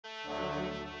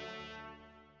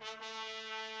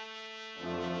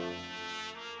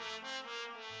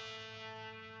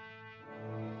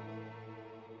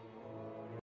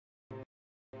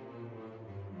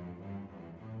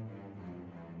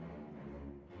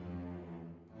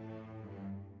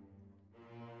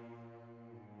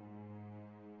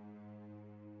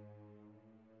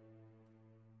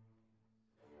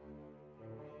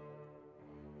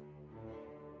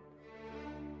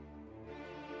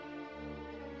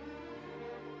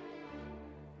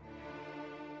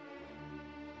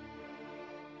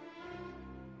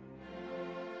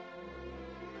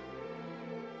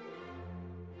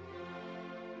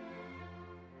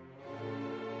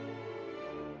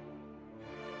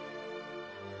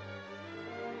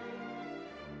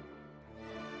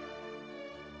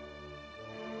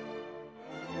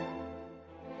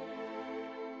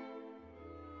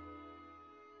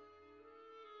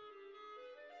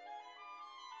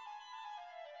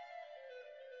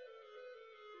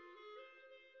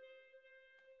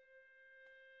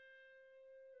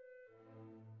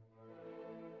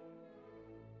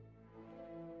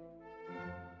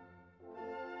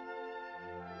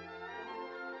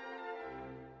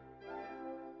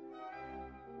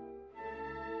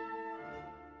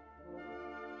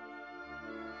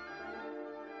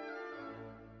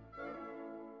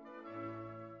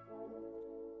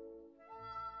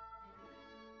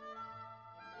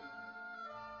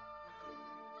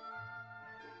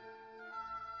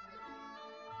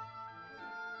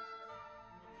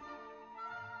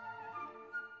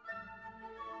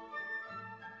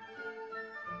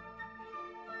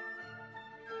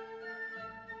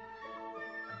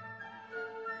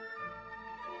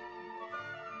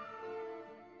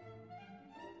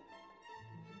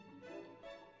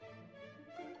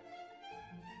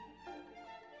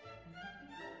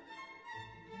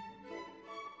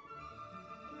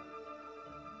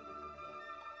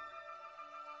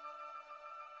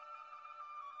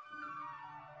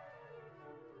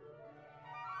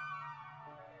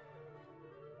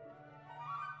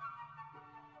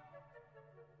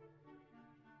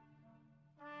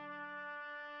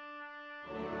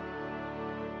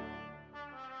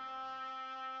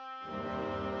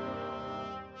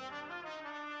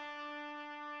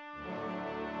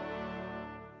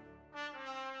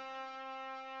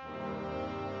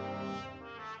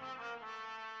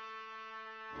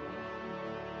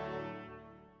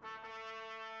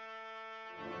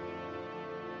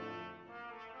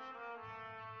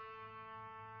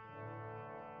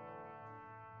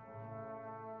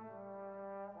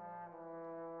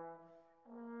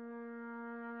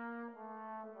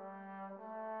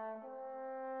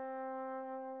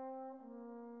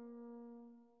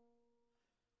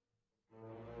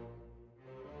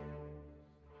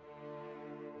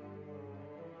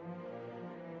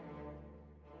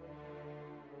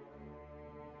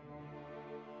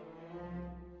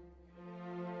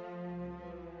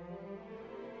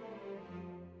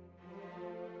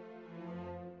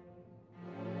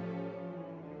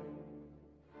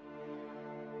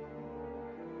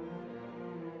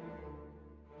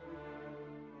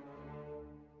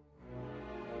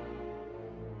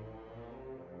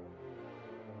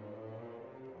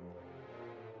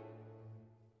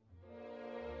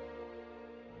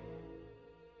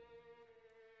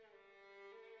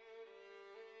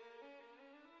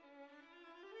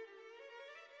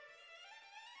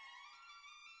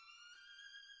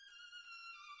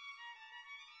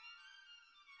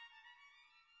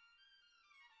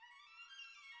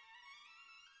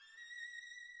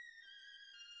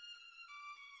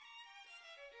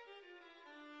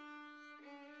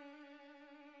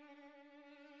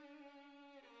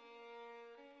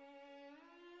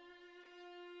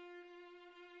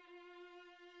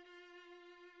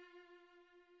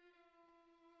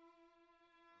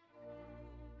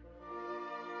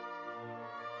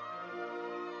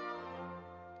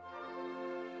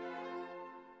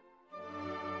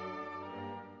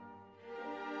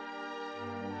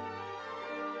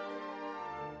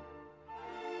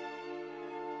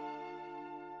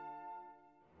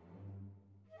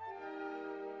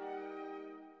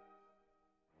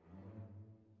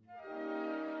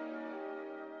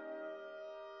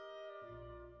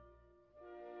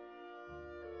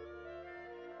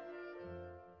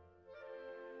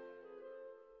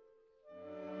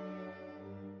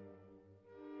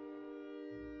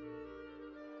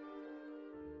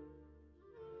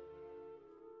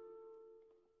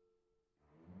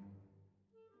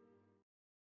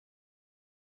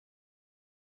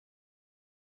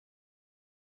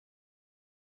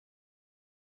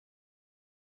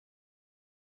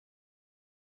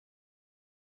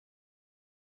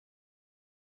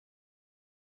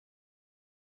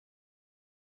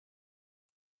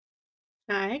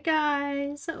Hi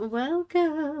guys,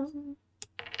 welcome.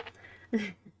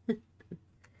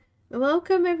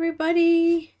 Welcome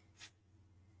everybody.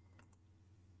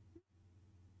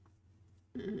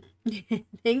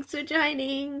 Thanks for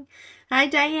joining. Hi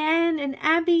Diane and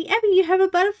Abby. Abby, you have a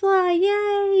butterfly.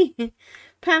 Yay.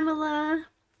 Pamela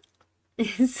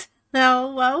is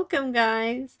welcome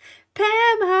guys. Pam,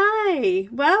 hi.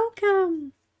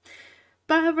 Welcome.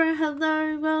 Barbara,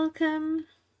 hello. Welcome.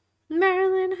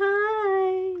 Marilyn,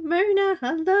 hi. Mona,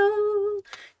 hello.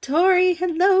 Tori,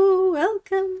 hello.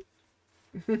 Welcome.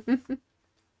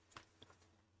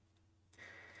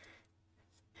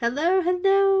 Hello,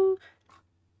 hello.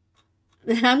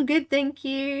 I'm good, thank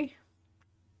you.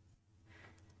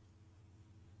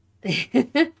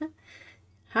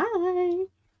 Hi.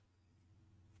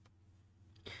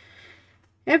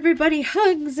 Everybody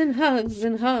hugs and hugs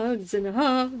and hugs and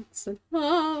hugs and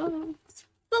hugs.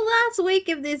 The last week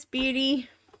of this beauty.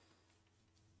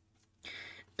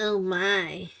 Oh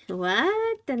my.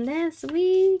 What? The last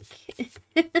week?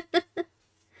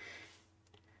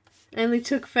 Only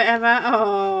took forever.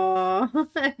 Oh,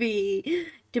 Abby.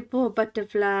 The poor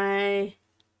butterfly.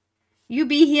 You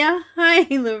be here? Hi,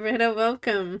 Loretta.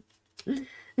 Welcome.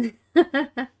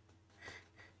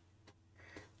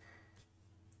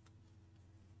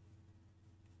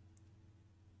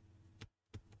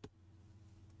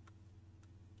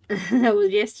 That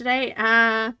was yesterday.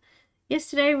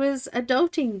 Yesterday was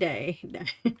adulting day. No,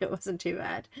 it wasn't too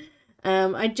bad.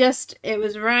 It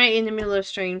was right in the middle of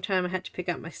stream time. I had to pick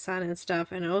up my son and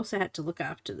stuff, and I also had to look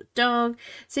after the dog.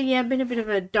 So yeah, I've been a bit of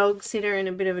a dog sitter and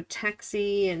a bit of a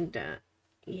taxi, and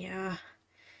yeah,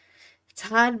 it's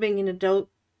hard being an adult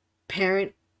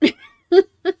parent. But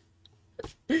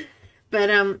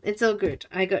it's all good.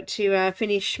 I got to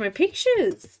finish my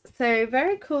pictures, so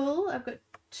very cool. I've got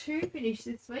 2 finished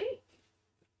this week.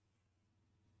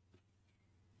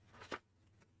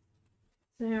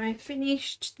 So I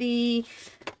finished the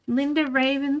Linda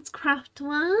Ravenscraft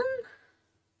one.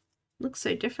 Looks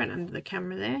so different under the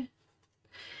camera there.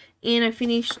 And I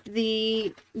finished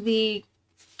the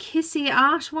Kissy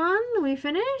Art one. We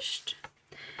finished.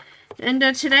 And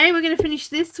today we're going to finish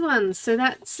this one. So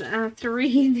that's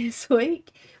 3 this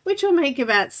week, which will make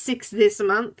about 6 this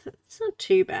month. It's not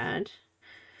too bad.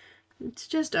 It's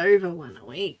just over 1 a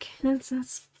week. That's all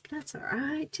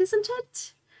right, isn't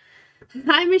it?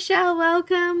 Hi Michelle,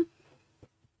 welcome.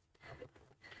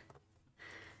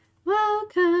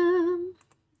 Welcome.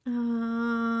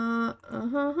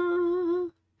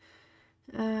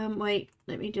 Wait,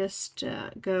 let me just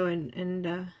go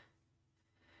and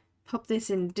pop this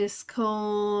in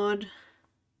Discord.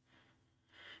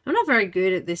 I'm not very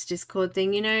good at this Discord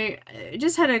thing, you know. I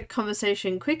just had a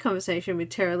quick conversation with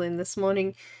Tara Lynn this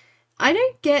morning. I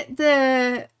don't get it.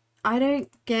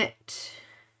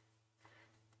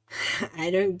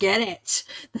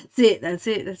 That's it. I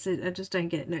just don't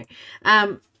get it. No.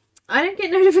 I don't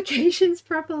get notifications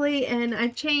properly, and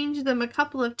I've changed them a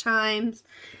couple of times,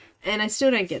 and I still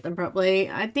don't get them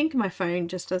properly. I think my phone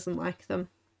just doesn't like them,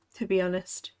 to be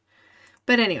honest.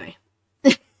 But anyway.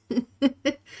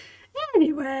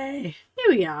 Anyway, here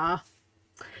we are.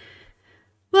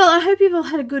 Well, I hope you've all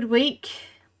had a good week.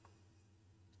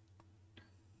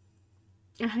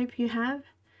 I hope you have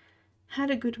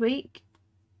had a good week.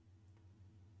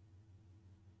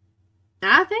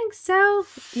 Thanks, Sal.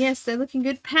 Yes, they're looking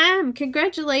good. Pam,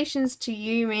 congratulations to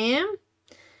you, ma'am,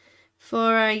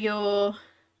 for your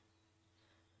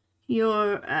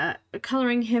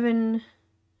Colouring Heaven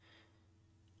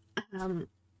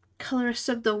Colorist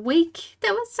of the Week.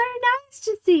 That was so nice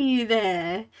to see you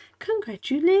there.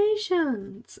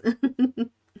 Congratulations.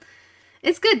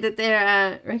 It's good that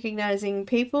they're recognizing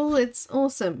people. It's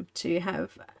awesome to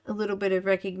have a little bit of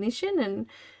recognition,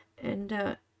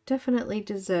 and definitely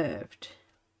deserved.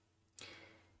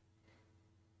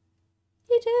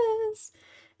 It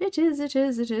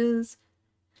is.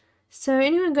 So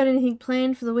anyone got anything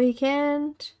planned for the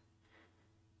weekend?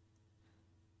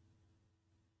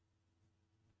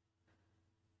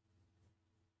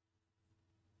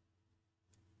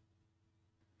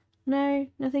 No,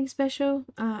 nothing special.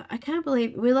 I can't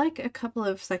believe we're like a couple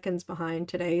of seconds behind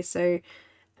today, so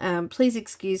please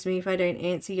excuse me if I don't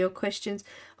answer your questions.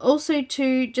 Also,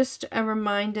 too, just a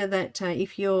reminder that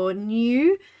if you're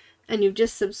new and you've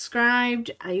just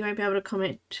subscribed, you won't be able to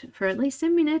comment for at least a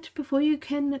minute before you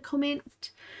can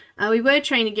comment. We were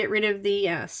trying to get rid of the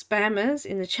spammers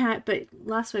in the chat, but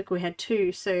last week we had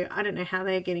 2, so I don't know how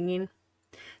they're getting in.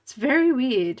 It's very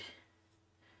weird.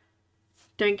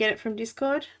 Don't get it from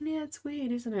Discord? Yeah, it's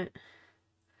weird, isn't it?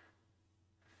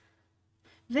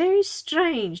 Very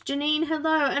strange. Janine,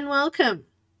 hello and welcome.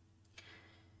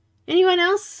 Anyone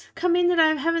else come in that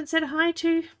I haven't said hi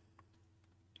to?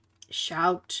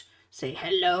 Shout. Say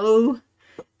hello.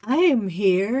 I am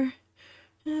here.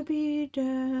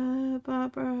 Abida,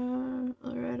 Barbara,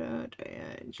 Loretta,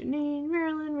 Diane, Janine,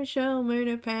 Marilyn, Michelle,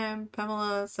 Mona, Pam,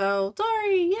 Pamela, Sal,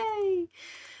 Tori, yay!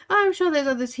 I'm sure there's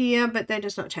others here, but they're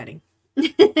just not chatting.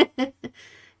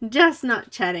 Just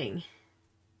not chatting.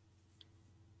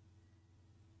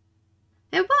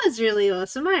 It was really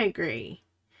awesome, I agree.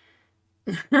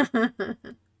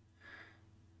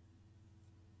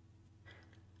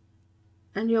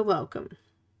 And you're welcome.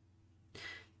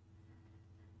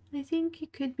 I think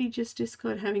it could be just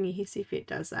Discord having a hiss if it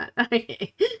does that.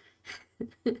 Okay.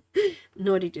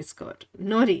 Naughty Discord.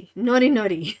 Naughty. Naughty,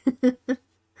 naughty.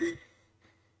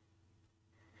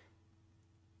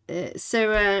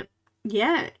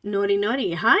 Yeah, naughty,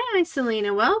 naughty. Hi,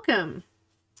 Selena. Welcome.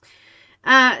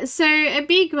 So a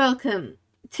big welcome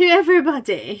to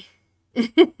everybody.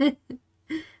 Hi,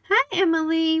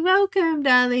 Emily. Welcome,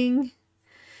 darling.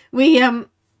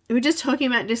 We're just talking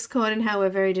about Discord and how we're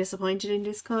very disappointed in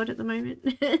Discord at the moment.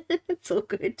 It's all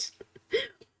good.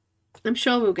 I'm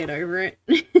sure we'll get over it.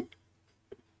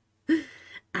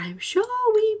 I'm sure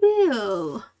we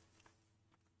will.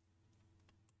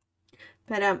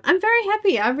 But I'm very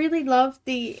happy. I really love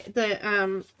the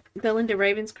Belinda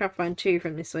Ravenscroft one too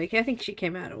from this week. I think she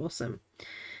came out awesome.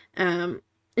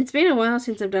 It's been a while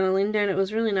since I've done a Linda, and it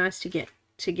was really nice to get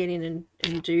in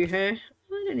and do her.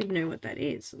 I don't even know what that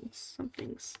is.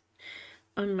 Something's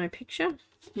on my picture.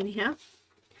 Anyhow,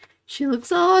 she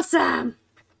looks awesome.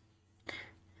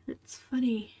 It's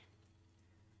funny.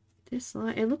 This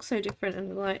light, it looks so different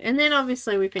under the light. And then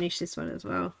obviously we finished this one as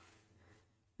well.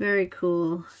 Very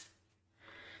cool.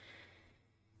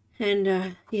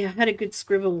 And yeah, I had a good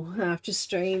scribble after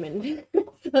stream and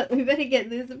thought we better get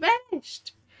this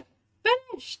finished.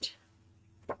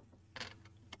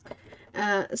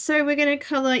 So we're going to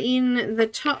colour in the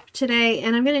top today,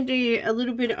 and I'm going to do a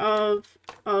little bit of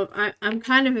I'm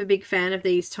kind of a big fan of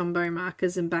these Tombow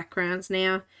markers and backgrounds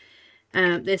now.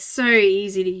 They're so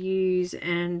easy to use,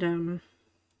 and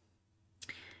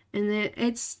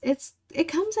it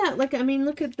comes out like, I mean,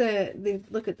 look at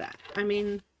look at that. I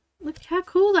mean, look how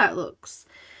cool that looks.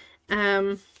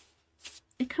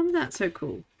 It comes out so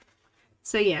cool.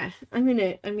 So yeah, I'm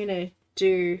gonna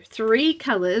do 3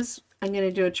 colors. I'm going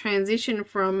to do a transition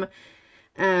from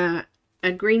a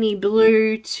greeny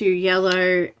blue to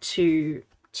yellow to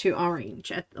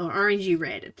orange, or orangey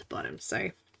red at the bottom. So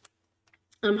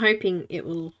I'm hoping it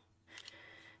will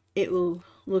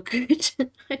look good.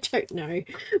 I don't know.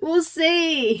 We'll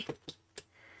see.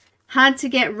 Hard to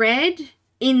get red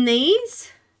in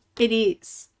these. It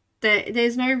is.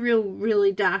 There's no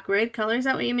really dark red color. Is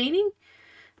that what you're meaning?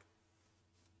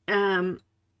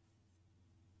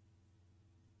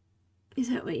 Is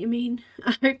that what you mean?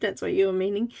 I hope that's what you're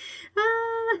meaning.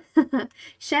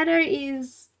 Shadow, you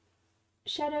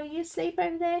asleep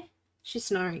over there? She's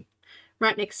snoring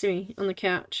right next to me on the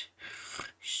couch.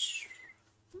 She's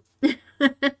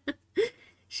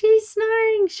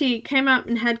snoring. She came up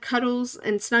and had cuddles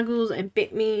and snuggles and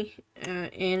bit me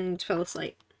and fell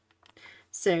asleep.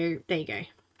 So there you go.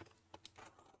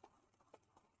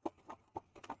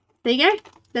 There you go.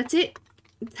 That's it.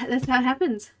 That's how it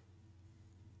happens.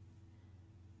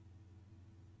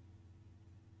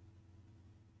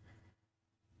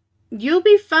 You'll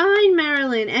be fine,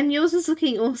 Marilyn. And yours is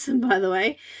looking awesome, by the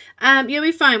way. You'll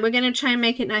be fine. We're going to try and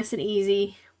make it nice and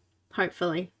easy.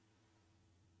 Hopefully.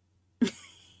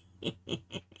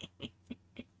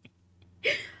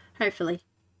 Hopefully.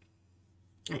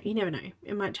 You never know.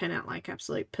 It might turn out like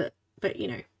absolute put. But, you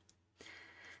know.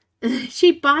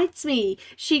 She bites me.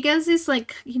 She does this,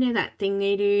 like, you know that thing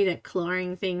they do, that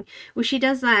clawing thing. Well, she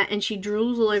does that and she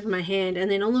drools all over my hand.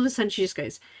 And then all of a sudden she just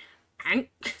goes...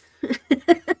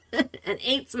 and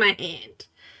eats my hand.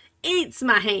 Eats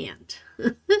my hand.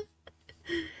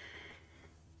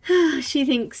 She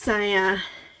thinks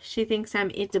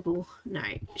I'm edible. No,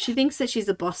 she thinks that she's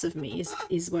the boss of me.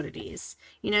 Is what it is.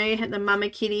 You know, the mama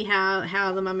kitty.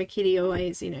 How the mama kitty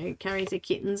always, you know, carries her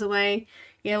kittens away.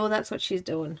 Yeah, well, that's what she's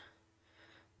doing.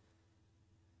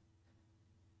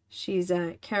 She's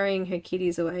carrying her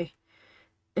kitties away.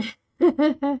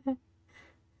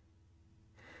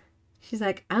 She's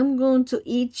like, I'm going to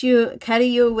eat you, carry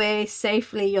you away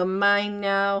safely. You're mine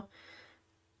now.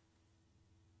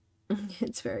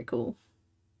 It's very cool.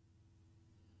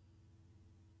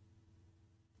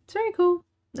 It's very cool.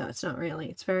 No, it's not really.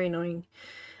 It's very annoying.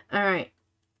 All right.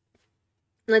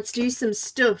 Let's do some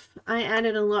stuff. I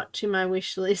added a lot to my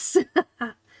wish list.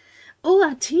 Oh,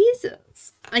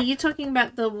 Artesas. Are you talking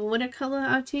about the watercolor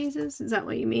Artesas? Is that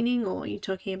what you're meaning? Or are you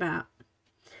talking about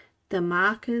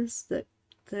markers, the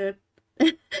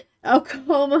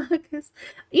alcohol markers.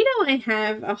 You know, I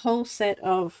have a whole set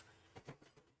of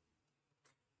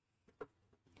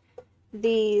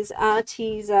these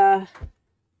Arteza,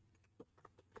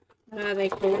 what are they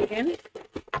called again?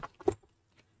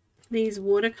 These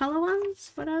watercolor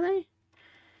ones, what are they?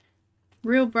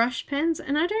 Real brush pens,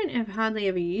 and I don't hardly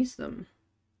ever use them.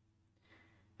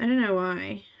 I don't know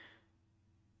why.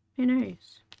 Who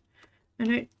knows?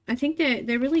 I think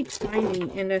they're really tiny,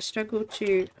 and I struggle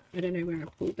to, I don't know where I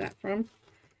pulled that from.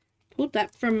 Pulled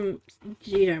that from,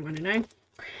 you don't want to know.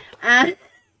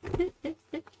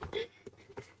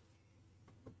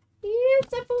 Yes,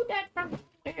 I pulled that from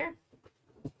there.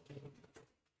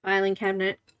 Filing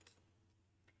cabinet.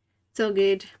 It's all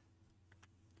good.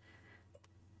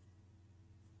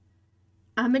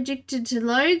 I'm addicted to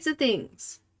loads of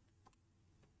things.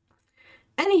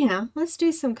 Anyhow, let's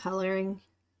do some colouring.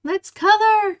 Let's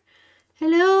colour!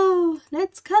 Hello,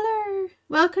 let's colour.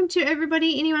 Welcome to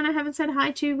everybody. Anyone I haven't said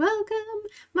hi to, welcome.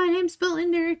 My name's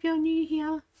Belinda if you're new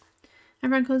here.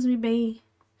 Everyone calls me B.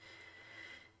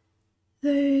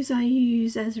 Those I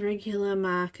use as regular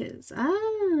markers.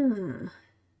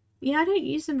 Yeah, I don't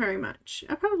use them very much.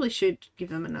 I probably should give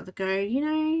them another go, you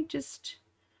know, just,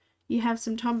 you have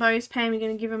some Tombos, Pam, you're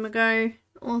going to give them a go.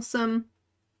 Awesome.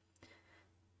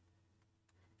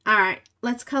 Alright,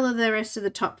 let's colour the rest of the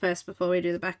top first before we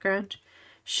do the background.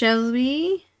 Shall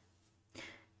we?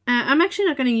 I'm actually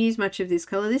not going to use much of this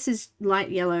colour. This is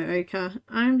light yellow ochre.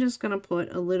 I'm just going to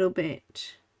put a little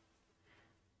bit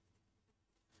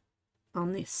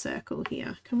on this circle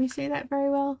here. Can we see that very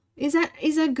well? Is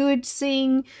a good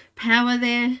seeing power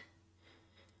there?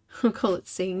 I'll call it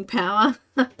seeing power.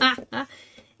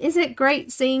 Is it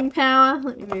great seeing power?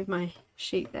 Let me move my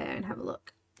sheet there and have a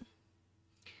look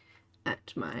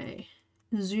at my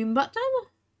zoom button.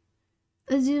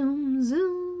 Zoom,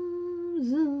 zoom,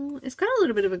 zoom. It's got a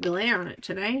little bit of a glare on it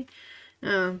today.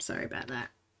 Oh, I'm sorry about that.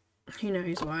 Who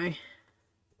knows why?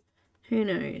 Who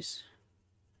knows?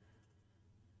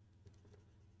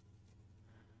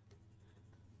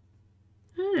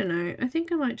 I don't know. I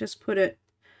think I might just put it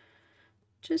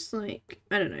just like,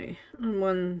 I don't know, on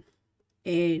one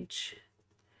edge.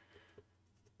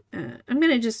 I'm going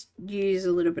to just use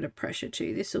a little bit of pressure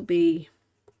too. This will be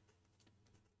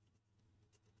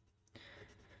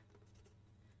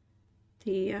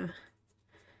the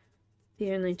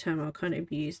only time I'll kind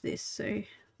of use this, so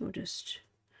we'll just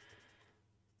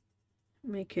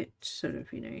make it sort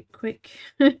of, you know, quick.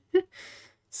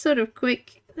 Sort of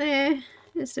quick there.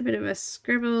 Just a bit of a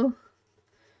scribble,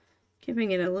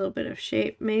 giving it a little bit of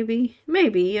shape. Maybe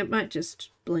it might just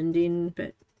blend in,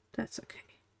 but that's okay.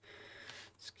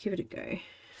 Let's give it a go.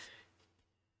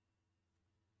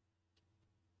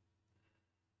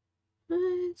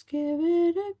 Let's give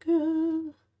it a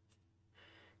go.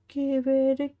 Give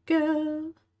it a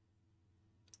go.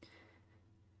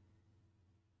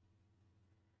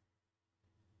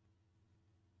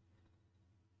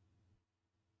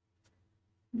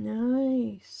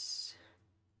 Nice.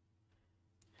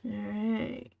 All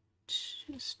right,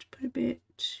 just put a bit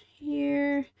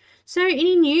here. So,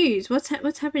 any news? What's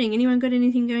happening? Anyone got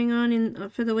anything going on in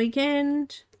for the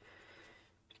weekend?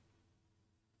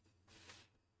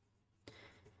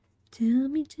 Tell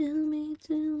me, tell me,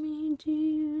 tell me, do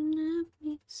you love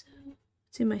me so?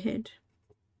 It's in my head.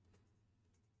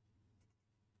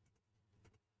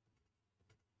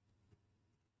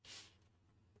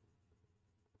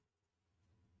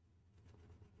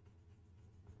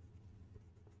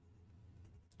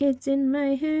 It's in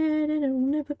my head and it'll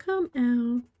never come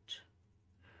out.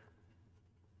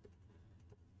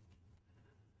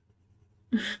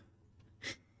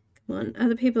 Come on,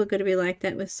 other people are going to be like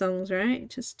that with songs, right?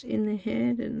 Just in their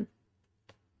head. And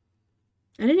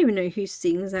I don't even know who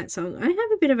sings that song. I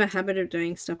have a bit of a habit of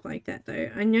doing stuff like that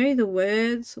though. I know the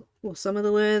words, or some of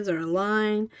the words are a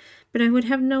line, but I would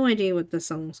have no idea what the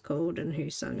song's called and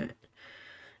who sung it.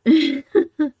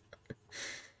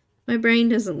 My brain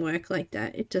doesn't work like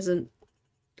that. It doesn't,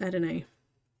 I don't know.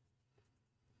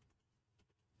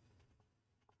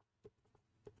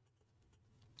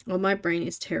 Well, my brain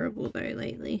is terrible though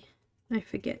lately. I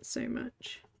forget so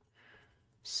much.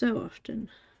 So often.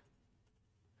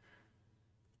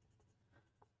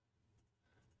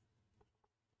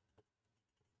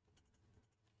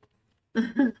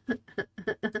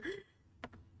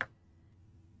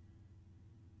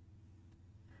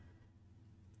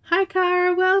 Hi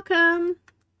Cara, welcome.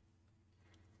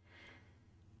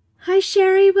 Hi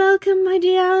Sherry, welcome my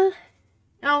dear.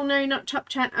 Oh no, not top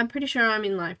chat. I'm pretty sure I'm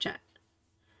in live chat.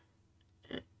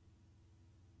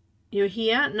 You're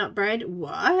here, not bread.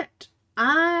 What?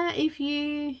 If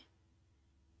you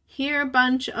hear a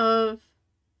bunch of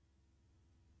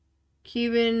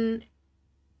Cuban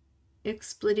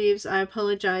expletives, I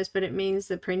apologize, but it means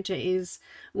the printer is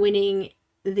winning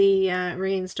the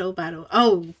reinstall battle.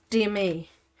 Oh, dear me.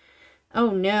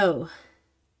 Oh, no.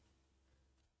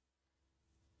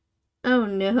 Oh,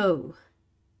 no.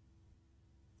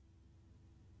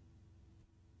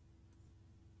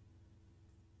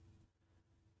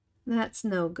 That's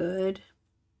no good.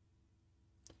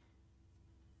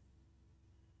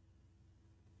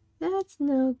 That's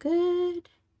no good.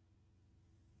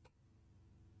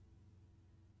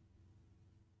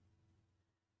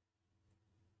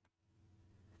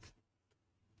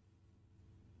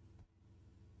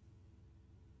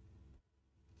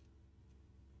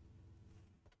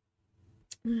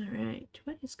 All right,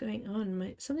 what is going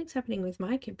on? Something's happening with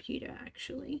my computer,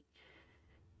 actually.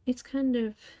 It's kind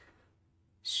of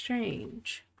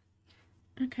strange.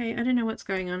 Okay, I don't know what's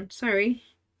going on. Sorry.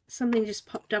 Something just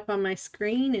popped up on my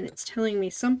screen and it's telling me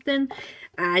something.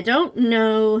 I don't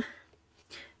know.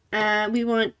 We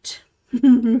want...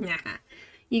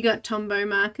 You got Tombow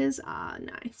markers? Ah,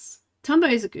 nice.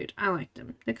 Tombows are good. I like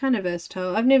them. They're kind of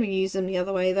versatile. I've never used them the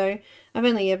other way, though. I've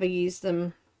only ever used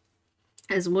them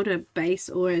as water base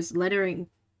or as lettering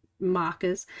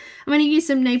markers. I'm going to use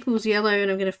some Naples yellow and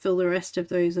I'm going to fill the rest of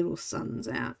those little suns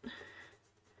out.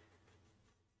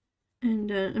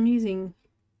 And I'm using...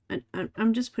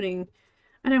 I'm just putting...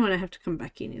 I don't want to have to come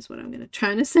back in is what I'm going to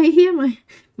try to say here.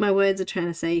 My words are trying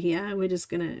to say here. We're just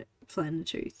going to flatten the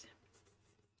tooth.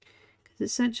 Because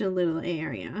it's such a little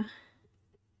area.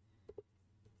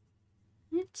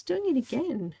 It's doing it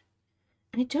again.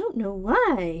 I don't know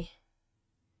why.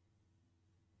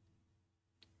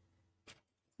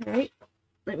 Alright,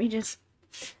 let me just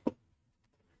fix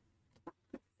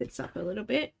this up a little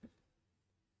bit.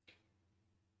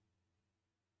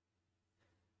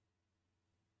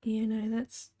 Yeah, no,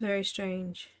 that's very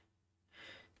strange.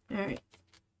 Alright,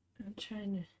 I'm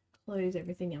trying to close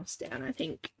everything else down, I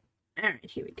think. Alright,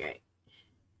 here we go.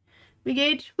 We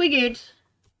good? We good.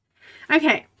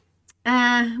 Okay,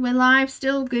 we're live,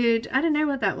 still good. I don't know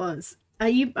what that was.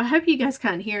 I hope you guys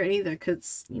can't hear it either,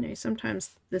 because, you know,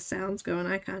 sometimes the sounds go and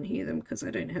I can't hear them because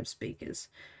I don't have speakers.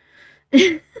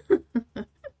 It's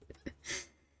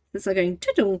like going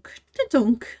ta-donk,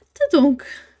 ta-donk, ta-donk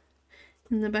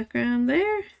in the background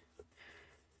there.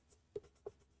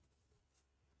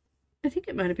 I think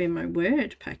it might have been my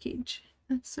Word package.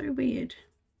 That's so weird.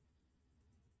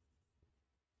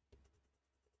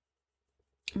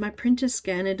 My printer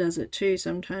scanner does it too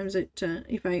sometimes.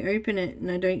 If I open it and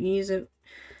I don't use it,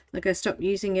 like I stop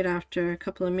using it after a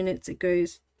couple of minutes, it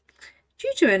goes,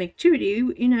 due to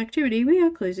inactivity, we are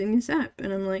closing this app.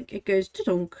 And I'm like, it goes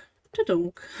ta-donk,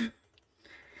 ta-donk.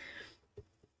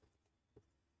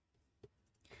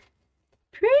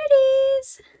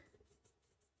 Pretties!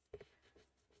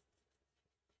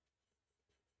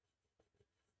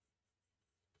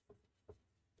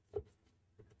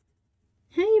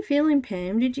 How are you feeling,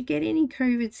 Pam? Did you get any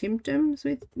COVID symptoms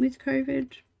with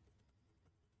COVID?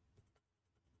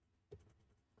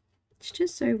 It's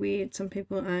just so weird. Some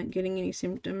people aren't getting any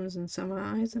symptoms and some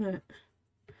are, isn't it?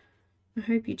 I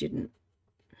hope you didn't.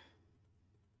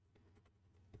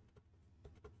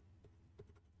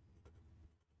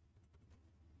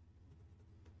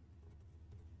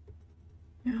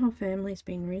 Our whole family's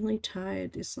been really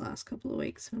tired this last couple of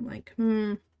weeks. I'm like,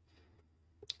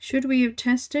 should we have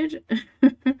tested?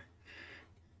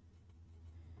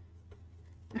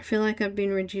 I feel like I've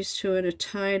been reduced to a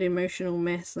tired, emotional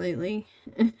mess lately.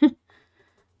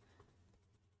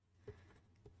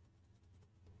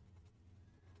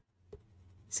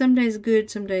 Some days are good,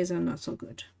 some days are not so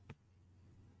good.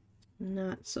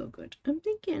 Not so good. I'm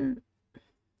thinking,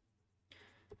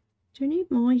 do we need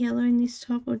more yellow in this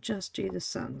top or just do the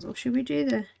suns? Or should we do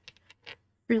the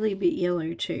really bit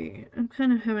yellow too? I'm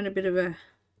kind of having a bit of a...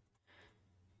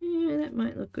 Yeah, that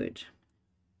might look good.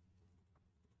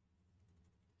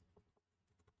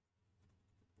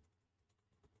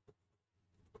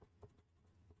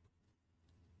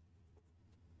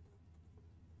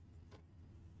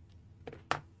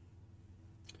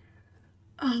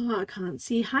 Oh, I can't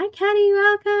see. Hi, Caddy,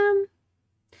 welcome.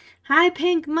 Hi,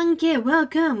 Pink Monkey,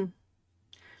 welcome.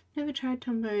 Never tried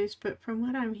Tombows, but from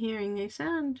what I'm hearing, they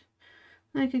sound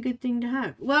like a good thing to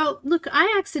have. Well, look,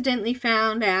 I accidentally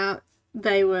found out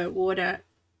they were water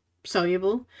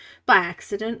soluble by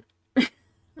accident. I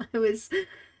was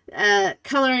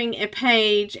colouring a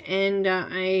page and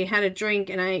I had a drink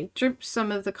and I dripped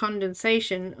some of the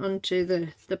condensation onto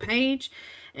the page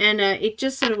and it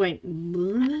just sort of went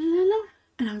blah, blah, blah,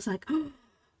 and I was like, oh,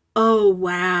 Oh,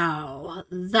 wow.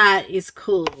 That is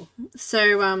cool.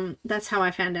 So, that's how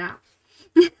I found out.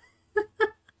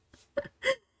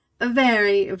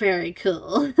 Very, very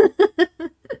cool.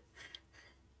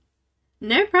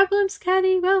 No problems,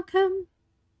 Caddy. Welcome.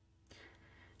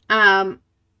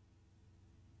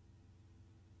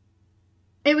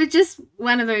 It was just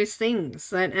one of those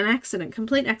things, an accident,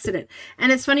 complete accident.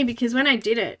 And it's funny because when I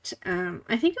did it,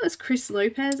 I think it was Chris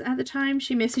Lopez at the time,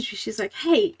 she messaged me, she's like,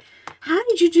 hey, how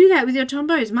did you do that with your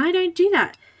Tombows? Mine don't do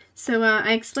that. So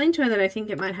I explained to her that I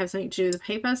think it might have something to do with the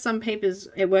paper. Some papers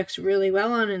it works really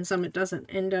well on and some it doesn't.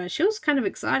 And she was kind of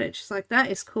excited. She's like,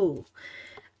 that is cool.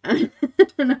 And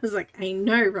I was like, I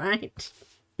know, right?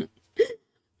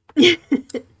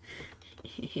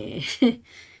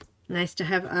 Nice to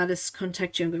have artists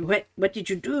contact you and go, what did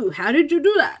you do? How did you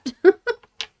do that?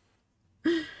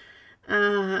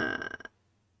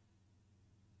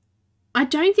 I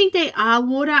don't think they are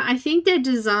water. I think they're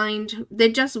designed, they're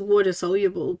just water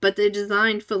soluble, but they're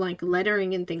designed for like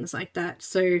lettering and things like that.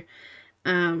 So,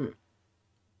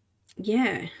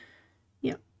 yeah.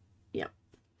 Yep.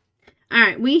 All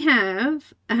right, we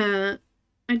have,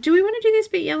 do we want to do this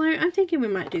bit yellow? I'm thinking we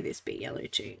might do this bit yellow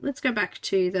too. Let's go back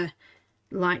to the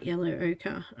light yellow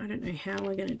ochre. I don't know how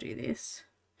we're going to do this.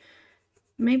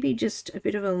 Maybe just a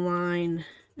bit of a line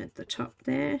at the top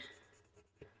there.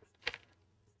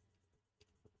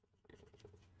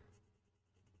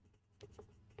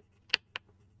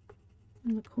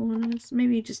 In the corners,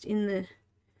 maybe just in the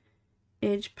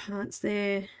edge parts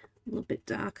there, a little bit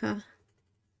darker.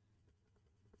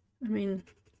 I mean,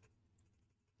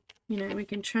 you know, we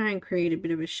can try and create a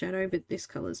bit of a shadow, but this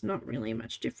color is not really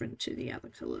much different to the other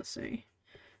color, so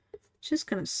it's just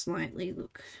going to slightly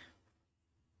look.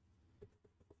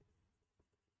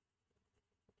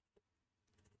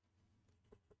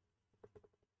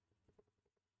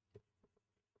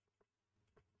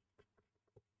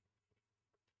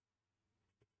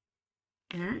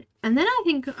 Alright, and then I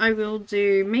think I will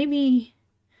do maybe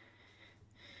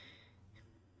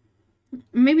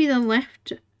the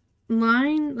left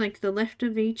line, like the left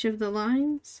of each of the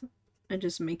lines. I'm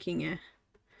just making a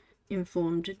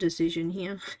informed decision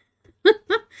here.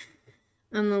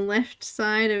 On the left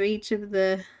side of each of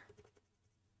the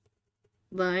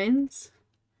lines.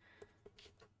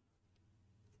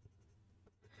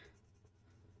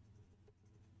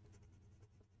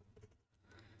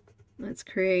 Let's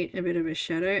create a bit of a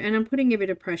shadow, and I'm putting a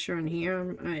bit of pressure on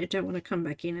here. I don't want to come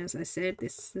back in, as I said.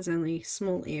 There's only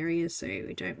small areas, so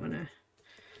we don't want to,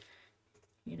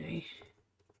 you know,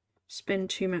 spend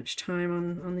too much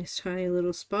time on this tiny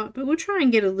little spot, but we'll try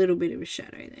and get a little bit of a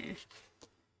shadow there.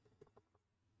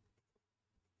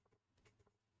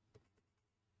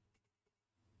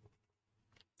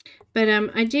 But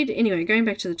I did, anyway, going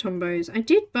back to the Tombows, I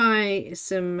did buy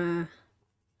some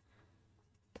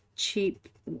cheap,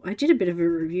 I did a bit of a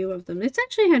review of them. It's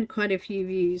actually had quite a few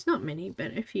views, not many,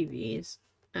 but a few views.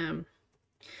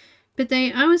 But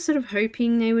I was sort of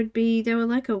hoping they were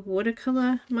like a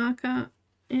watercolor marker,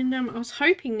 and I was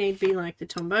hoping they'd be like the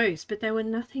Tombows, but they were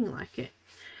nothing like it.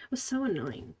 It was so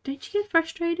annoying. Don't you get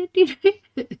frustrated? You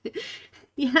know,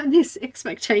 you have this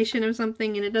expectation of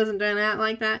something and it doesn't turn out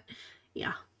like that.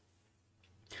 Yeah.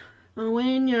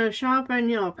 When you sharpen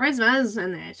your Prismas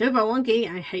and they're super wonky,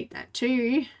 I hate that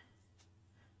too.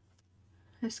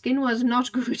 Her skin was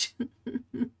not good.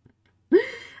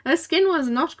 Her skin was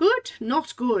not good.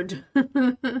 Not good.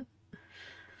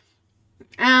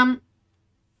 I'm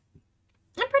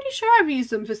pretty sure I've used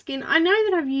them for skin. I know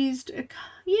that I've used,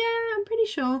 yeah, I'm pretty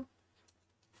sure.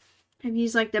 I've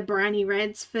used like the brownie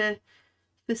reds for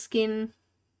skin.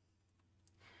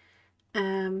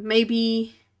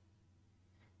 Maybe,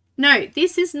 no,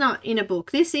 this is not in a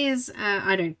book. This is,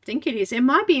 I don't think it is. It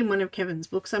might be in one of Kevin's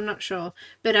books. I'm not sure.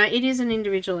 But it is an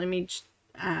individual image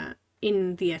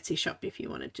in the Etsy shop if you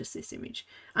wanted just this image.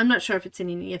 I'm not sure if it's in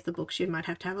any of the books. You might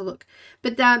have to have a look.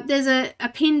 But there's a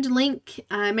pinned link.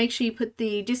 Make sure you put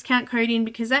the discount code in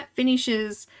because that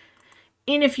finishes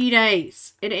in a few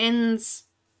days. It ends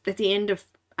at the end of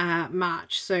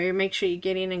March. So make sure you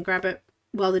get in and grab it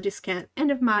while the discount, end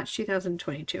of March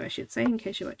 2022, I should say, in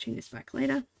case you're watching this back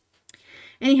later.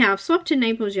 Anyhow, I've swapped to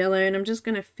Naples yellow and I'm just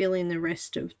going to fill in the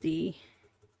rest of the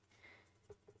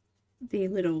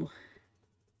little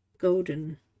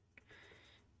golden,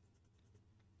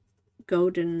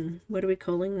 what are we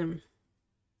calling them?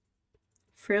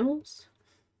 Frills?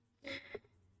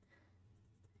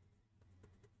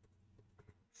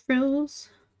 Frills?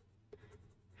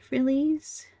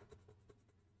 Frillies?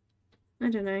 I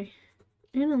don't know.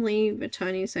 I'm going to leave a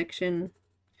tiny section,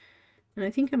 and I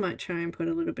think I might try and put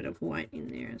a little bit of white in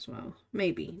there as well.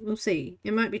 Maybe. We'll see.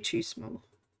 It might be too small.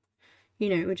 You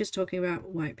know, we're just talking about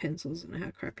white pencils and how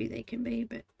crappy they can be,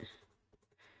 but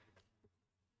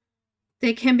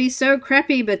they can be so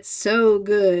crappy but so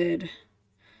good.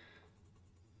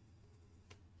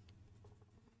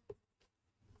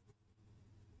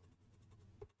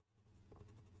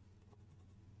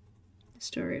 The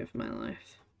story of my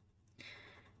life.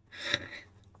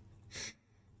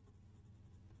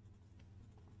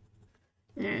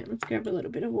 Alright, let's grab a little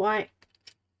bit of white.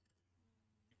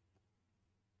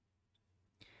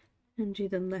 And do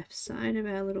the left side of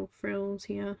our little frills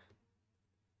here.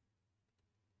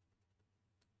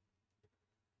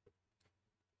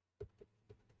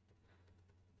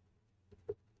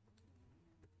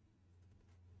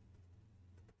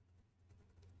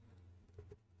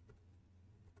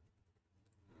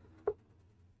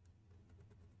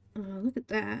 Oh, look at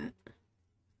that.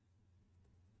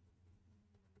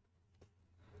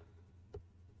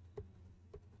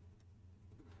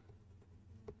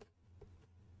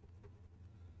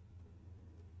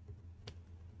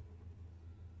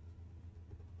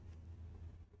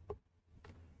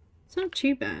 It's not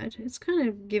too bad. It's kind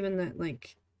of given that,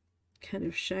 like, kind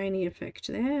of shiny effect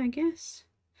there, I guess.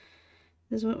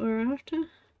 Is what we're after.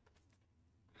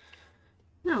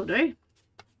 That'll do.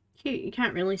 Cute. You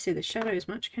can't really see the shadows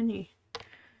much, can you?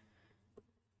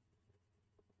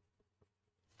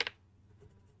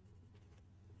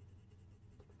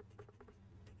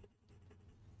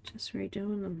 Just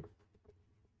redoing them.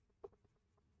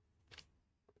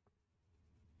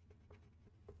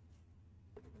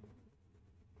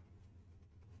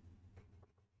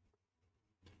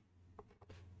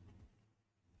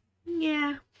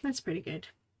 Yeah, that's pretty good.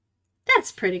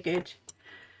 That's pretty good.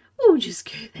 We'll just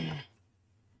go there.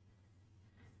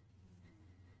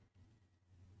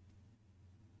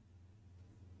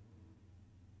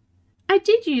 I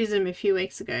did use them a few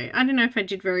weeks ago. I don't know if I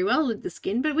did very well with the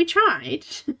skin, but we tried.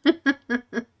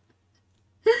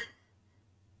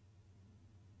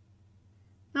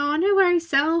 Oh, no worries,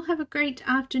 Sal. Have a great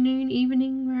afternoon,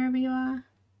 evening, wherever you are.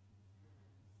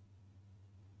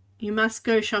 You must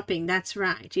go shopping. That's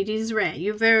right. It is rare.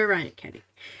 You're very right, Katie.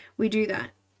 We do that.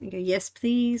 We go, yes,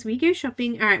 please. We go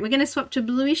shopping. All right, we're going to swap to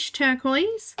bluish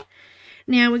turquoise.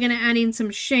 Now we're going to add in some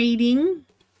shading.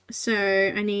 So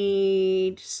I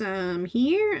need some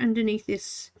here underneath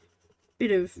this bit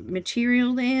of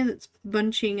material there that's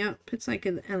bunching up. It's like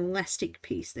an elastic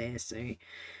piece there. So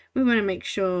we want to make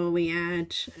sure we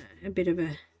add a bit of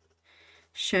a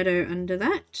shadow under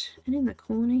that. And in the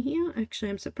corner here, actually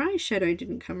I'm surprised Shadow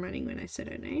didn't come running when I said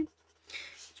her name.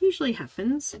 It usually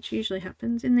happens. It usually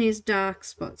happens in these dark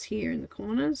spots here in the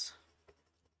corners.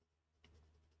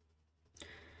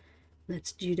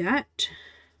 Let's do that.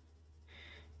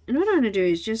 And what I'm going to do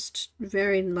is just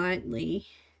very lightly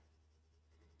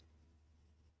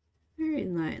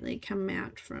come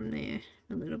out from there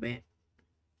a little bit.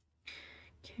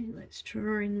 Okay, let's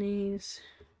draw in these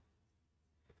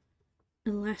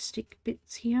elastic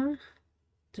bits here,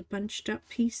 the bunched up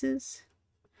pieces.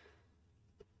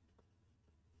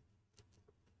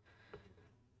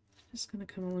 Just going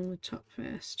to come along the top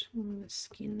first, along the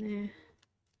skin there.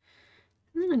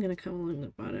 And then I'm going to come along the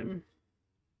bottom.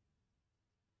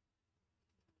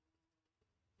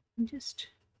 And just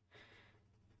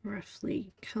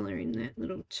roughly colouring that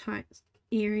little tight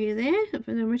area there of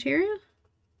the material.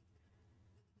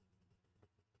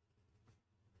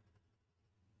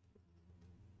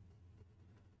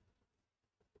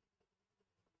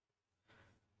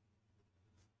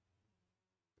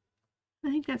 I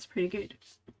think that's pretty good.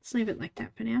 Let's leave it like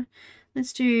that for now.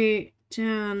 Let's do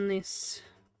down this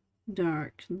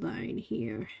dark line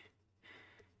here.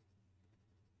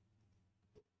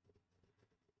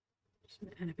 Just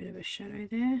add a bit of a shadow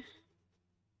there.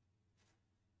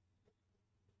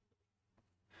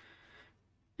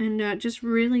 And just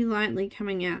really lightly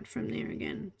coming out from there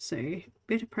again. So a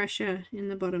bit of pressure in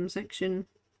the bottom section.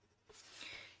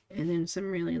 And then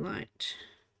some really light.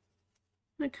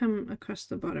 I come across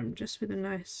the bottom just with a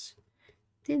nice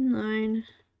thin line.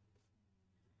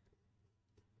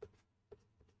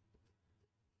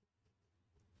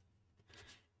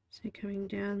 So coming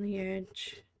down the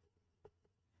edge.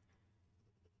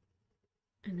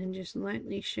 And then just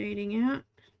lightly shading out.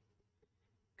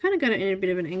 Kind of got it in a bit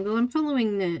of an angle. I'm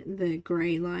following the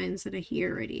grey lines that are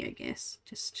here already, I guess.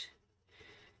 Just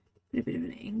put a bit of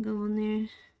an angle on there.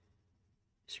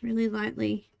 Just really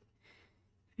lightly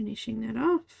finishing that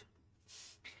off.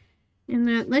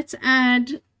 And let's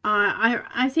add,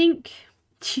 I think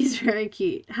she's very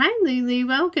cute. Hi Lulu,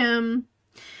 welcome.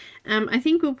 I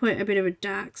think we'll put a bit of a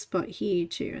dark spot here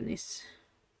too on this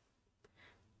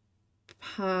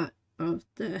part of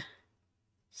the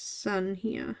sun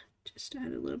here. Just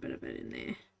add a little bit of it in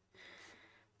there.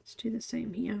 Let's do the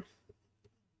same here.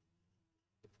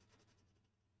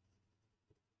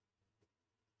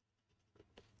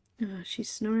 Oh, she's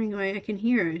snoring away. I can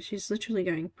hear her. She's literally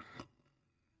going.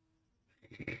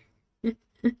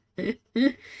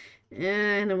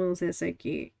 Animals, they're so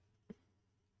cute.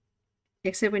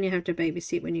 Except when you have to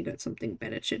babysit when you got something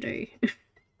better to do.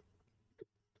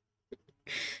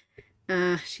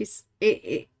 I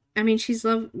mean, she's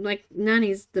like,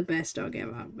 Nanny's the best dog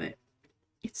ever, but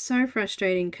it's so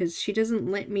frustrating because she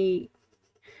doesn't let me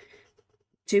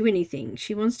do anything.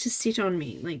 She wants to sit on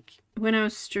me. Like, when I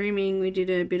was streaming, we did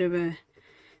a bit of a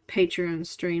Patreon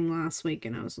stream last week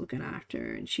and I was looking after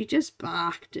her and she just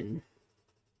barked and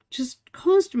just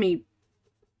caused me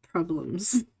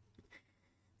problems.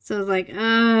 So I was like,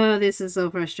 oh, this is so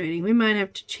frustrating. We might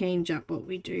have to change up what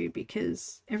we do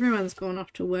because everyone's gone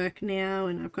off to work now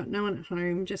and I've got no one at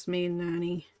home, just me and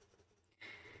Nanny.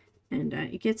 And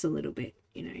it gets a little bit,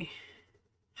 you know,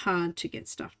 hard to get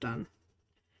stuff done.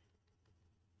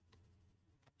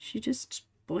 She just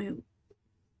spoiled.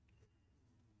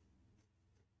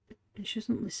 And she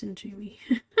doesn't listen to me.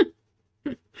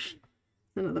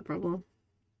 Another problem.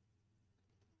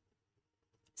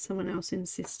 Someone else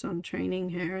insists on training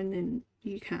her and then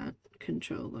you can't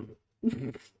control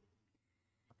them.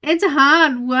 It's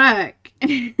hard work.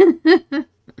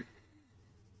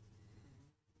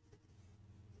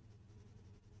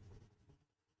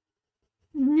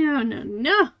 No, no,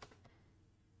 no.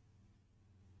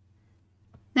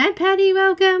 Hi, Patty,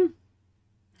 welcome.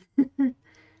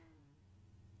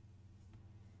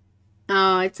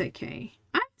 Oh, it's okay.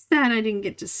 I'm sad I didn't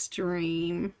get to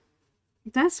stream.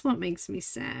 That's what makes me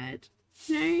sad.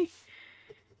 You know?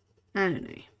 I don't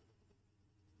know.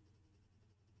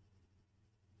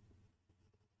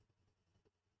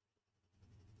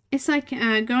 It's like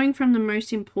going from the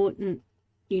most important,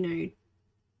 you know,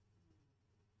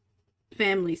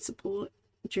 family support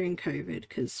during COVID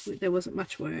because there wasn't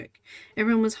much work.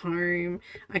 Everyone was home.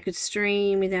 I could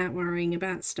stream without worrying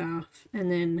about stuff.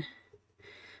 And then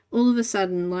all of a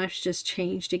sudden life's just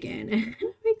changed again. And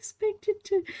I'm expected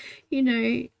to, you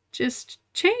know, just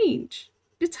change.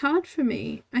 It's hard for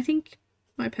me. I think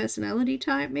my personality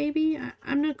type, maybe.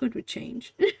 I'm not good with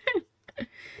change.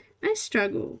 I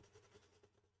struggle.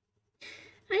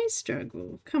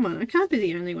 Come on, I can't be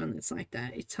the only one that's like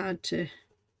that. It's hard to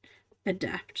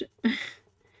adapt.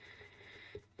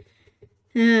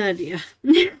 Oh dear.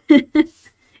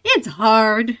 It's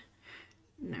hard.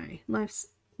 No, life's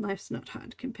not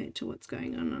hard compared to what's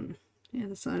going on the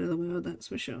other side of the world, that's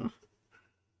for sure.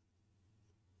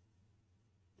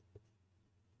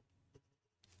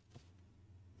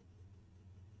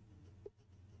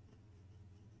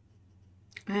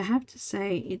 I have to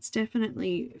say, it's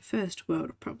definitely first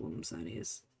world problems, that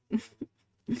is.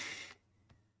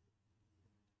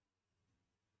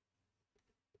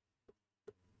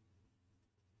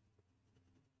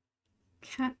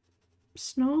 Cat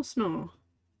snore.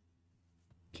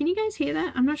 Can you guys hear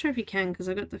that? I'm not sure if you can because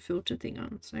I got the filter thing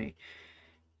on, so you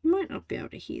might not be able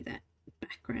to hear that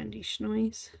backgroundish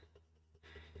noise.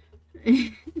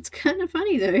 It's kind of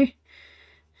funny though.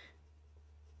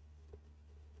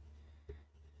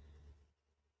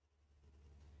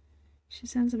 She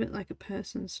sounds a bit like a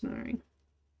person snoring.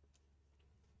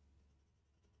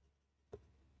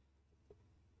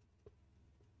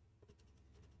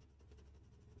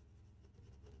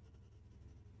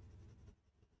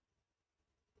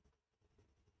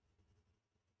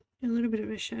 A little bit of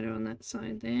a shadow on that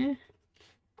side there.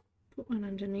 Put one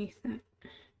underneath that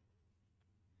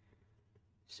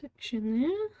section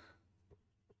there.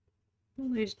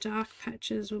 All those dark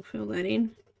patches, will fill that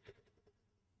in.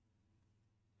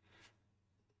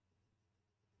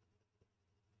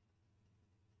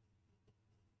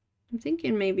 I'm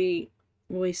thinking maybe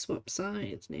we swap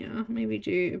sides now. Maybe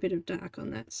do a bit of dark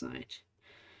on that side.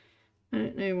 I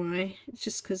don't know why. It's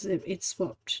just because it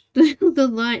swapped. The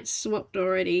light swapped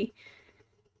already.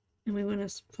 And we want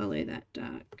to follow that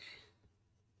dark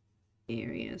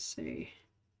area, so...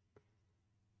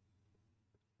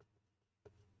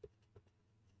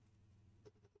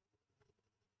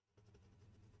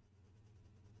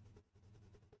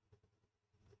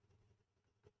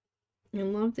 I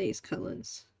love these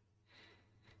colours.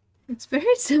 It's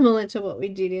very similar to what we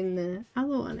did in the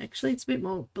other one. Actually, it's a bit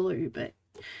more blue, but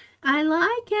I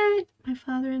like it. My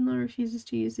father-in-law refuses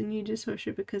to use the new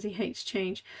dishwasher because he hates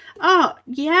change. Oh,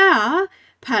 yeah,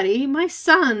 Patty. My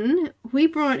son, we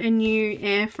brought a new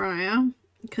air fryer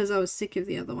because I was sick of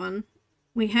the other one.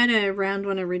 We had a round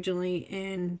one originally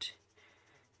and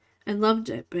I loved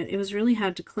it, but it was really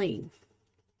hard to clean.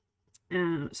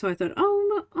 So I thought, oh,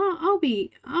 look,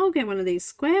 I'll get one of these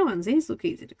square ones. These look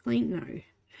easy to clean. No.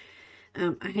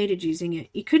 I hated using it.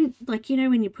 You couldn't, like, you know,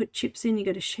 when you put chips in, you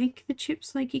got to shake the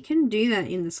chips. Like, you couldn't do that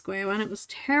in the square one. It was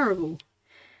terrible.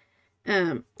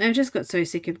 I just got so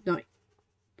sick of not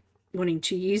wanting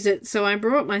to use it, so I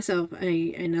brought myself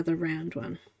another round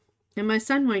one. And my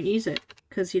son won't use it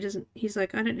because he's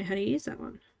like, I don't know how to use that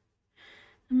one.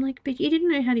 I'm like, but you didn't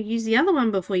know how to use the other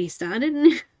one before you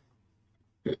started.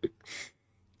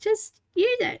 Just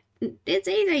use it. It's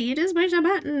easy. You just push a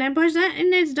button and push that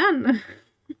and it's done.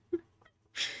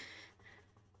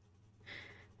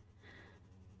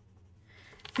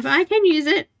 If I can use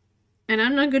it and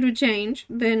I'm not good with change,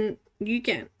 then you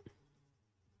can.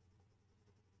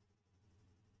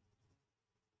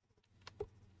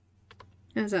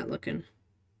 How's that looking?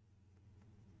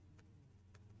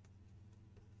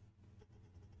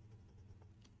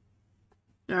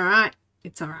 All right.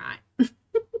 It's all right.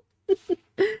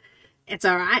 It's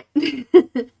all right.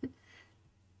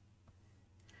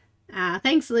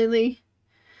 Thanks, Lily.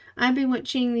 I've been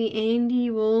watching the Andy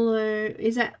Warhol.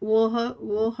 Is that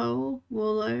Warhol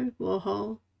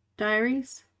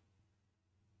Diaries?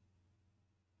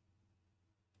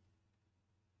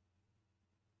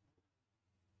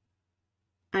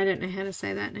 I don't know how to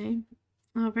say that name.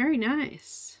 Oh, very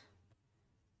nice.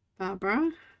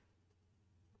 Barbara.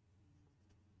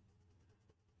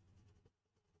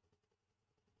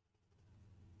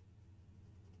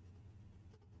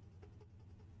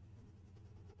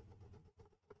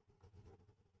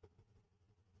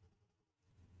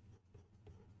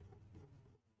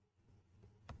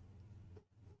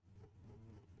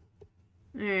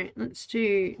 Alright, let's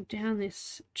do down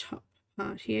this top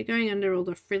part here, going under all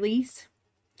the frillies.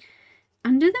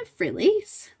 Under the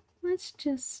frillies? Let's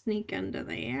just sneak under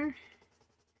there.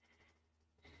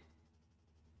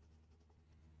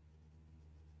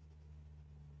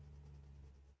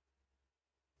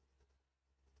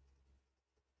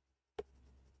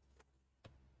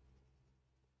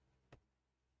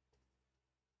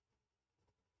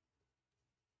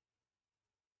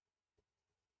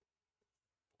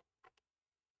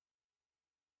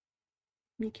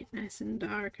 Make it nice and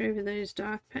dark over those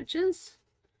dark patches.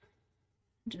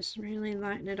 Just really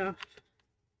lighten it off.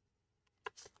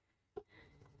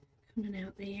 Coming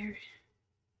out there.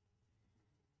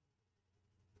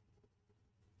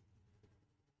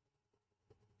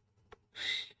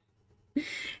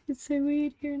 It's so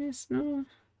weird hearing it snore.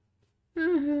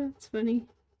 It's funny.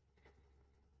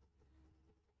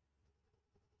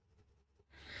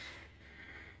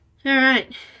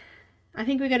 Alright. I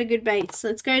think we got a good base.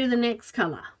 Let's go to the next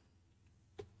colour.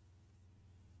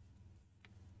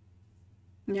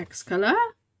 Next colour.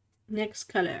 Next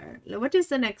colour. What is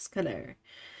the next colour?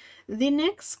 The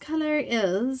next colour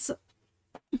is...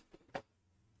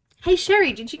 Hey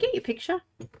Sherry, did you get your picture?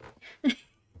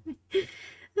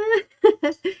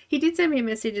 He did send me a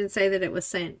message and say that it was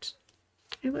sent.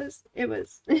 It was.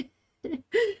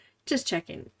 Just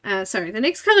checking. Sorry, the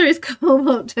next colour is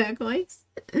Cobalt Turquoise.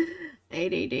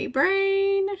 ADD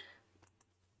brain.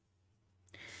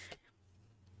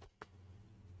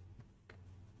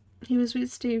 He was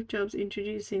with Steve Jobs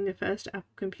introducing the first Apple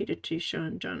computer to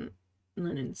Sean John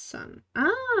Lennon's son.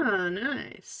 Ah,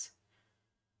 nice.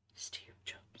 Steve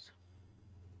Jobs.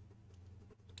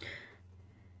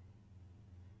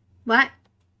 What?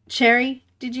 Cherry,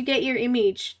 did you get your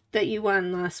image that you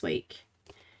won last week?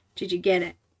 Did you get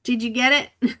it? Did you get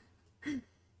it?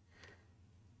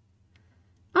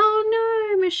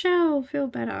 Oh no, Michelle, feel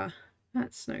better.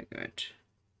 That's no good.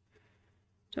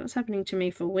 That was happening to me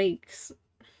for weeks.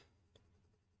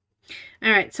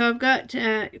 Alright, so I've got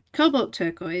Cobalt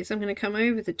Turquoise. I'm going to come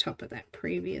over the top of that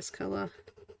previous colour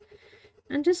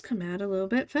and just come out a little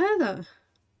bit further. A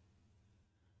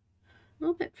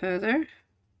little bit further.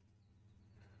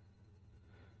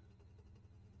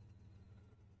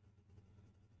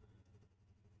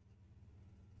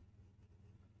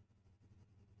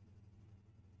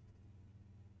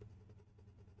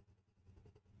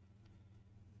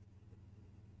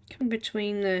 Come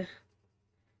between the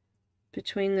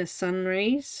sun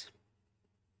rays.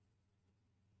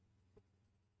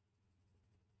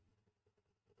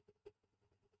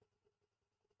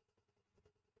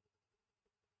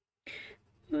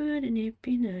 Wouldn't it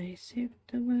be nice if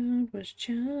the world was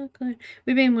chocolate?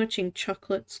 We've been watching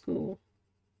Chocolate School.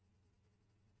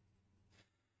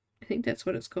 I think that's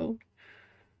what it's called.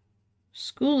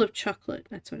 School of Chocolate,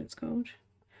 that's what it's called.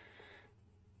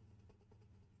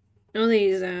 All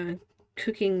these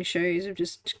cooking shows have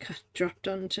just dropped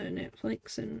onto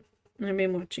Netflix, and I've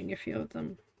been watching a few of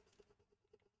them.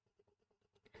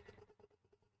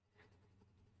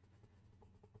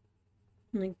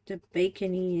 like the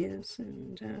bacon ears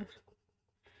and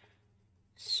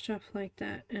stuff like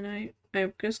that. And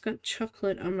I've just got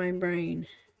chocolate on my brain.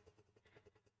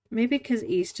 Maybe because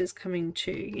Easter's coming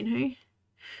too, you know?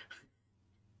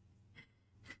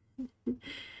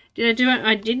 Did I do it?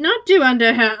 I did not do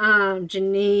under her arm.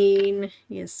 Janine,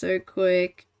 you're so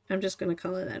quick. I'm just going to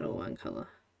colour that all one colour.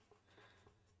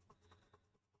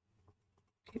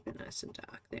 Keep it nice and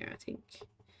dark there, I think.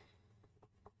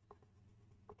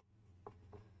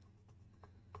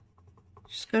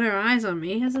 She's got her eyes on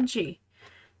me, hasn't she?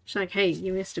 She's like, hey,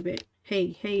 you missed a bit.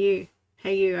 Hey you.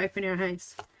 Hey you, open your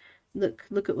eyes. Look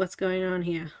at what's going on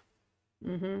here.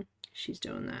 She's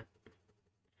doing that.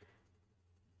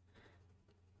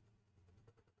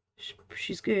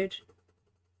 She's good.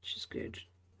 She's good.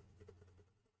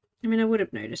 I mean, I would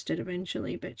have noticed it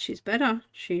eventually, but she's better.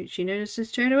 She noticed it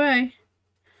straight away.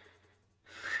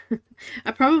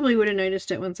 I probably would have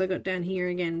noticed it once I got down here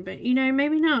again, but you know,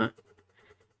 maybe not.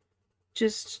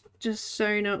 Just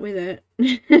so not with it.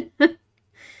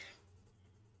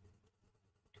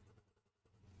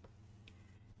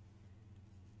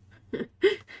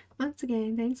 Once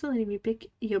again, thanks for letting me pick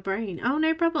your brain. Oh,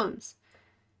 no problems.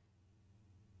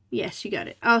 Yes, you got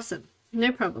it. Awesome.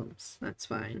 No problems. That's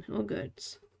fine. All good.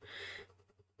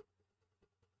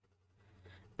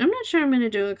 I'm not sure I'm going to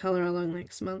do a colour along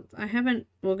next month. I haven't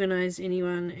organised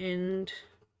anyone and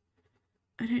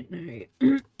I don't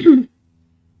know.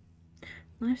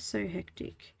 Life's so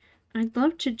hectic. I'd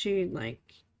love to do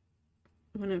like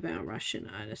one of our Russian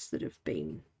artists that have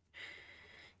been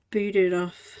booted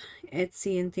off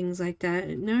Etsy and things like that.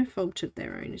 No fault of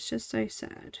their own. It's just so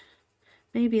sad.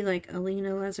 Maybe like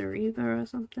Alina Lazareva or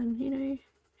something, you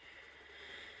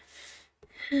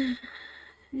know.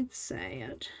 It's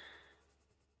sad.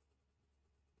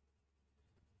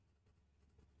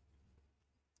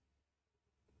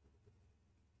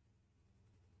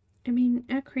 I mean,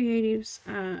 our creatives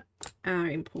are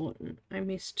important. I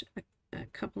missed a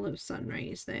couple of sun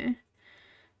rays there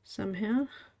somehow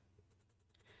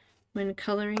when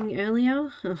colouring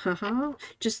earlier.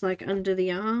 Just like under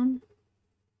the arm.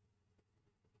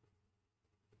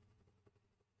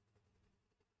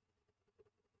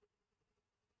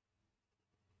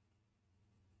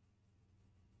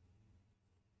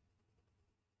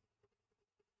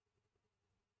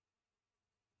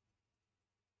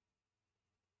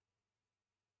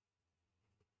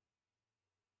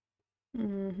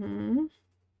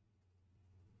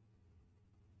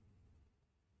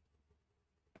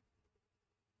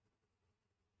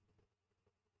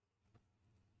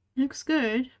 Looks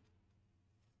good.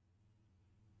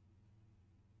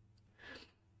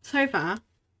 So far.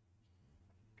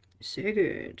 So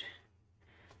good.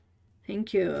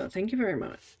 Thank you. Thank you very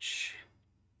much.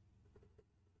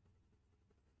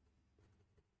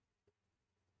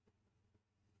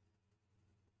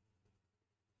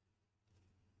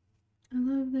 I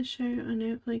love the show on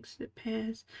Netflix that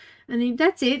pairs. And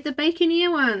that's it, the bacon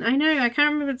ear one. I know, I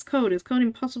can't remember what it's called. It's called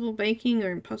Impossible Baking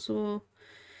or Impossible...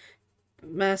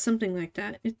 something like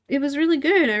that. It was really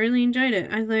good. I really enjoyed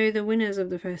it. Although the winners of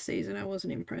the first season, I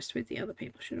wasn't impressed with. The other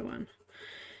people should have won.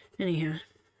 Anyhow.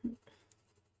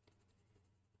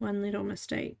 One little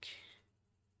mistake.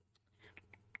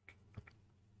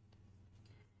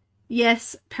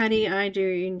 Yes, Patty, I do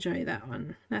enjoy that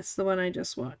one. That's the one I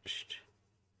just watched.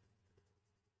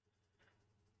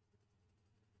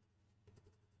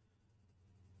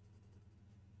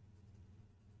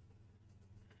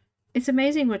 It's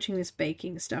amazing watching this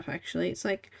baking stuff, actually. It's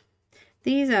like,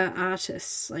 these are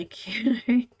artists, like, you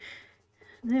know,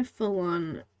 they're full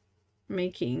on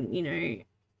making, you know,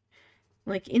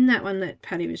 like in that one that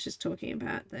Patty was just talking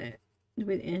about, that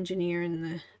with engineer and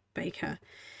the baker,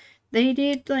 they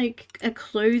did like a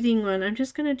clothing one. I'm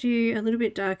just going to do a little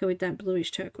bit darker with that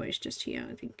bluish turquoise just here.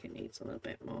 I think it needs a little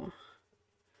bit more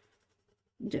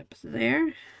depth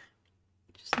there,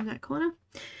 just in that corner.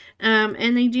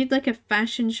 And they did like a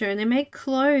fashion show and they make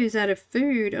clothes out of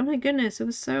food. Oh my goodness, it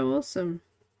was so awesome.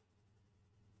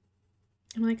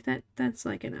 I'm like, that's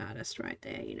like an artist right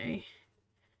there, you know.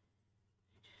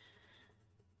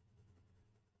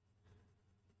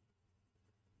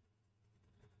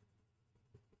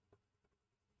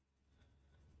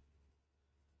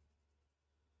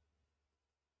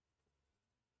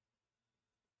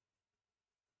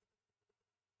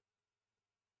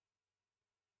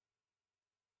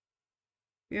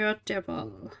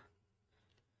 Beautiful.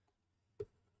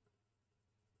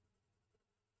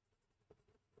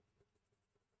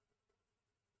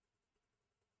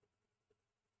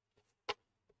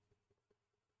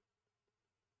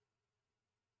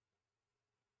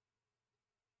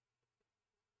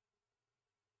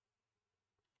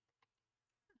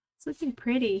 It's looking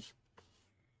pretty.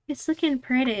 It's looking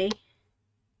pretty.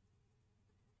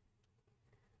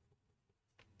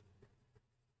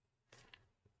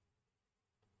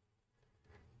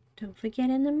 Don't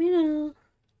forget in the middle.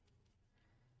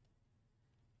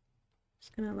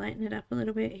 Just gonna lighten it up a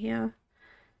little bit here.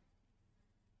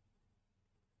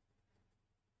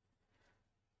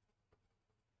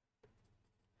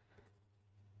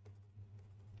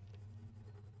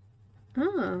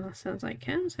 Oh, sounds like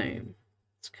Cam's home.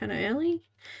 It's kind of early.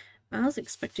 I was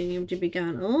expecting him to be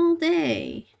gone all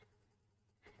day.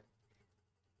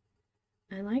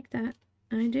 I like that.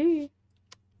 I do.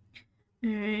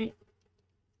 Alright.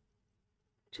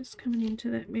 Just coming into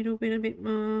that middle bit a bit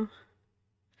more.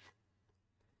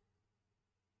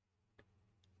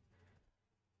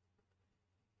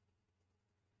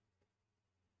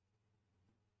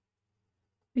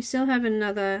 We still have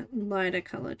another lighter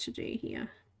colour to do here.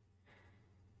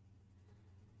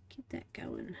 Get that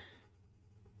going.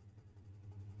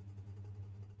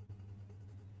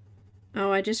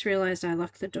 Oh, I just realised I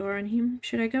locked the door on him.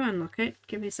 Should I go unlock it?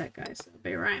 Give me a sec, guys. I'll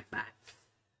be right back.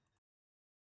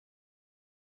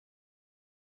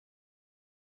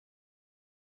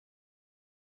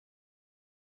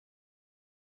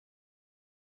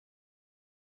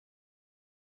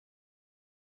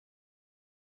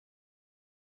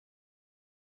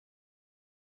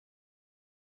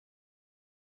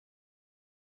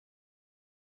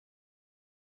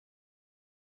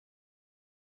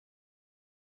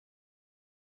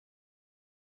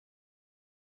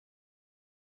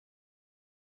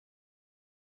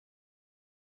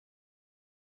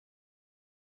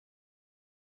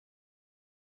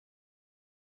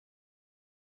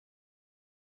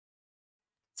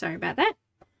 Sorry about that.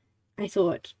 I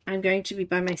thought I'm going to be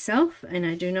by myself and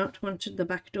I do not want the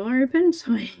back door open,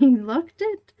 so I locked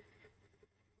it,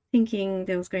 thinking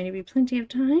there was going to be plenty of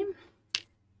time.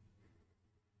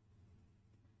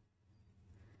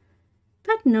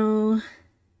 But no.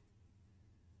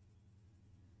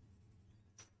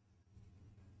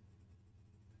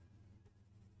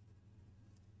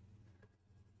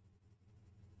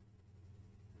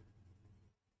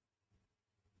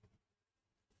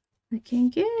 Looking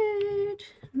good.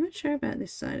 I'm not sure about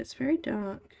this side. It's very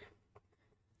dark.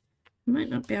 I might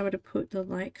not be able to put the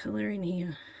light colour in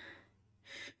here.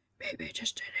 Maybe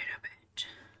just a little bit.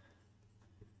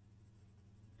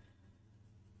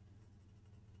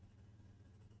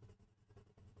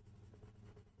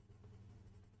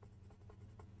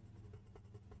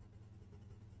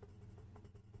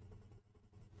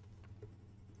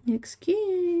 Looks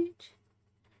good.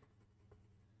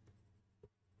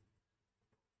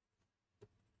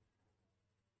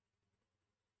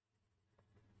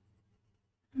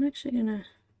 I'm actually gonna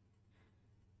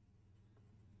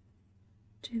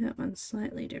do that one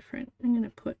slightly different. I'm gonna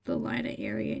put the lighter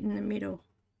area in the middle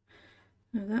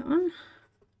of that one,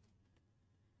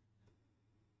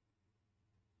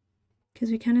 because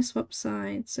we kind of swap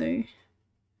sides. So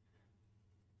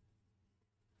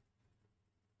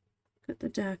got the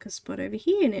darker spot over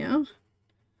here now,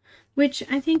 which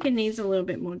I think it needs a little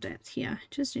bit more depth here,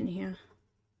 just in here.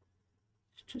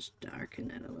 Just darken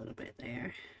that a little bit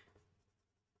there.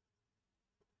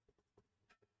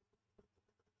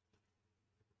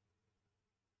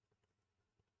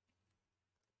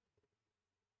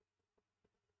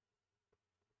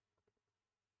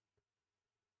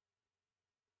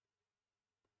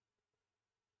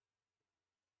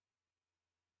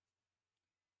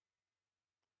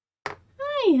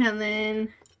 Hi, Helen.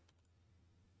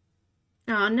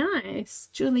 Oh, nice.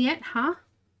 Juliet, huh?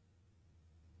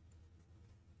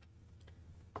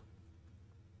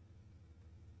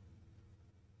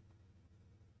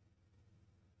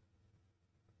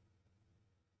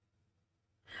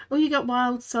 Oh, you got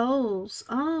Wild Souls.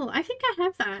 Oh, I think I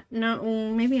have that.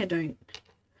 No, maybe I don't.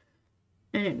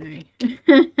 I don't know.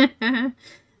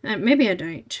 Maybe I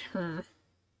don't.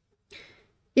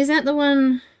 Is that the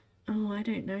one? Oh, I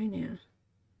don't know now.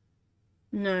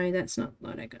 No, that's not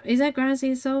what I got. Is that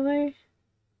Grazia Salvo?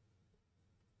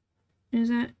 Is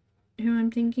that who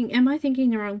I'm thinking? Am I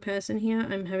thinking the wrong person here?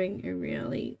 I'm having a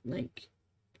really, like,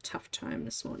 tough time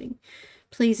this morning.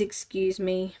 Please excuse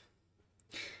me.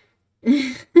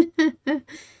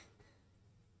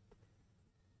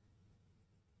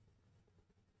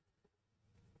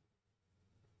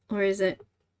 Or is it?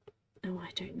 Oh,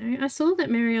 I don't know. I saw that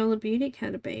Mariola Beauty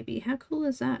had a baby. How cool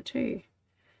is that too?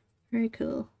 Very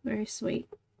cool. Very sweet.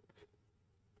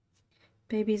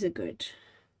 Babies are good.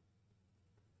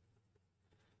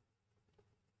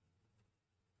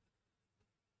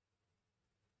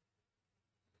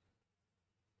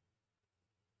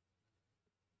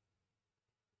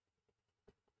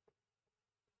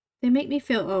 They make me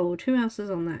feel old. Who else is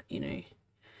on that, you know?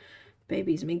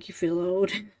 Babies make you feel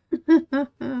old.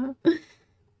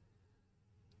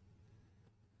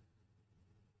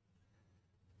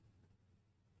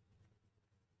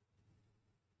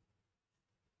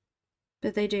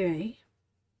 But they do, eh?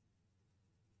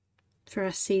 For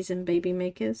us seasoned baby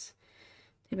makers,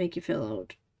 they make you feel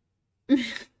old.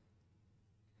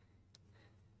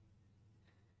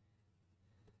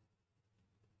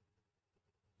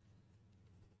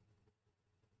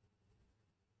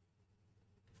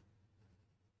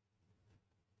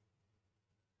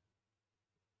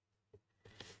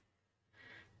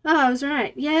 Oh, I was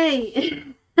right.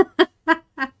 Yay!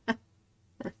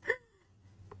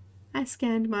 I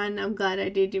scanned mine. I'm glad I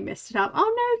did. You messed it up.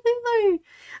 Oh no, Lulu!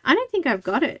 I don't think I've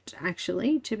got it,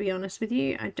 actually, to be honest with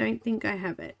you. I don't think I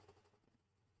have it.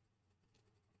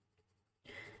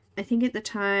 I think at the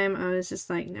time I was just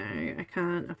like, no, I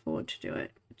can't afford to do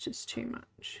it. It's just too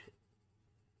much.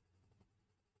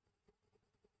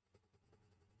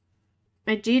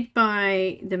 I did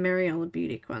buy the Mariola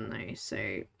Butic one though,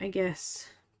 so I guess,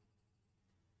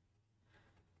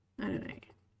 I don't know.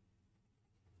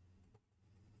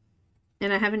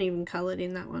 And I haven't even coloured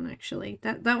in that one, actually.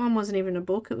 That one wasn't even a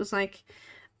book. It was like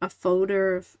a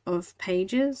folder of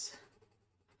pages.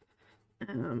 I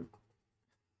don't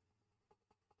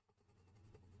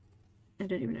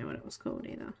even know what it was called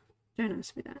either. Don't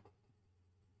ask me that.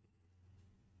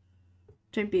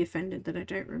 Don't be offended that I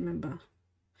don't remember.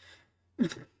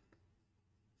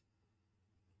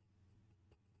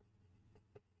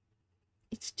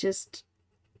 It's just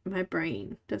my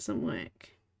brain doesn't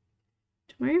work.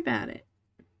 Don't worry about it.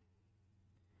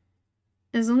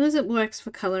 As long as it works for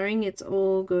colouring, it's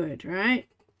all good, right?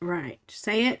 Right.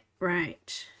 Say it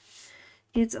right.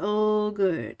 It's all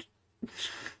good.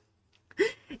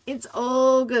 It's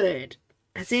all good.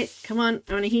 That's it. Come on.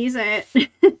 I want to hear you say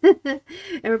it.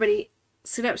 Everybody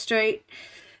sit up straight.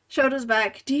 Shoulders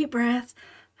back. Deep breath.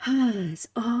 It's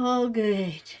all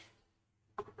good.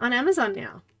 On Amazon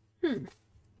now.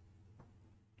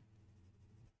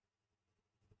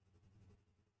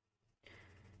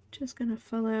 Just going to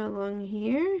follow along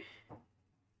here.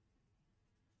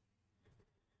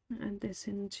 Add this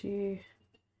into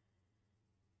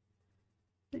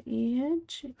the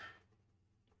edge.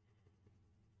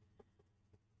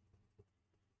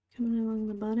 Coming along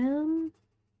the bottom.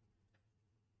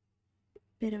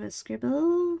 Bit of a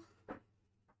scribble.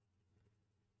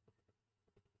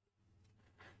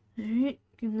 Alright,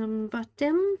 give them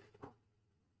bottom.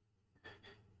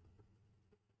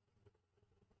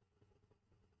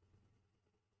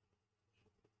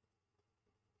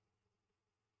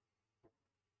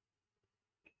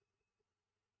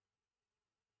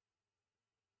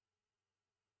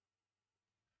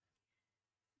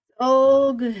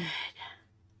 Oh, good.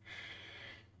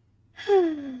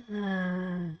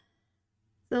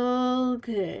 So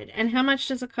good. And how much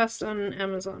does it cost on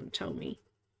Amazon? Tell me.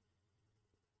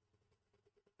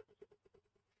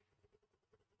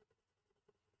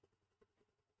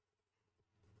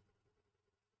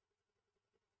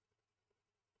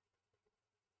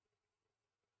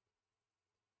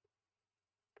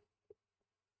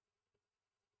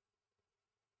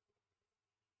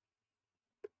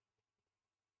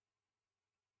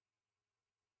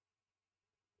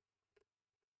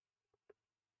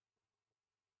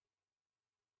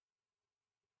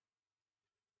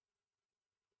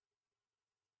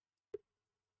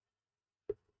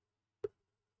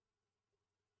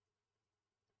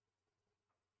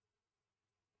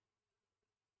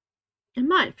 I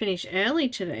might finish early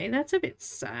today. That's a bit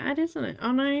sad, isn't it?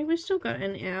 Oh no, we've still got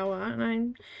an hour,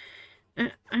 and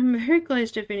I'm very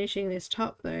close to finishing this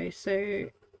top though. So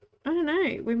I don't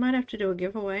know. We might have to do a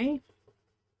giveaway.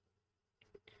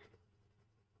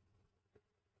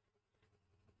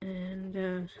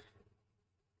 And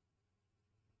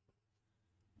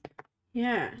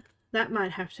yeah, that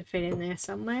might have to fit in there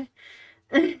somewhere.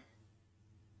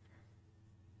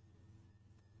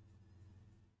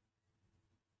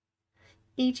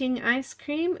 Eating ice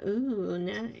cream? Ooh,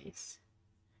 nice.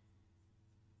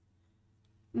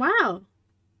 Wow.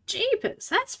 Jeepers,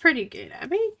 that's pretty good,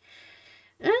 Abby.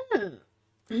 Oh.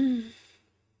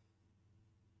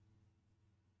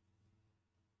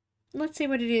 Let's see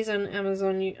what it is on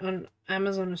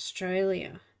Amazon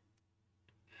Australia.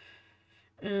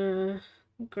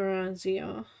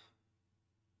 Grazia.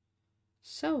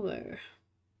 Silver.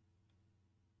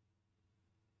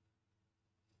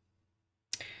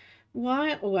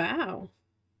 Why? Wow.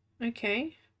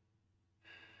 Okay.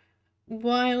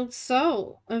 Wild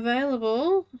Soul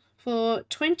available for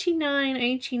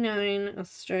 $29.89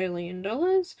 Australian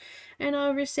dollars, and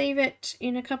I'll receive it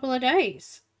in a couple of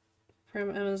days.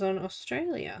 from Amazon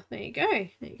Australia. There you go.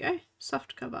 There you go.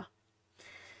 Soft cover.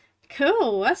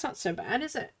 Cool. That's not so bad,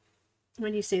 is it?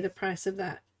 When you see the price of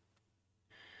that.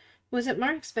 Was it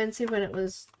more expensive when it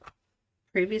was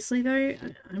previously though?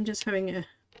 I'm just having a,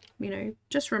 you know,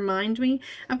 just remind me.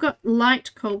 I've got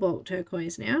light cobalt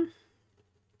turquoise now.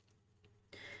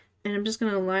 And I'm just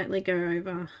going to lightly go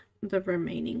over the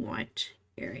remaining white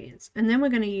areas. And then we're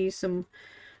going to use some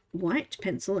white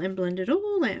pencil and blend it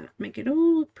all out. Make it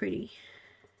all look pretty.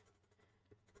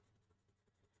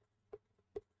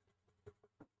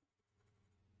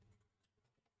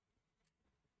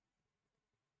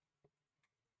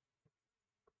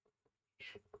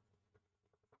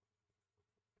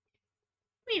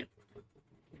 Yeah.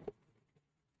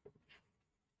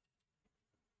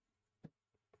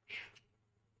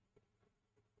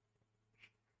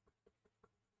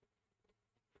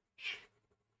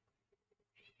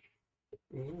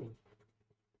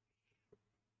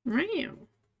 Wow.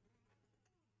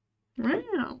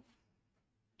 Wow.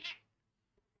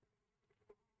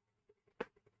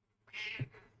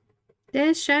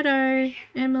 There's Shadow,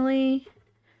 Emily.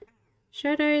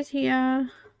 Shadow's here.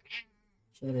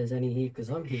 Shadow's only here because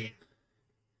I'm here.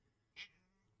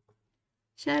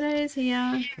 Shadow's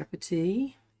here. Cup of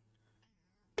tea.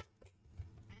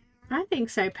 I think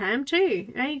so, Pam,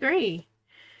 too. I agree.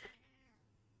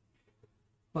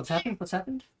 What's happened? What's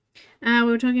happened? We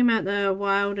were talking about the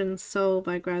Wild and Soul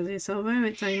by Grazia Salvo.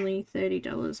 It's only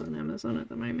 $30 on Amazon at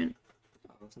the moment.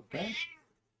 Oh, that's not bad.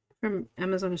 From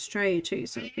Amazon Australia too,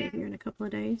 so it'll get here in a couple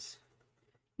of days.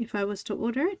 If I was to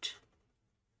order it.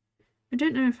 I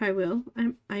don't know if I will.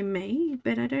 I may,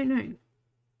 but I don't know.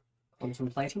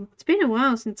 Contemplating? It's been a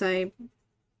while since I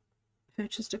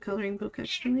purchased a colouring book,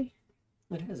 actually.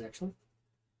 It has, actually.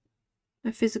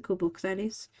 A physical book, that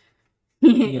is.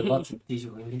 You get lots of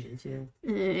visual images, yeah.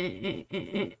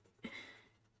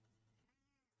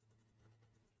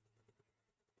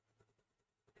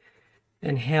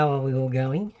 And how are we all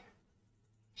going?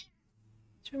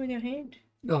 What's wrong with your hand?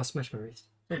 Oh, I smashed my wrist.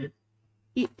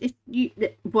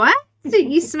 What?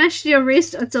 You smashed your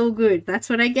wrist? It's all good. That's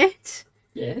what I get?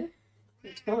 Yeah,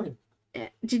 it's fine.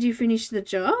 Did you finish the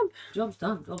job? Job's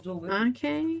done. Job's all good.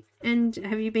 Okay. And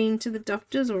have you been to the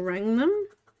doctors or rang them?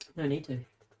 No need to.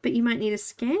 But you might need a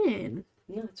scan.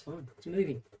 No, it's fine. It's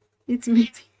moving. It's moving.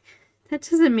 That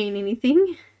doesn't mean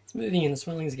anything. It's moving and the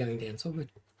swelling's going down. It's all good.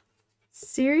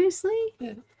 Seriously?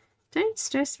 Yeah. Don't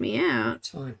stress me out. It's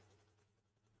fine.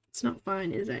 It's not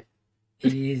fine, is it?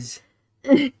 It is.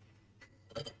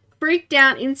 Freaked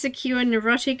out, insecure,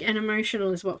 neurotic, and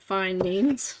emotional is what fine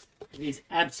means. It is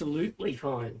absolutely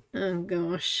fine. Oh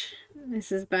gosh.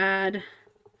 This is bad.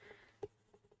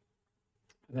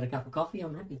 I've got a cup of coffee.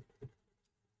 I'm happy.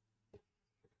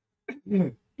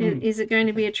 Is it going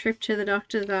to be a trip to the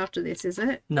doctors after this, is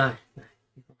it? No.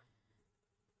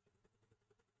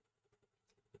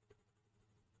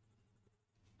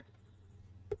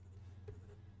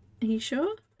 Are you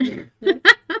sure?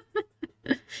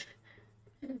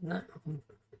 No.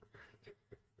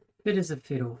 Fit as a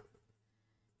fiddle.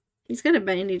 He's got a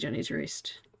bandage on his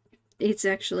wrist. It's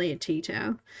actually a tea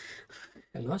towel.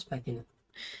 Got an ice pack in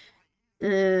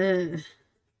it. Uh,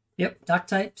 Yep, duct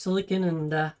tape, silicone,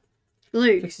 and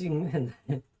glue. fixing.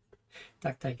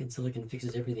 Duct tape and silicone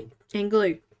fixes everything. And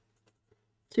glue.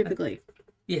 Super glue.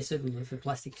 Yeah, super glue for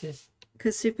plastic, yeah.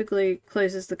 Because super glue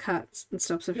closes the cuts and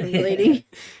stops it from bleeding.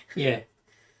 Yeah.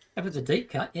 If it's a deep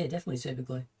cut, yeah, definitely super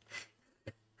glue.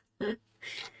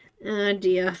 Oh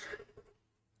dear.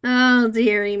 Oh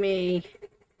dearie me.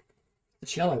 The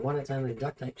shallow one, it's only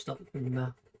duct tape stop it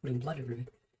from putting blood everywhere.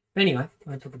 But anyway, I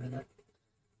won't talk about that.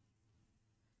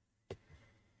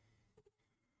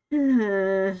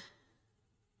 We're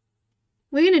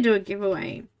going to do a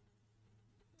giveaway.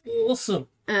 Awesome.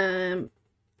 And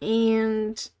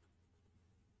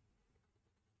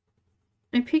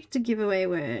I picked a giveaway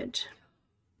word.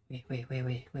 Wait.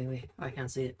 I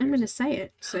can't see it. I'm going to say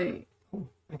it. So Oh,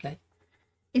 okay.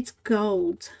 it's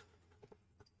gold.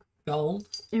 Gold.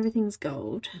 Everything's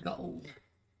gold. Gold.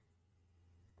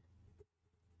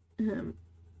 And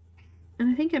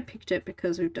I think I picked it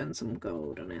because we've done some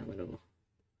gold on our little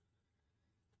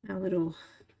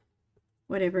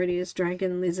whatever it is,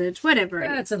 dragon, lizard, whatever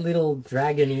it is. That's a little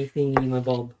dragony thingy my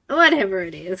bob. Whatever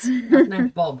it is. His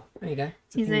name's Bob. There you go.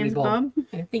 It's a His name's Bob.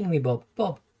 Yeah, thingy Bob.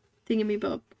 Bob. Thingy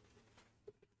Bob.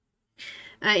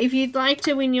 If you'd like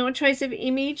to win your choice of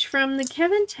image from the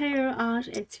Kevin Taylor Art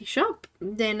Etsy shop,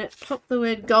 then pop the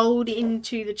word gold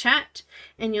into the chat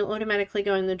and you'll automatically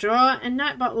go in the draw, and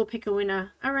Nightbot will pick a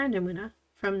winner, a random winner,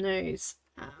 from those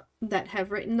that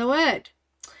have written the word.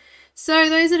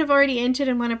 So those that have already entered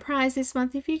and won a prize this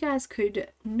month, if you guys could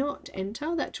not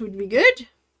enter, that would be good.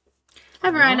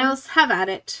 Everyone else, have at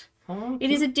it. Okay.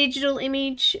 It is a digital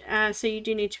image, so you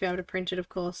do need to be able to print it, of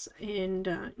course.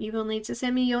 And you will need to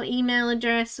send me your email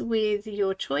address with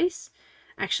your choice.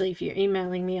 Actually, if you're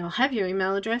emailing me, I'll have your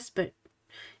email address, but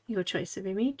your choice of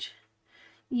image.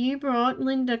 You brought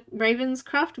Linda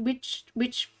Ravenscroft.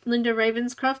 Which Linda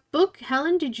Ravenscroft book,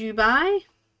 Helen, did you buy?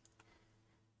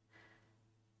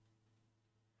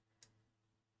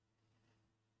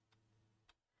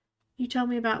 You told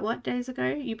me about what days ago?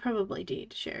 You probably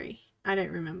did, Sherry. I don't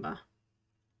remember.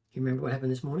 You remember what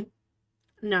happened this morning?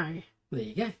 No. There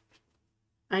you go.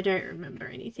 I don't remember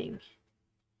anything.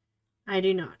 I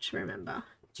do not remember.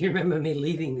 Do you remember me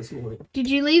leaving this morning? Did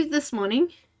you leave this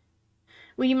morning?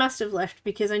 Well, you must have left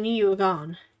because I knew you were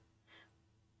gone.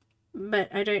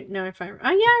 But I don't know if I... Oh, yeah,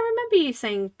 I remember you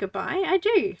saying goodbye. I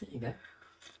do. There you go.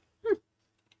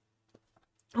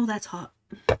 Oh, that's hot.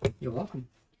 You're welcome.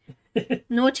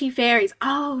 Naughty Fairies.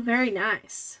 Oh, very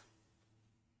nice.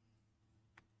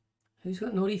 Who's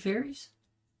got naughty fairies?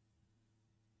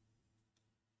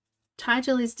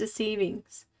 Title is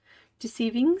Deceivings.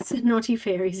 Deceivings? Naughty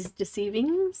Fairies is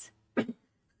Deceivings.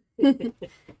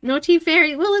 Naughty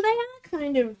Fairy. Well, they are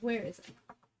kind of... Where is it?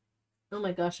 Oh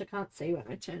my gosh, I can't see when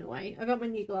I turn away. I got my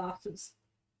new glasses.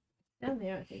 Down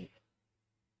there, I think.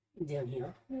 Down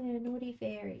here. Yeah, Naughty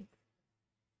Fairy.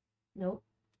 Nope.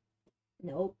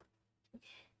 Nope.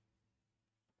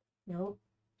 Nope.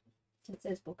 It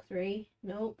says book 3.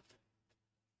 Nope.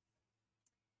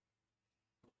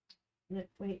 No,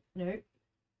 wait, nope.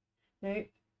 Nope.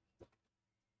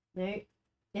 Nope.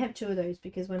 I have 2 of those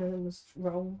because one of them was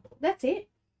wrong. That's it.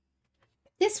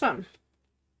 This one.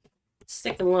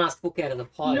 Second last book out of the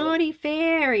pile. Naughty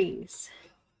Fairies.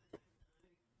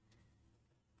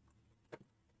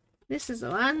 This is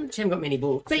the one. She haven't got many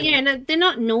books. But yeah, no, they're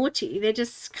not naughty. They're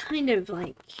just kind of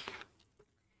like...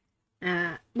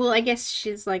 well, I guess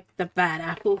she's like the bad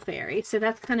apple fairy. So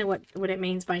that's kind of what it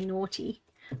means by naughty,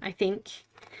 I think.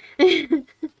 You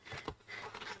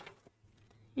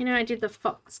know, I did the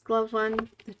foxglove one,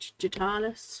 the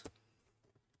Jutalis.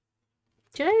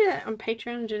 Did I do that on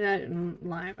Patreon or did that in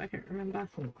live? I can't remember.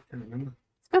 Oh, I can't remember.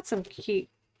 It's got some cute...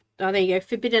 Oh, there you go.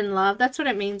 Forbidden Love. That's what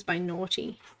it means by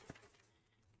naughty.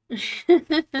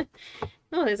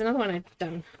 Oh, there's another one I've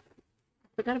done.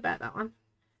 Forgot about that one.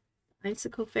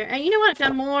 Icicle Fairy. You know what? I've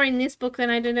done more in this book than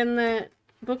I did in the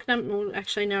book number... Well,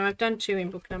 actually, no. I've done 2 in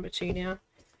book number 2 now.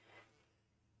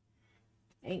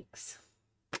 Thanks.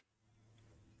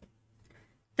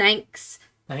 Thanks.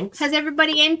 Thanks. Has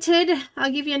everybody entered?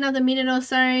 I'll give you another minute or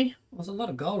so. There's a lot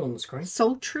of gold on the screen.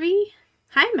 Sultry.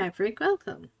 Hi, Maverick.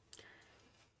 Welcome.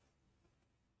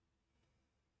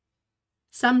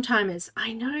 Sometimers.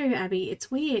 I know, Abby. It's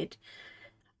weird.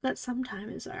 But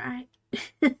sometimers, alright.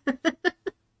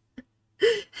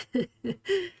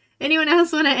 Anyone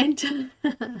else want to enter?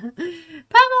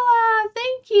 Pamela,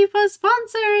 thank you for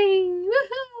sponsoring.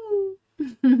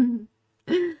 Woohoo!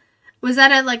 Was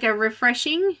that like a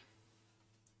refreshing?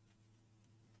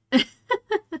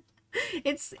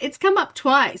 It's come up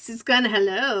twice. It's gone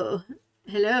hello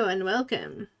and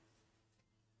welcome.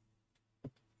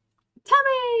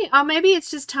 Tammy! Oh, maybe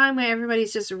it's just time where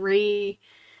everybody's just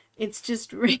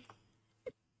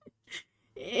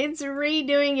it's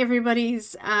redoing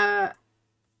everybody's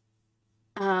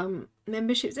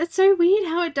memberships. That's so weird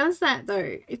how it does that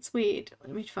though. It's weird.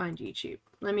 Let me find YouTube.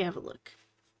 Let me have a look.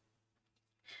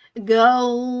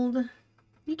 Gold.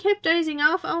 You kept dozing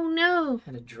off. Oh no. I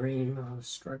had a dream. I was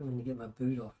struggling to get my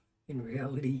boot off. In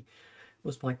reality, it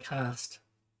was my cast.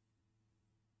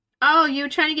 Oh, you were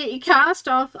trying to get your cast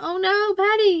off. Oh no,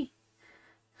 Patty.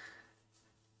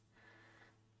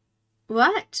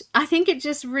 What? I think it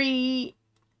just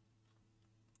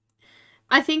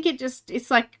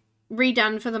it's like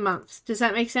redone for the month. Does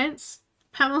that make sense,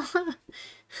 Pamela?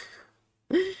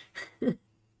 Let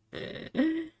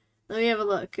me have a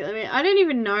look. I don't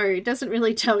even know. It doesn't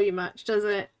really tell you much, does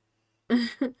it?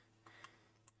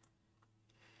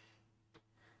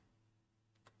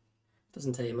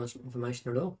 Doesn't tell you much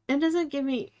information at all. It doesn't give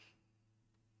me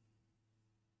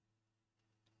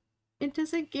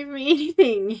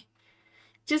anything. It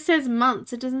just says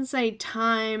months. It doesn't say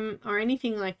time or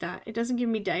anything like that. It doesn't give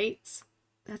me dates.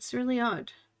 That's really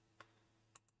odd.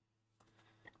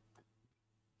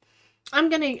 I'm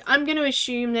gonna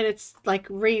assume that it's like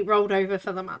rolled over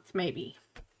for the month, maybe.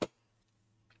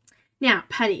 Now,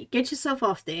 Patty, get yourself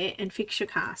off there and fix your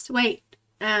cast. Wait,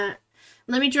 let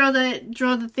me draw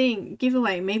the thing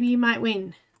giveaway. Maybe you might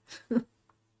win.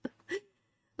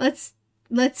 let's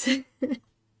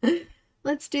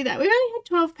Let's do that. We've only had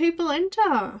 12 people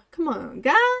enter. Come on,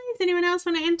 guys. Anyone else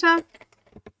want to enter?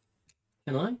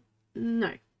 Can I?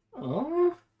 No.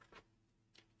 Oh.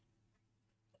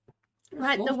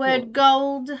 Write the word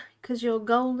gold, because you're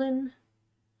golden.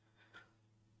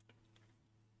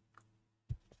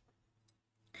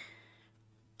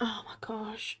 Oh my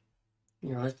gosh.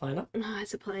 Your eyes playing up? My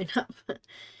eyes are playing up.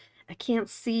 I can't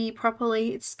see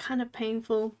properly. It's kind of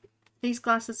painful. These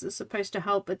glasses are supposed to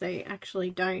help, but they actually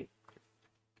don't.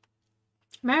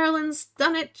 Marilyn's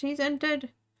done it. She's entered.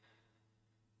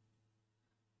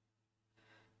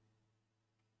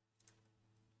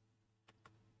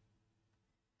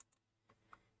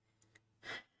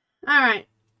 Alright.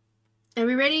 Are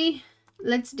we ready?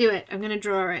 Let's do it. I'm going to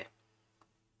draw it.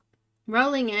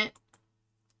 Rolling it.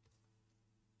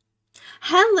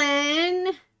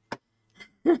 Helen!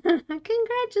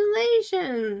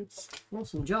 Congratulations!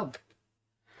 Awesome job.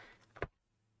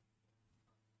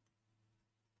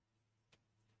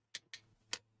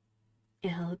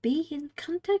 I'll be in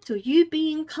contact, or you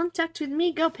be in contact with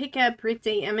me. Go pick a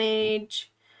pretty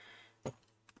image.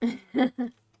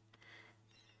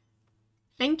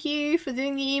 Thank you for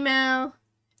doing the email.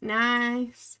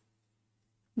 Nice.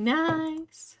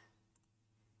 Nice.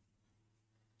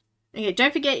 Okay,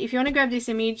 don't forget, if you want to grab this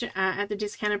image at the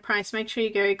discounted price, make sure you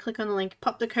go click on the link,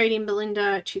 pop the code in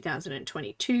Belinda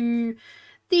 2022.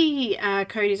 The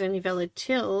code is only valid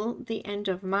till the end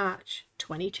of March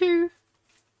 22.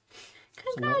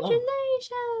 Congratulations!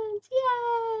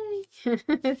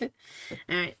 Yay!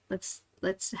 Alright, let's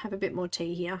have a bit more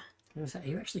tea here. Are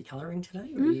you actually colouring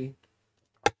today? Or are you...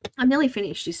 I'm nearly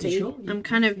finished, you see. Sure? I'm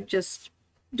kind of just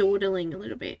dawdling a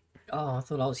little bit. Oh, I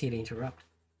thought I was here to interrupt.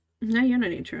 No, you're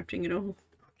not interrupting at all.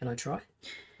 Can I try?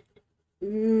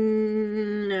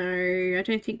 No, I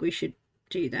don't think we should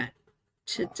do that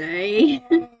today.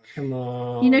 Oh, come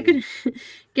on. You're not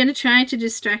gonna try to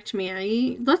distract me, are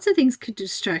you? Lots of things could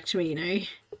distract me, you know.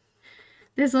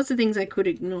 There's lots of things I could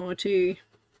ignore too.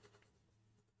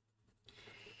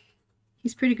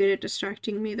 He's pretty good at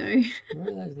distracting me though. What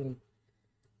are those little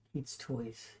kids'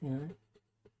 toys, you know?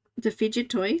 The fidget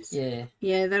toys? Yeah.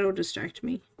 Yeah, that'll distract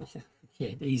me.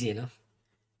 Yeah, easy enough.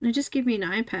 No, just give me an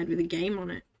iPad with a game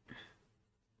on it.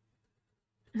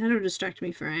 That'll distract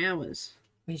me for hours.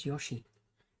 Where's Yoshi?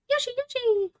 Yoshi,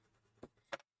 Yoshi!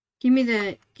 Give me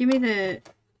the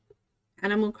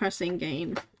Animal Crossing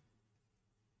game.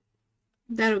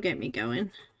 That'll get me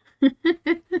going. It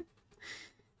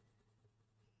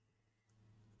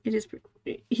is.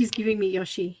 He's giving me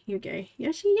Yoshi. Here we go.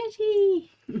 Yoshi,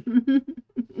 Yoshi!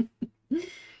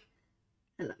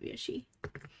 I love Yoshi.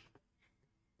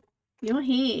 Your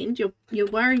hand,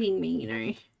 you're worrying me, you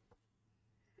know.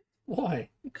 Why?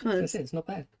 Because As I said, it's not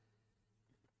bad.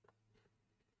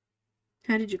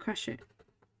 How did you crush it?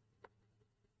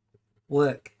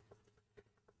 Work.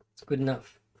 It's good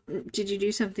enough. Did you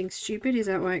do something stupid? Is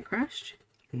that why it crushed?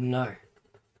 No.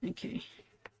 Okay.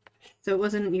 So it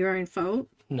wasn't your own fault?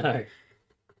 No.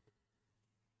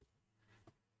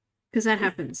 Because that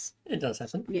happens. It does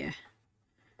happen. Yeah.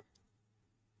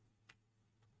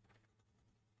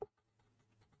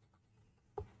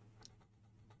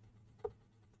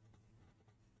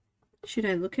 Should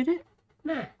I look at it?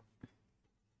 No.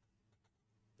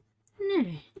 No.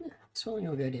 Swelling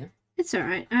will go down. It's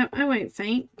alright. I won't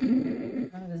faint.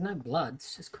 There's no blood.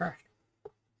 It's just crushed.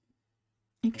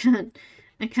 I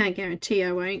can't guarantee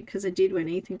I won't, because I did when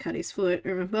Ethan cut his foot,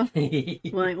 remember?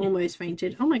 Well, I almost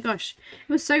fainted. Oh my gosh.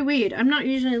 It was so weird. I'm not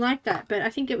usually like that, but I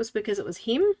think it was because it was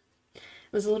him.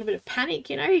 It was a little bit of panic,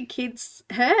 you know? Your kid's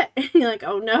hurt. You're like,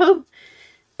 oh no.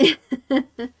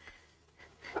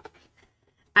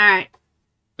 Alright.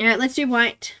 Alright, let's do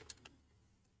white.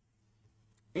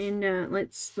 And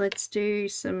let's do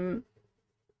some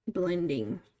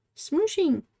blending.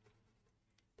 Smooshing.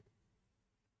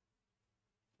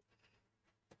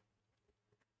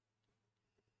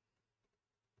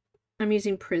 I'm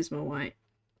using Prisma white,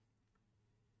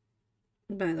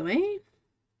 by the way.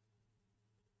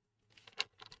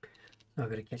 I've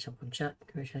got to catch up on chat.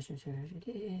 Congratulations.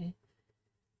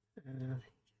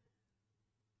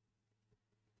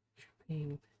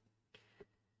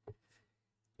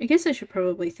 I guess I should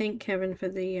probably thank Kevin for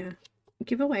the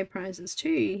giveaway prizes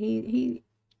too.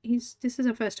 He's this is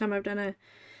the first time I've done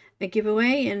a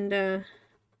giveaway, and it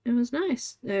was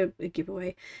nice. A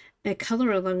giveaway, a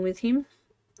color along with him.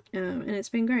 And it's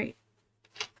been great.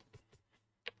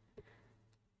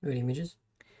 Good images?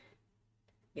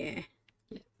 Yeah.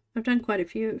 I've done quite a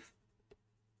few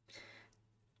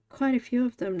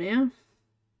of them now.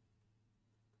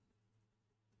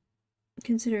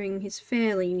 Considering he's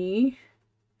fairly new.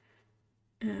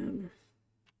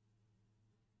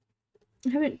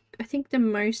 I think the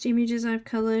most images I've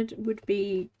coloured would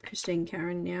be Christine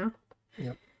Caran now.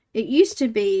 Yep. It used to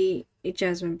be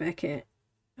Jasmine Beckett.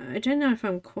 I don't know if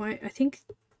I'm quite... I think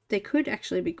they could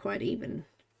actually be quite even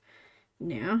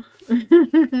now.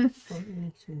 Some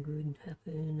good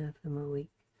happened after my week.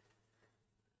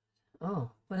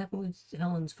 Oh, what happened with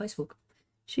Helen's Facebook?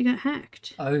 She got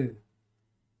hacked. Oh.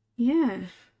 Yeah.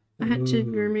 I had to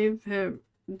remove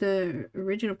the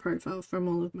original profile from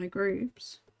all of my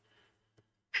groups.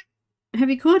 Have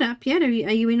you caught up yet? Are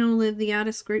you in all of the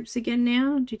artist groups again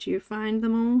now? Did you find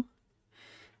them all?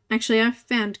 Actually, I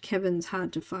found Kevin's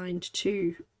hard to find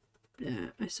too.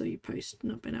 I saw you post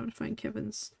not being able to find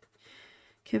Kevin's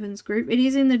group. It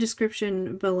is in the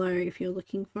description below if you're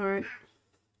looking for it.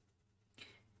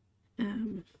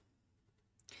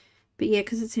 But yeah,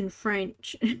 because it's in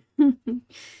French,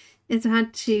 it's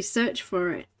hard to search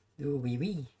for it. Oh, oui,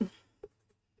 oui.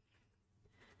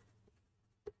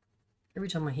 Every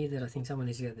time I hear that, I think someone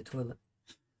needs to go to the toilet.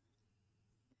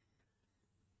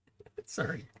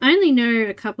 Sorry. I only know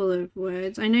a couple of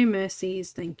words. I know mercy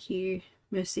is thank you.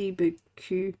 Merci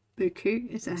beaucoup.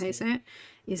 Beaucoup, is that how you say it?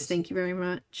 Is thank you very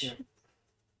much.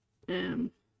 Yeah.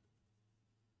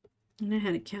 I know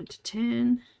how to count to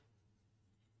 10.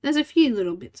 There's a few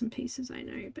little bits and pieces I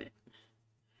know, but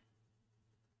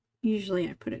usually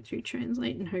I put it through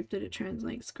Translate and hope that it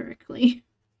translates correctly.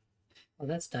 Oh,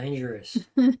 that's dangerous.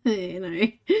 You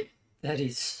know. That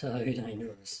is so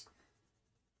dangerous.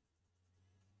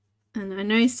 And I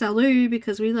know salut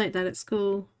because we like that at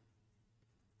school.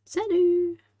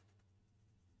 Salut.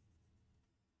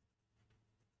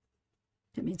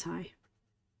 That means hi.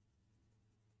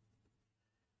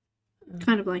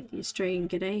 Kind of like the Australian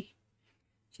g'day.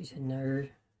 She said no.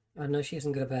 I know she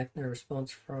hasn't got back no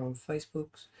response from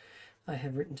Facebook's. I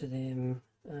have written to them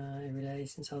every day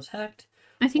since I was hacked.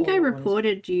 I think I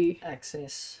reported you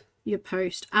access your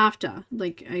post after,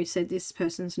 like I said, this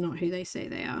person's not who they say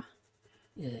they are.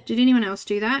 Yeah. Did anyone else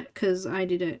do that? Because I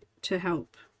did it to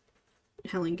help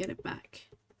Helen get it back.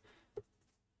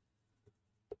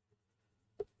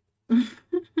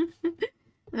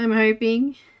 I'm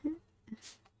hoping.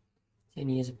 10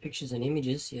 years of pictures and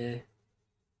images, yeah.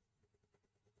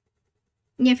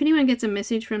 Yeah, if anyone gets a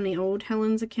message from the old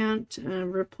Helen's account,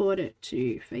 report it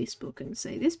to Facebook and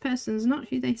say, this person's not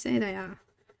who they say they are.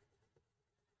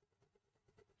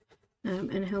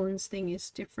 And Helen's thing is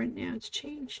different now, it's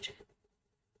changed.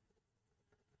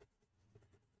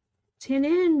 10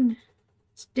 in.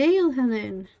 It's Dale,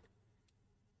 Helen.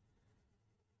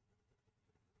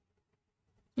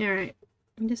 Alright,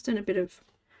 I'm just doing a bit of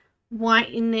white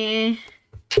in there.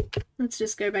 Let's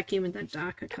just go back in with that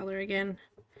darker colour again.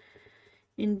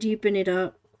 And deepen it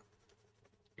up.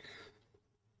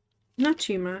 Not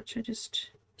too much, I just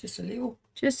a little.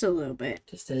 Just a little bit.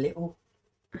 Just a little.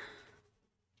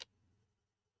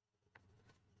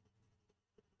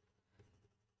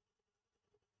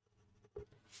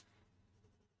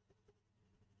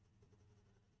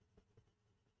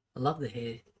 I love the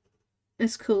hair.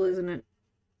 It's cool, isn't it?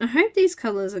 I hope these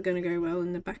colours are going to go well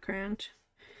in the background.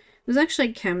 It was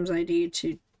actually Cam's idea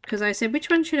to, because I said, which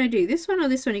one should I do? This one or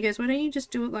this one? He goes, why don't you just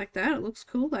do it like that? It looks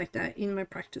cool like that in my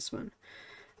practice one.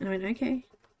 And I went, okay.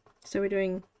 So we're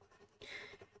doing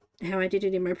how I did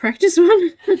it in my practice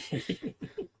one.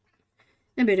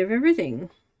 A bit of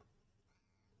everything.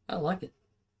 I like it.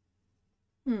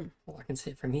 Well, I can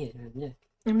see it from here, yeah.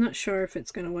 I'm not sure if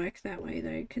it's going to work that way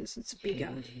though, because it's bigger.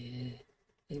 Yeah,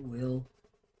 it will.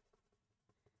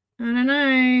 I don't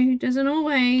know. It doesn't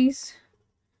always.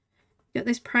 You got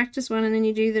this practice one and then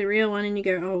you do the real one and you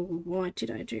go, oh, what did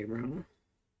I do wrong?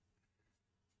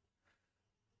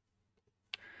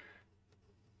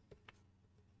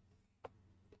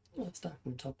 Let's start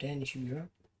from the top down, you should be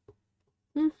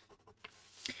right.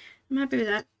 I'm happy with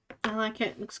that. I like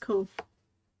it. Looks cool.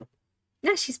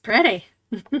 Yeah, she's pretty.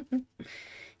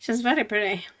 She's very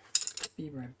pretty. Be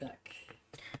right back.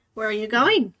 Where are you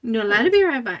going? You're allowed to be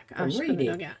right back. I'm reading.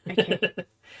 Okay.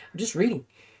 I'm just reading.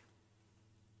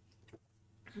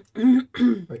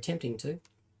 Or attempting to.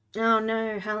 Oh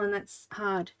no, Helen, that's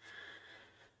hard.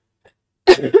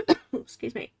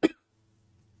 Excuse me.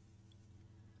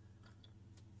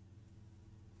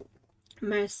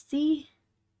 Merci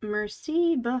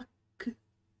beaucoup.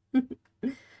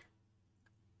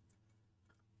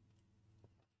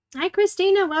 Hi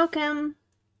Christina, welcome.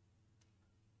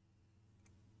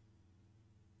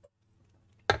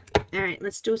 Alright,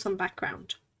 let's do some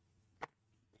background.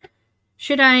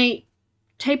 Should I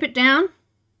tape it down?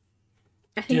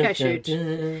 I think I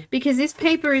should. Because this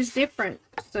paper is different.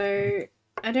 So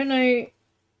I don't know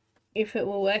if it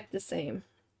will work the same.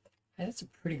 Hey, that's a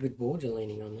pretty good board you're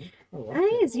leaning on there. I like It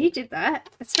that is. You did that.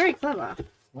 It's very clever. I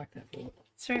like that board.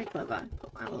 It's very clever.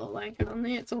 Put my little logo on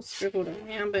there. It's all scribbled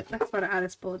around, but that's what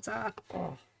artist boards are.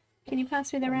 Oh, Can you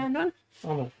pass me the round one?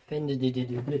 I'm offended. What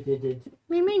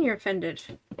do you mean you're offended?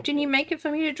 Didn't you make it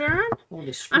for me to draw on? All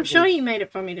the I'm sure you made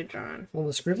it for me to draw on. All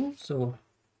the scribbles, or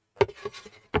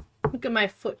Look at my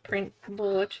footprint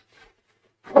board.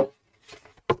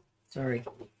 sorry,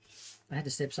 I had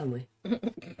to step somewhere.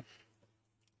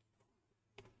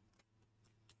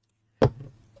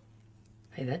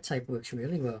 Hey, that tape works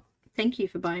really well. Thank you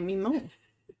for buying me more.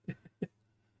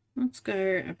 Let's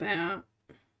go about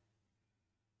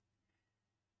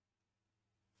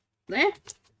there.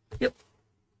 Yep.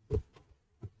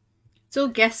 It's all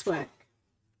guesswork.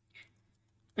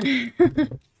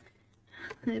 It's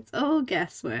all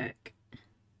guesswork.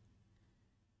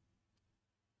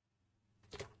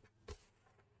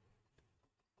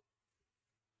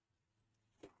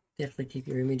 Definitely keep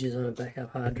your images on a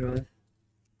backup hard drive.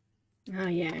 Oh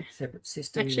yeah. Separate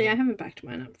system. Actually, I haven't backed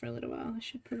mine up for a little while. I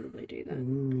should probably do that.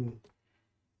 Ooh.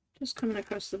 Just coming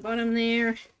across the bottom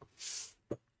there.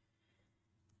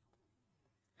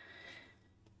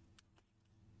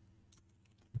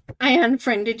 I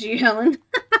unfriended you, Helen.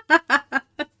 I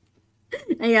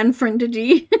unfriended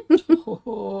you.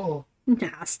 Oh,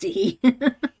 Nasty.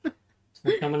 it's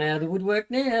not coming out of the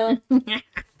woodwork now.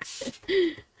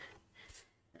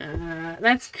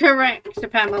 That's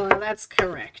correct, Pamela. That's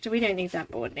correct. We don't need that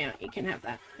board now. You can have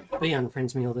that. He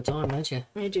unfriends me all the time, don't you?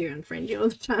 I do unfriend you all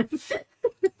the time.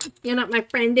 You're not my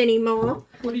friend anymore.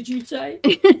 What did you say?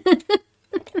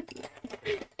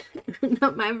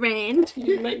 Not my friend. You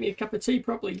didn't make me a cup of tea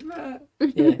properly.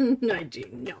 Yeah. No, I do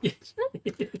not.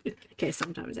 Okay,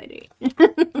 sometimes I do.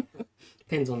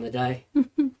 Depends on the day.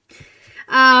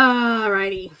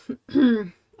 Alrighty.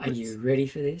 Are you ready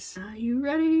for this? Are you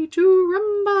ready to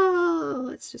rumble?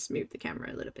 Let's just move the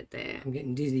camera a little bit there. I'm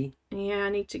getting dizzy. Yeah, I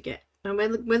need to get...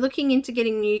 We're looking into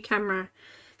getting new camera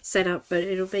set up, but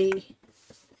it'll be...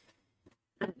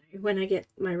 I don't know, when I get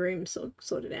my room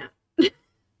sorted out.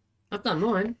 I've done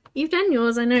mine. You've done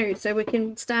yours, I know, so we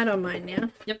can start on mine now.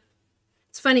 Yep.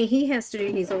 It's funny, he has to do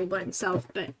his all by himself,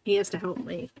 but he has to help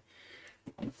me.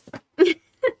 I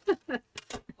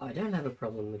don't have a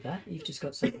problem with that. You've just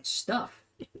got so much stuff.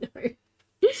 No.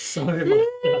 So much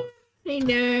stuff. I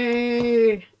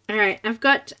know. Alright, I've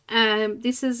got,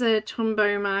 this is a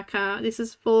Tombow marker. This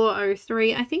is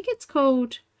 403. I think it's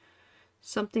called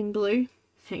something blue.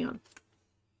 Hang on.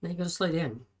 Now you've got to slow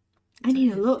down. I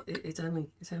need a look. It's only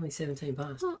 17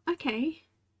 past. Oh, okay.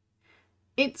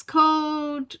 It's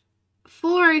called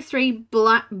 403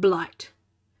 Blight.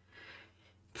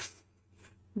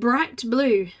 Bright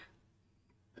blue.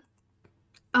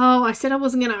 Oh, I said I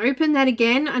wasn't going to open that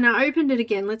again, and I opened it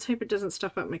again. Let's hope it doesn't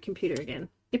stuff up my computer again.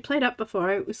 It played up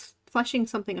before. It was flashing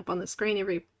something up on the screen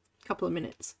every couple of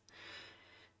minutes.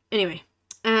 Anyway,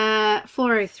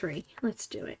 403. Let's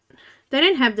do it. They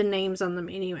don't have the names on them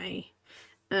anyway.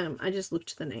 I just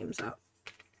looked the names up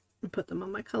and put them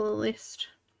on my colour list.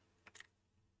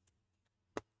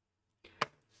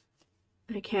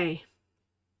 Okay.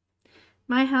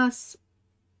 My house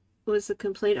was the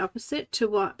complete opposite to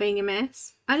what being a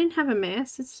mess. I didn't have a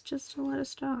mess, it's just a lot of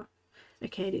stuff.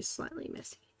 Okay, it is slightly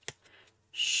messy.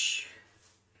 Shh.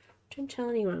 Don't tell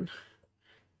anyone.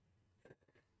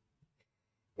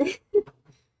 I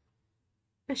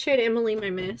showed Emily my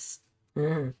mess.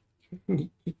 I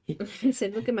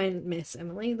said, look at my mess,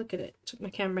 Emily. Look at it. Took my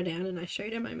camera down and I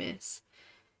showed her my mess.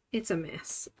 It's a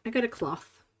mess. I got a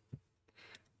cloth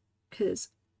because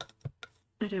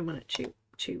I don't want it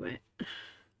too wet.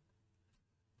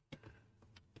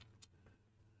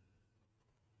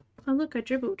 Oh, look, I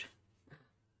dribbled.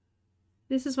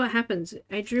 This is what happens.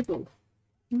 I dribble.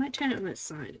 I might turn it on its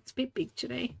side. It's a bit big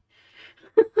today.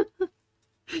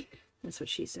 That's what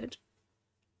she said.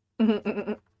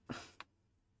 I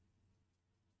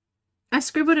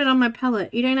scribbled it on my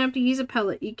palette. You don't have to use a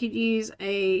palette. You could use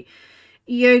a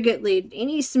yogurt lid.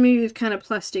 Any smooth kind of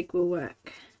plastic will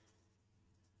work.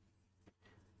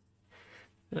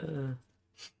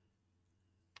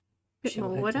 Bit more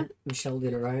water. Michelle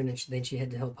did her own, and then she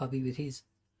had to help hubby with his.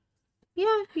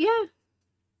 Yeah, yeah.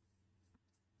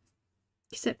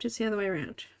 Except it's the other way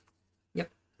around. Yep.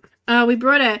 We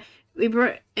brought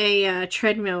a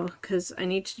treadmill because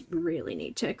I really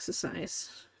need to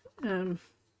exercise. It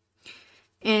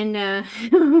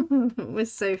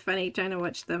was so funny trying to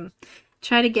watch them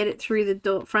try to get it through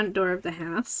the front door of the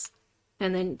house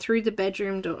and then through the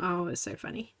bedroom door. Oh, it was so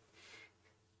funny.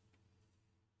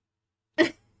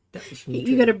 That was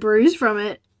You got a bruise from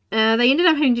it. They ended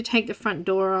up having to take the front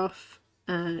door off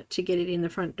to get it in the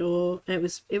front door. It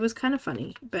was kind of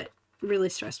funny, but really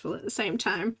stressful at the same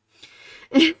time.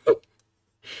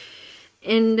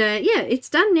 And yeah, it's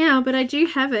done now, but I do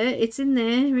have it. It's in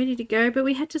there, ready to go. But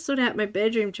we had to sort out my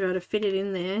bedroom to be able to fit it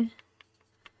in there.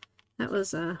 That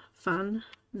was fun,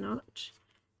 not.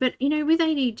 But, you know, with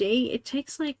ADD, it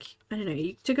takes like, I don't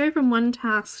know, to go from one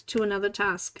task to another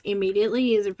task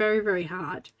immediately is very, very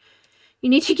hard. You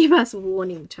need to give us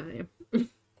warning time.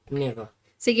 Never.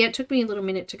 So, yeah, it took me a little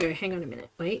minute to go, hang on a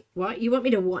minute. Wait, what? You want me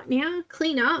to what now?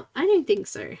 Clean up? I don't think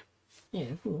so. Yeah,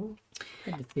 well,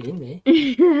 had to fit in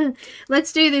there.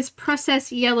 Let's do this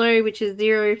process yellow, which is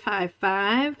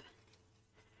 055.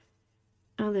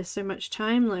 Oh, there's so much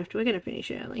time left. We're going to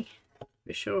finish early.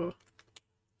 For sure.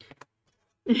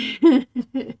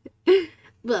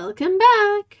 Welcome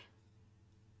back.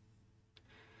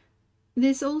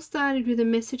 This all started with a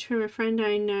message from a friend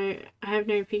I have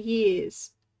known for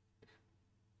years.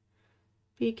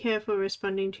 Be careful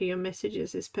responding to your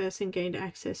messages. This person gained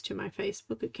access to my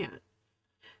Facebook account.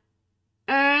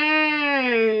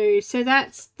 Oh, so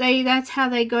that's how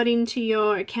they got into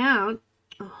your account.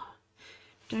 Oh,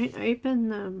 don't open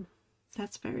them.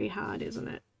 That's very hard, isn't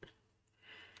it?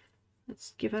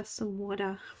 Let's give us some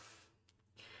water.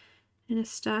 I'm going to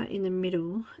start in the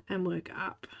middle and work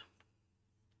up,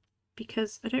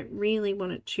 because I don't really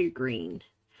want it too green.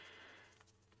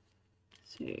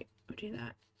 So we'll do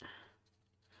that.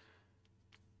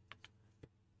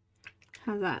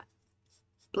 How's that?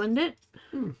 Blend it?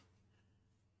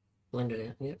 Blend it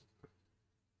out, yep.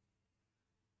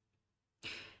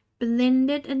 Blend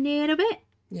it a little bit.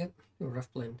 Yep, a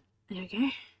rough blend. There we go.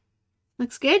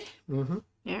 Looks good? Mm-hmm.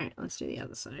 Alright, let's do the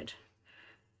other side.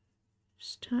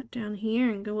 Start down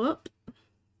here and go up.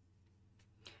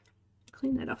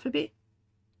 Clean that off a bit.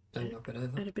 Don't knock it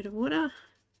over. Add a bit of water.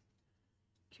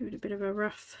 Give it a bit of a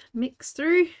rough mix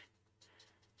through.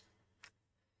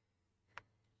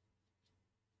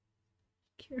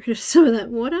 Get rid of some of that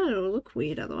water. It'll look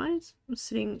weird otherwise. I'm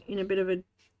sitting in a bit of a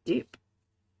dip.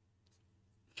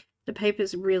 The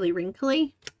paper's really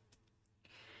wrinkly.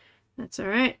 That's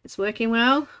alright. It's working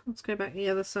well. Let's go back the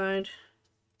other side.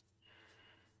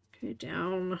 Go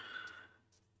down.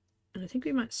 And I think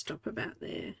we might stop about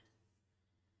there.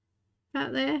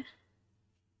 About there.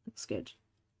 Looks good.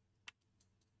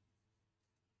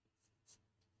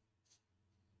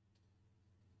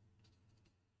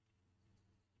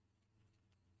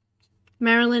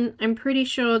 Marilyn, I'm pretty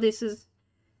sure this is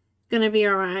going to be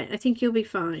alright. I think you'll be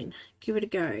fine. Give it a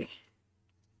go.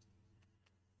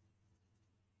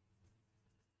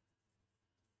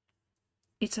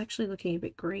 It's actually looking a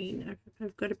bit green.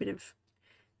 I've got a bit of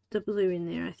the blue in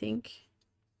there, I think.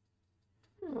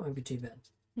 Oh, it won't be too bad.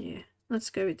 Yeah,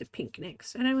 let's go with the pink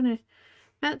next. I don't want to...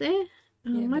 About there?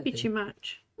 Oh, Yeah, it might be there. too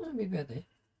much. It'll be about there.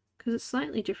 Because it's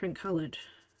slightly different coloured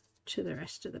to the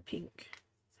rest of the pink.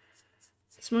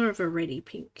 It's more of a reddy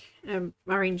pink.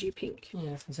 Orangey pink.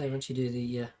 Yeah, I can say once you do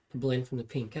the blend from the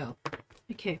pink up.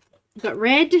 Okay, we've got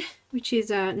red, which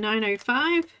is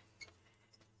 905.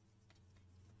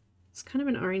 It's kind of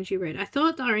an orangey red. I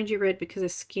thought the orangey red because the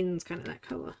skin's kind of that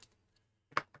colour.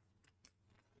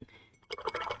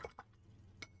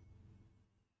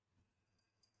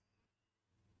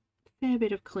 Fair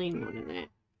bit of clean water there.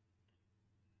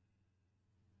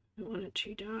 Don't want it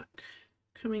too dark.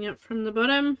 Coming up from the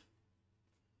bottom.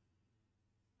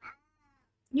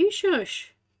 You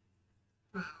shush.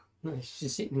 No, she's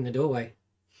just sitting in the doorway.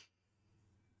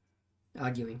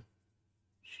 Arguing.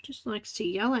 She just likes to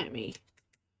yell at me.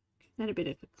 Add a bit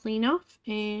of a clean off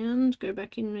and go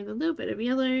back in with a little bit of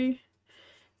yellow and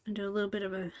do a little bit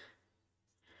of a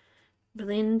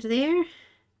blend there.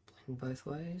 Blend both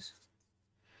ways.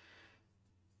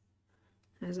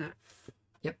 How's that?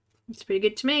 Yep. It's pretty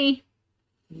good to me.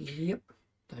 Yep.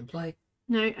 Don't play.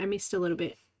 No, I missed a little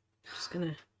bit. Just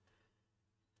gonna...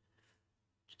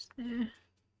 Just there.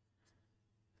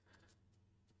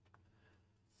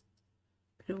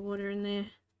 Bit of water in there.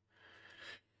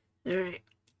 Alright.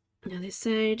 Now this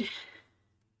side.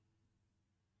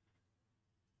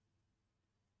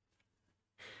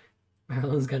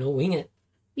 Marilyn's gonna wing it.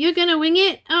 You're gonna wing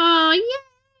it? Oh,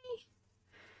 yay!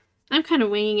 I'm kind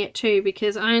of winging it too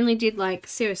because I only did like,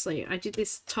 seriously, I did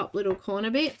this top little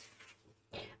corner bit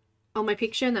on my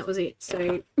picture and that was it.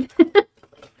 So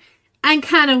I'm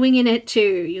kind of winging it too.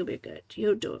 You'll be good.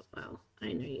 You'll do it well.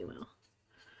 I know you will.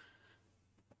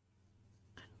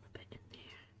 A little bit in there.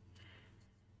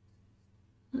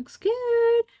 Looks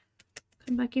good.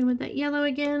 Come back in with that yellow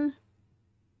again.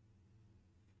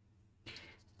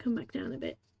 Come back down a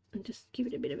bit and just give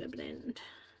it a bit of a blend.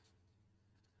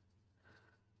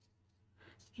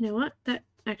 You know what? That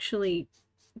actually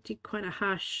did quite a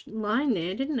harsh line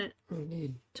there, didn't it? It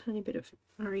did. Tiny bit of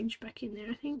orange back in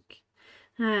there, I think.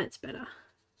 That's better.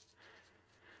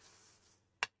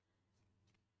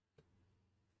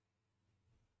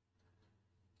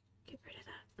 Get rid of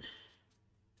that.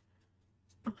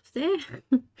 Off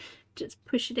there. Just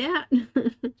push it out.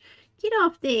 Get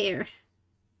off there.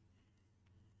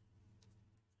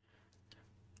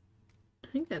 I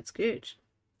think that's good.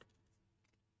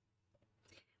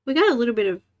 We got a little bit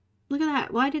of... Look at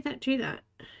that. Why did that do that?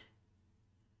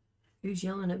 Who's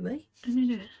yelling at me? I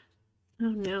need to...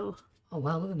 Oh, no. Oh,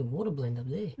 wow, look at the water blend up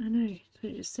there. I know. That's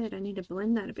what I just said. I need to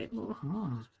blend that a bit more.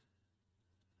 Oh.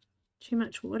 Too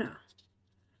much water.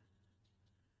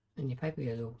 And your paper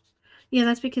goes all... Yeah,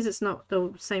 that's because it's not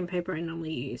the same paper I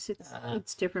normally use.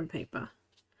 It's different paper.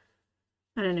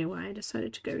 I don't know why I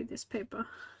decided to go with this paper.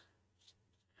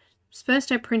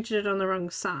 First I printed it on the wrong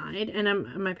side,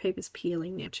 and my paper's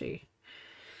peeling now too.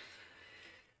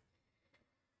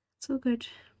 It's all good.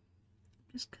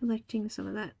 Just collecting some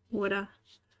of that water.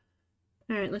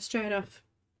 Alright, let's dry it off.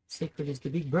 Secret is the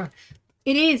big brush.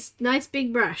 It is! Nice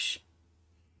big brush.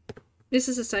 This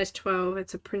is a size 12.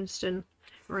 It's a Princeton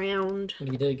round.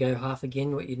 What do? Go half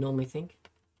again what you'd normally think?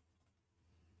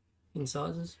 In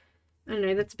sizes? I don't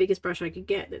know, that's the biggest brush I could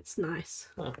get. That's nice.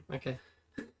 Oh, okay.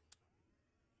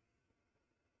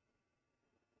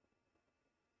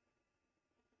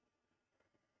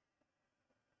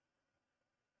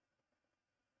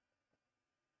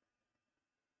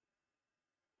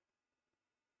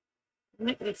 I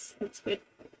like this. That's good.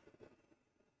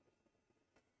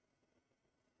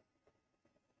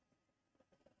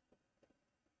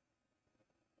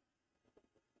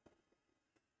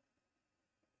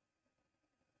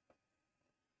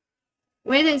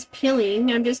 Where there's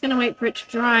peeling, I'm just going to wait for it to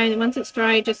dry, and once it's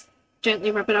dry, just gently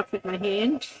rub it off with my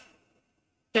hand.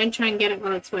 Don't try and get it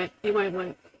while it's wet. It won't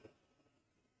work.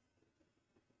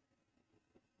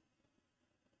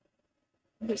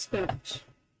 I just got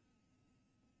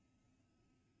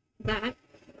that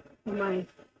on my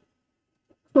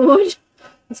cord.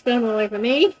 It's gone all over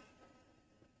me.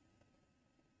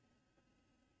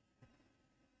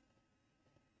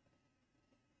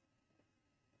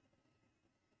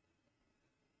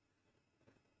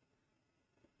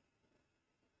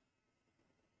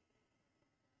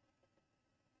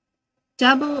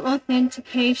 Double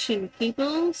authentication,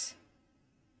 peoples.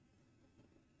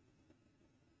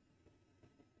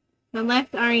 The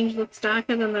left orange looks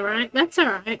darker than the right. That's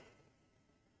alright.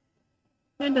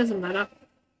 That doesn't matter.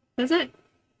 Does it?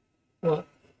 What?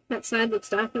 That side looks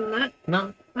darker than that?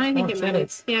 No. I don't think it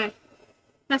matters. Yeah.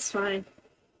 That's fine.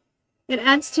 It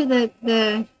adds to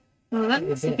the oh,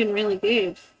 that's looking really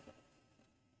good.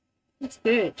 That's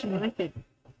good. I like it.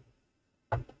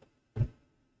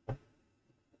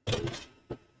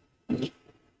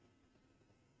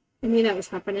 I knew that was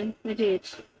happening. I did.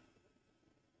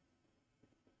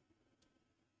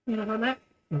 You want to hold that?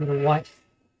 A bit of white.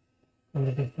 And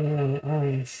a bit of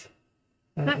orange.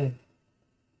 Like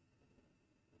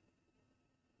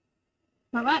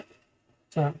what?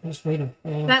 Sorry, just reading.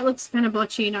 That looks kind of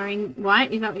blotchy and orange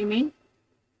white. Is that what you mean?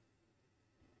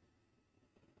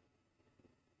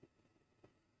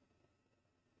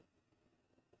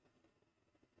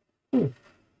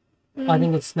 I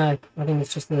think it's no. I think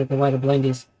it's just the way the blend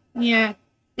is. Yeah.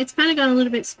 It's kind of gone a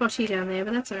little bit spotty down there,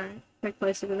 but that's alright. Go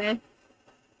closer to there.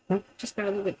 Just go a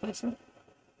little bit closer.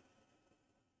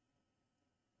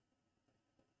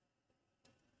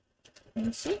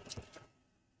 Let's see.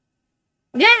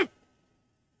 Yeah!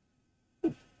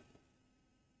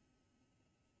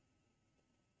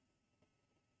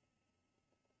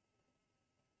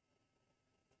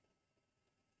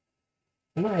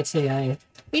 I might say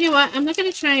You know what? I'm not going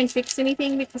to try and fix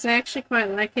anything because I actually quite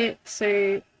like it.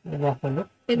 So rough one.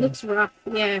 it looks rough,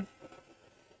 yeah.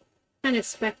 Kind of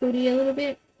speckledy a little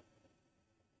bit.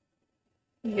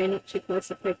 Okay, not too close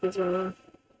to pick as well.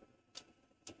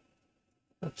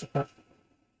 That's a cut.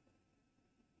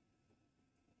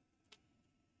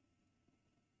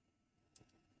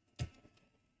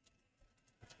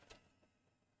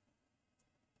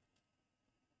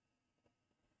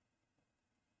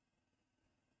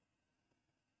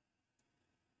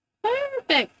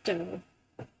 Perfecto.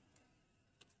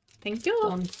 Thank you.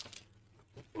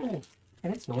 Oh,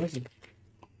 that's noisy.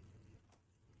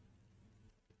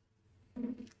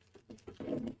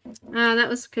 That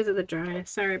was because of the dryer.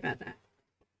 Sorry about that.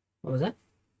 What was that?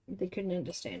 They couldn't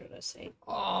understand what I was saying.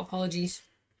 Oh, apologies.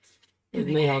 It was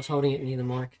me, I was holding it near the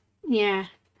mic. Yeah.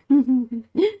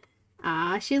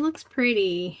 She looks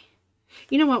pretty.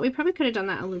 You know what? We probably could have done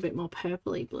that a little bit more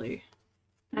purpley blue.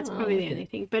 That's probably the only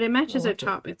thing. But it matches her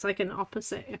top. It's like an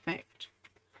opposite effect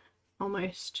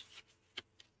almost.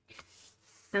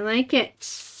 I like it.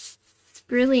 It's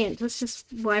brilliant. Let's just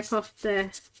wipe off the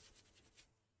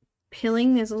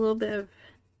pilling. There's a little bit of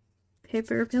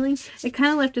paper pilling. It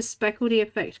kind of left a speckledy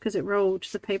effect because it rolled.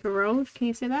 The paper rolled. Can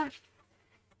you see that?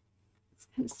 It's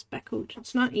kind of speckled.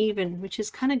 It's not even, which is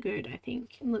kind of good, I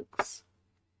think. It looks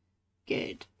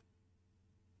good.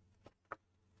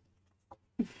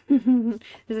 There's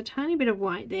a tiny bit of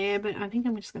white there, but I think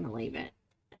I'm just going to leave it.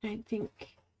 I don't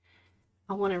think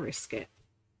I want to risk it.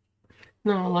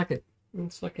 No, I like it.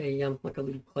 It's like a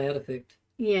little cloud effect.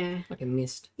 Yeah. Like a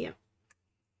mist. Yep.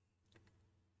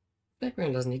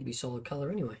 Background doesn't need to be solid colour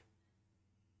anyway.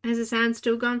 Has the sound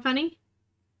still gone funny?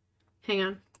 Hang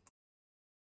on.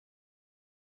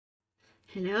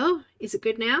 Hello? Is it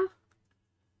good now?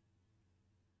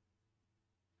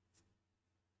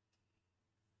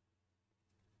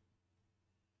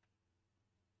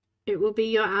 It will be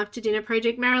your after dinner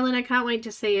project, Marilyn. I can't wait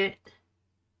to see it.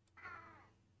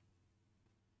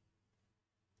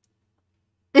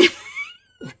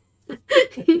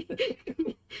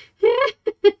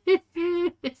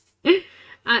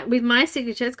 With my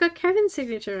signature, it's got Kevin's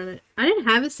signature on it. I don't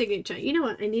have a signature. You know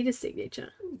what? I need a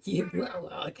signature. Yeah, well,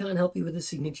 I can't help you with a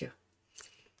signature.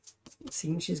 The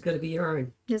signature's got to be your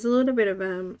own. There's a little bit of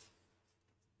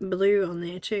blue on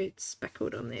there too. It's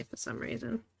speckled on there for some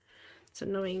reason. It's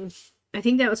annoying. I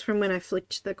think that was from when I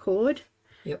flicked the cord.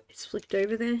 Yep. It's flicked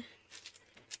over there.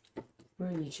 Where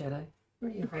are you, Shadow?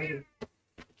 Where are you hiding?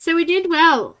 So we did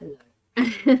well. Hello.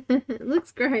 It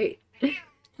looks great.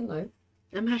 Hello.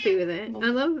 I'm happy with it. I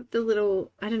love the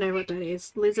little, I don't know what that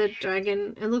is, lizard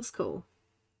dragon. It looks cool.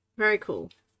 Very cool.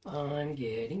 I'm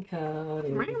getting caught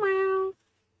in... Meow, meow.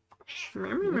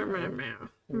 Meow, meow, meow, meow.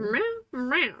 Meow,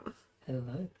 meow.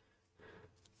 Hello.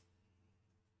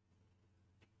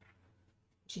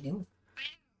 What you doing?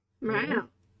 Meow.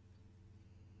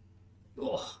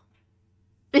 Oh.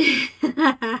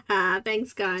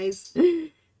 Thanks, guys.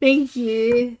 Thank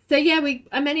you. So yeah,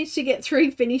 I managed to get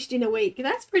 3 finished in a week.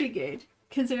 That's pretty good,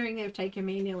 considering they've taken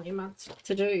me nearly a month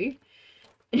to do.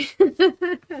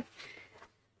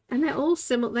 And they're all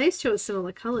similar. Those two are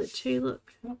similar coloured too,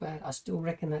 look. Not bad. I still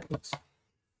reckon that looks...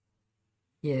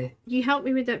 Yeah. You helped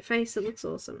me with that face. It looks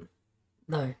awesome.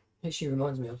 No. Who she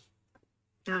reminds me of.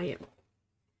 Oh, yeah.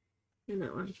 And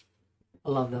that one. I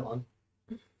love that one.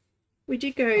 We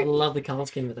did go... I love the colour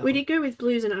scheme of that We one. did go with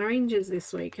blues and oranges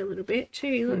this week a little bit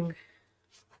too, look.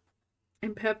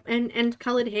 And purple and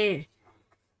coloured hair.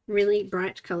 Really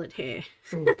bright coloured hair.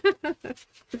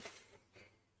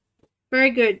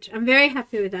 Very good. I'm very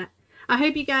happy with that. I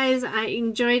hope you guys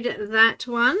enjoyed that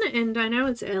one. And I know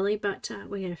it's early, but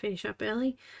we're going to finish up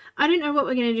early. I don't know what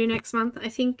we're going to do next month. I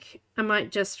think I might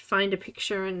just find a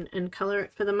picture and colour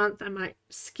it for the month. I might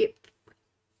skip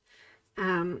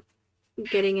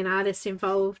getting an artist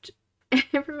involved.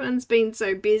 Everyone's been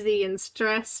so busy and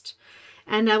stressed.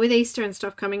 And with Easter and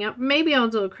stuff coming up, maybe I'll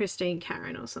do a Christine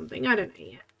Caran or something. I don't know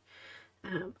yet.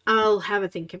 I'll have a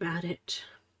think about it.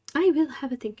 I will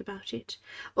have a think about it.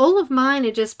 All of mine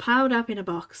are just piled up in a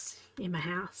box in my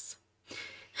house.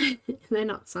 They're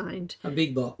not signed. A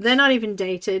big box. They're not even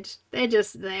dated. They're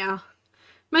just there.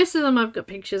 Most of them I've got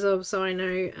pictures of, so I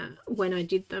know when I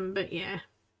did them. But yeah,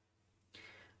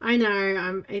 I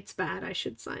know it's bad. I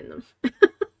should sign them.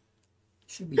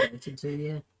 Should be dated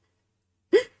too,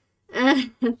 yeah.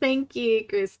 Thank you,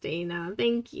 Christina.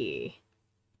 Thank you.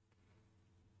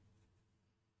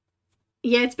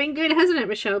 Yeah, it's been good, hasn't it,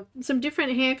 Michelle? Some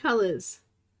different hair colours.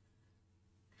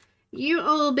 You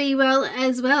all be well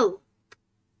as well.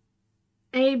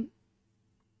 Abe,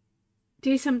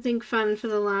 do something fun for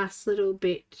the last little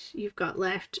bit you've got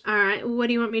left. Alright, what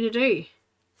do you want me to do?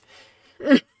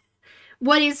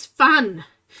 What is fun?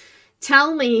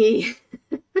 Tell me.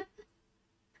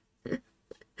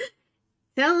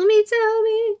 Tell me.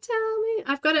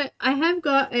 I have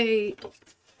got a,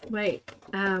 wait,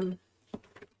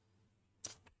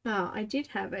 oh, I did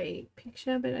have a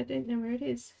picture, but I don't know where it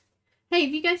is. Hey,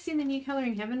 have you guys seen the new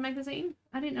Colouring Heaven magazine?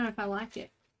 I didn't know if I liked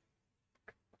it.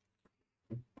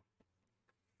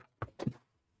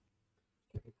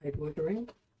 Paperwork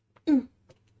around. Have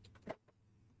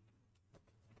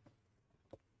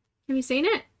you seen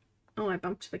it? Oh, I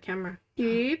bumped the camera.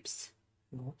 Oops.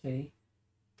 Okay.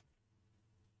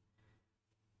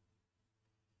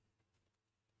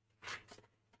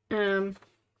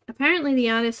 Apparently the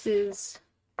artist is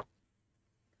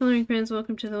Colouring Friends.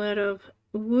 Welcome to the world of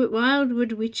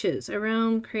Wildwood Witches, a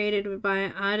realm created by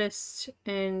artist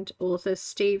and author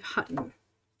Steve Hutton.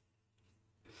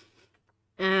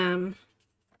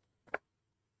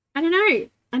 I don't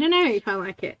know if I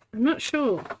like it. I'm not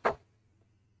sure.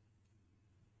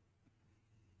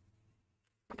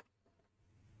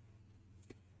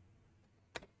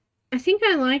 I think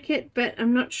I like it, but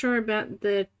I'm not sure about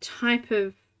the type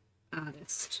of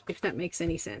artist, if that makes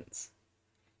any sense.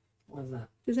 What's that?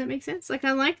 Does that make sense? Like,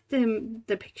 I like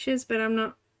the pictures, but I'm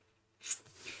not,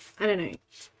 I don't know,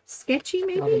 sketchy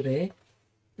maybe? Brother Bear.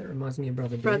 That reminds me of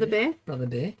Brother Bear. Brother Bear? Brother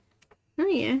Bear. Oh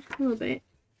yeah, a little bit.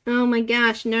 Oh my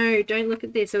gosh, no, don't look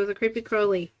at this. It was a creepy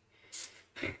crawly.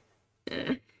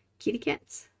 Kitty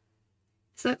cats.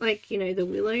 Is that like, you know,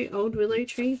 the old willow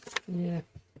tree? Yeah.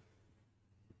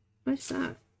 What's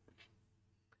that?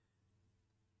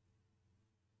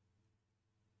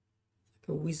 Like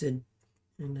a wizard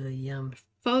and a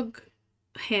Fog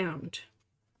hound.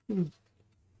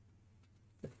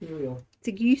 ethereal. It's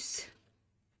a goose.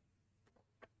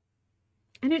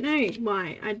 I don't know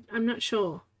why. I'm not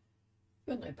sure.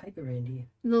 Got no paper around here.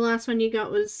 The last one you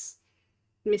got was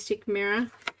Mystic Mirror.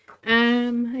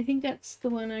 I think that's the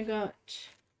one I got.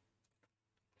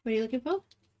 What are you looking for?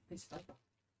 Piece of paper.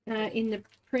 In the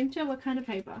printer. What kind of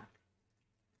paper?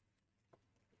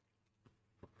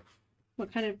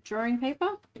 What kind of drawing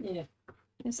paper? Yeah.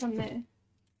 There's some there.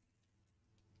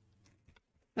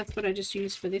 That's what I just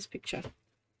used for this picture.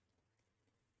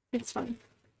 It's fun.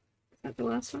 Is that the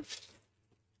last one?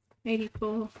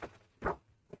 84.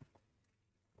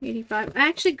 85. I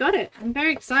actually got it. I'm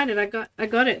very excited. I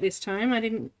got it this time.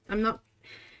 I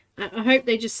hope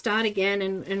they just start again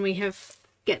and we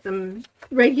get them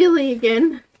regularly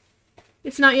again.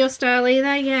 It's not your style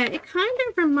either. Yeah, it kind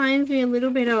of reminds me a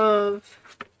little bit of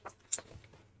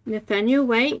Nathaniel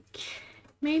Wake,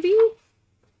 maybe.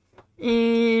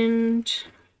 And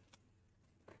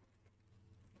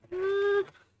I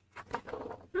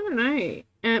don't know.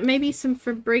 Maybe some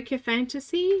Fabrica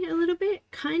Fantasy a little bit,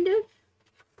 kind of.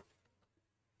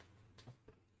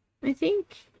 I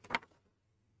think.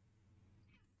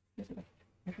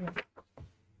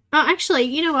 Oh, actually,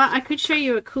 you know what? I could show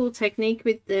you a cool technique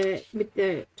with the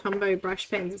Tombow brush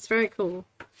pens. It's very cool.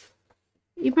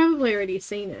 You've probably already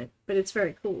seen it, but it's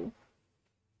very cool.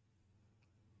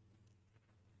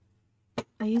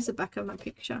 I use the back of my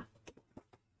picture.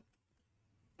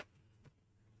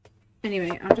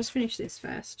 Anyway, I'll just finish this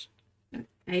first.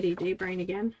 ADD brain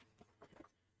again.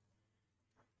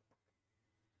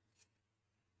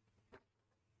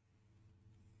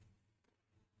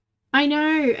 I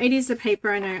know, it is the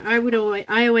paper, I know.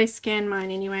 I always scan mine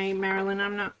anyway, Marilyn.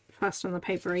 I'm not fussed on the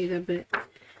paper either, but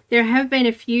there have been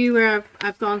a few where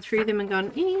I've gone through them and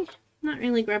gone, not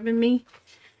really grabbing me.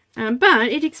 But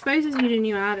it exposes you to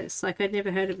new artists. Like, I'd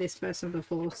never heard of this person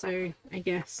before, so I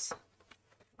guess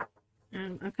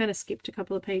I've kind of skipped a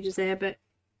couple of pages there, but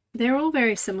they're all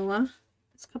very similar.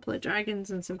 There's a couple of dragons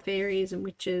and some fairies and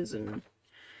witches and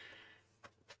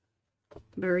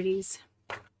birdies.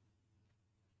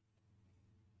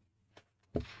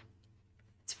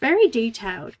 It's very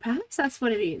detailed. Perhaps that's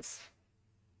what it is.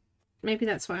 Maybe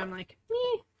that's why I'm like,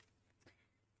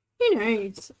 who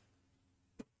knows?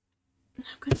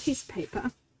 I've got a piece of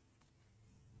paper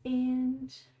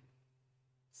and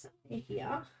somewhere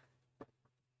here.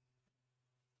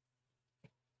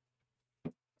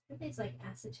 These like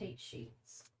acetate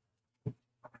sheets.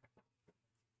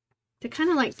 They're kind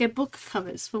of like, they're book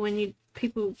covers for when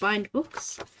people bind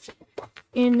books.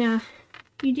 And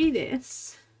you do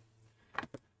this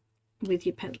with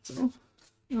your pencil.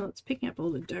 Oh, it's picking up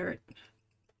all the dirt.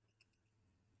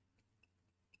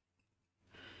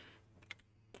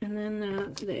 And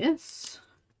then this.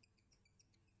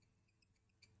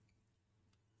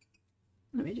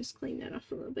 Let me just clean that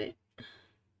off a little bit.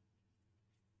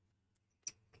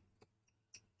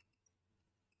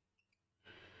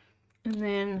 And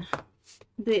then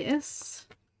this.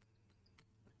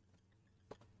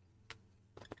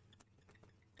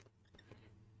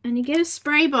 And you get a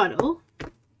spray bottle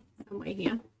somewhere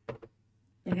here.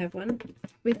 I have one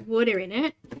with water in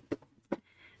it.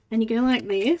 And you go like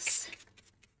this.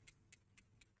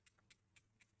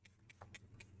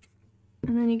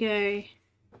 And then you go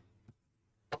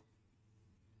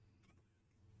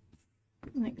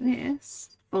like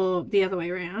this, or the other way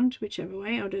around, whichever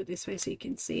way. I'll do it this way so you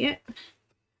can see it.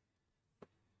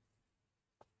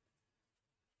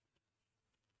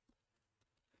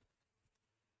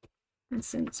 And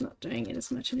since it's not doing it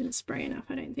as much, I didn't spray enough,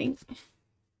 I don't think.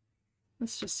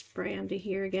 Let's just spray under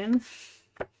here again.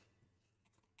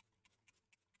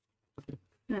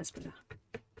 That's better.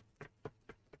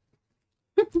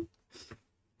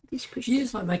 You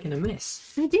just like making a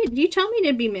mess. I did. You told me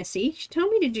to be messy. You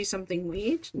told me to do something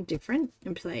weird and different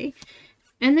and play.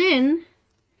 And then,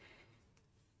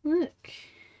 look.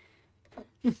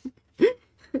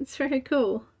 It's very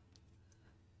cool.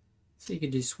 So you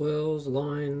could do swirls,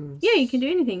 lines. Yeah, you can do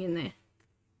anything in there.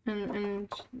 And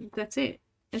that's it.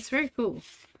 It's very cool.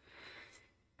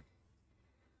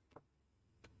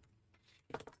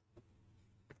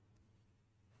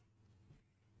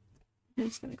 I'm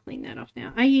just going to clean that off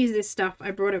now. I use this stuff. I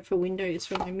brought it for windows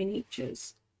for my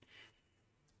miniatures.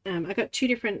 I got two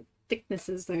different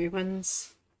thicknesses though.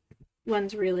 One's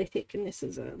really thick and this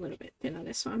is a little bit thinner,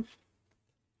 this one.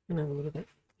 I know a little bit.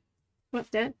 What's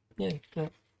that? Yeah.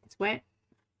 It's wet.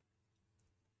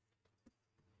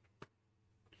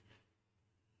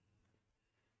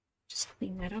 Just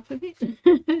clean that off a bit.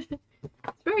 It's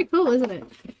very cool, isn't it?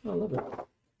 I love it.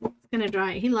 It's going to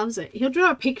dry. He loves it. He'll draw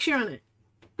a picture on it.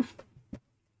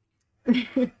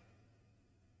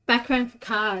 Background for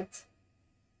cards.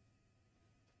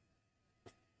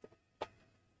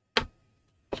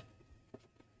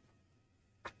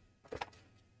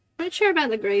 Not sure about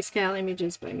the grayscale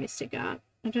images by Mystic Art.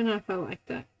 I don't know if I like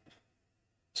that.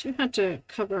 Too hard to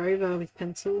cover over with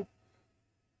pencil.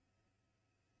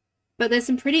 But there's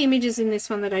some pretty images in this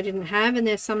one that I didn't have, and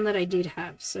there's some that I did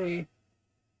have, so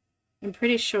I'm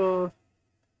pretty sure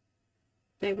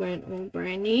they weren't all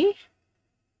brand new.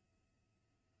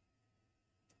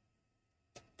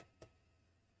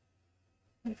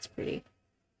 That's pretty.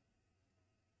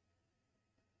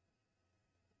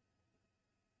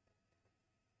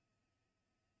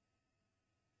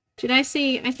 Did I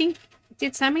see, I think,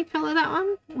 did Sammy color that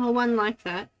one? Or one like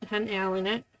that? It had an owl in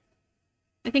it.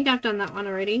 I think I've done that one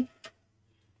already.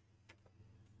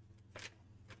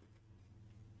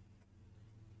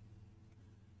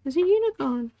 There's a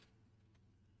unicorn.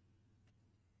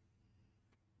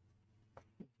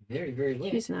 Very, very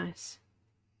wet. She's nice.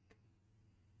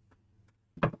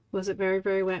 Was it very,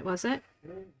 very wet, was it?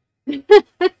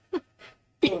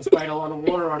 Someone sprayed a lot of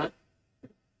water on it.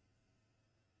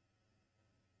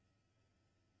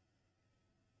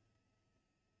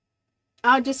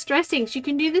 Oh, distressings. You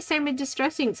can do the same with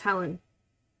distressings, Helen.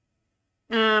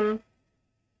 I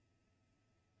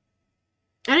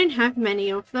don't have many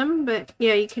of them, but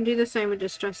yeah, you can do the same with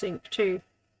distressing too.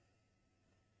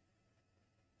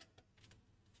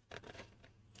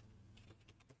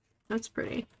 That's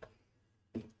pretty.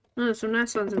 Oh, there's some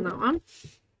nice ones in that one.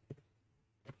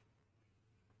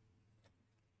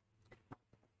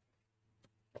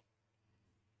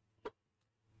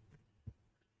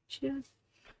 Cheers.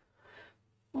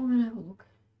 Oh, and have a look.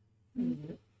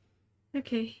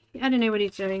 Okay, I don't know what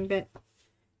he's doing, but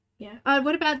yeah.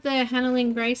 What about the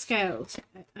handling grayscales?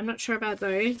 I'm not sure about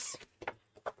those.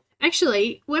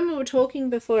 Actually, when we were talking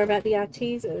before about the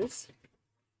Arteses,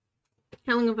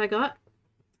 how long have I got?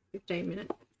 15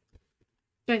 minutes.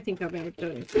 Don't think I'll be able to do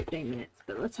it in 15 minutes,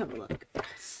 but let's have a look.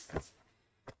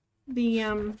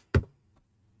 The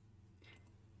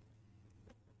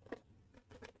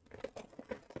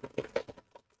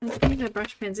these are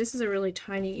brush pens. This is a really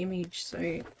tiny image, so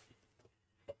I'm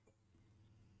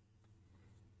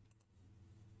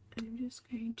just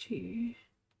going to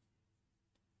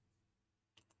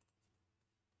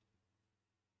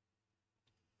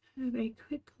have a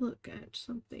quick look at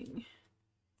something.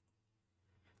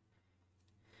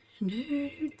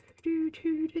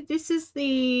 This is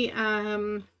the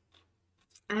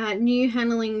new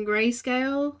handling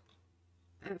grayscale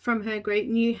from her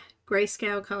new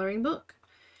grayscale coloring book.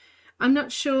 I'm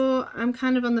not sure. I'm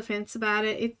kind of on the fence about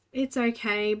it. It's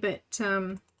okay, but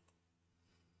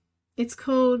it's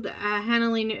called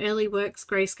Handling Early Works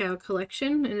Grayscale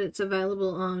Collection, and it's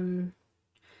available on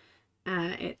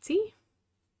Etsy.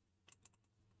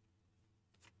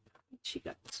 She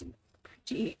got some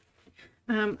pretty.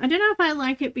 I don't know if I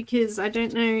like it because I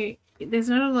don't know. There's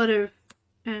not a lot of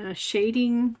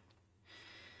shading.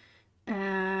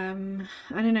 I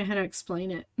don't know how to explain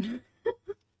it.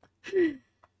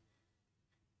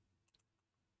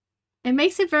 It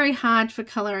makes it very hard for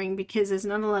coloring because there's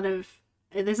a lot of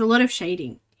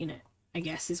shading in it, I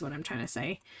guess is what I'm trying to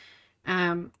say.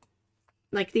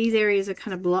 Like these areas are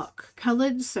kind of block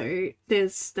colored, so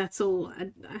that's all.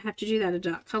 I have to do that a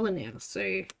dark color now,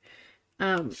 so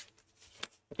I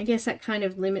guess that kind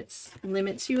of limits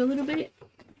you a little bit.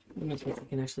 Limits what you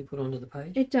can actually put onto the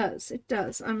page. It does.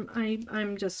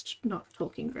 I'm just not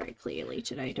talking very clearly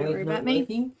today. Don't worry about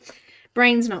me.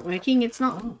 Brain's not working. It's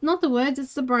not the words,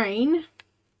 it's the brain.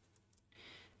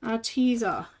 Our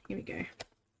teaser. Here we go.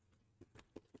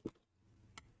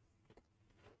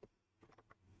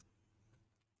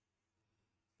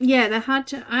 Yeah, they're hard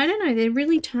to, I don't know, they're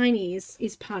really tiny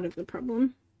is part of the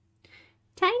problem.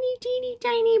 Tiny, teeny,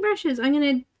 tiny brushes. I'm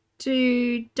going to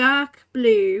do dark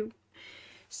blue,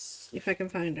 if I can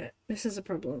find it. This is a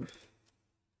problem.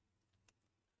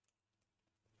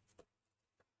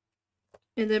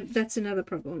 And that's another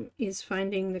problem, is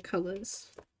finding the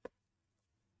colours.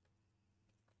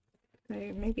 So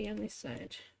maybe on this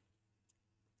side.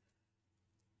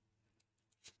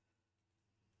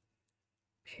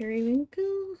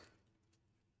 Periwinkle.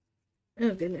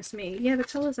 Oh, goodness me. Yeah, the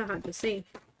colours are hard to see.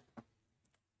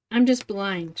 I'm just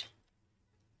blind.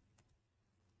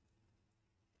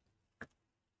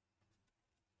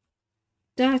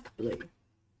 Dark blue.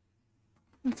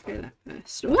 Let's go that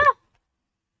first. Whoa!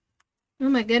 Oh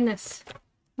my goodness.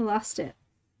 I lost it.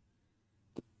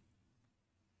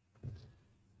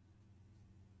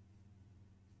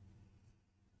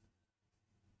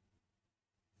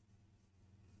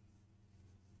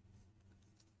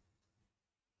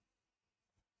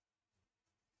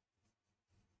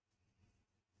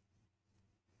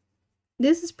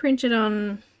 This is printed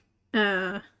on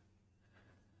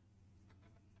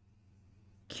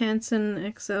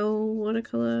Canson XL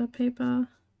watercolor paper,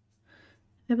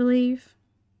 I believe.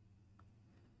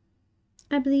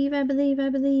 I believe. I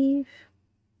believe.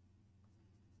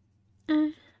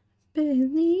 Got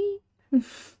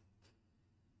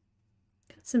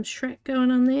some Shrek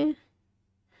going on there.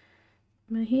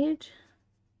 My head.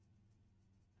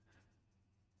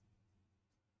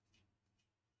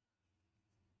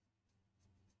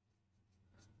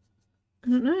 I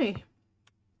don't know.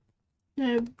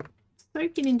 No,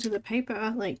 soak it into the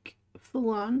paper, like,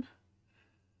 full on.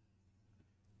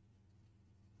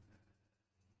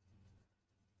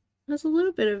 There's a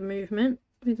little bit of movement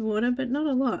with water, but not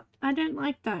a lot. I don't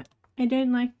like that. I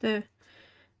don't like the...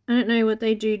 I don't know what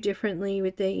they do differently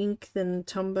with their ink than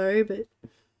Tombow, but...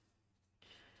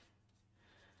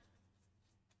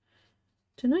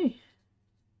 don't know.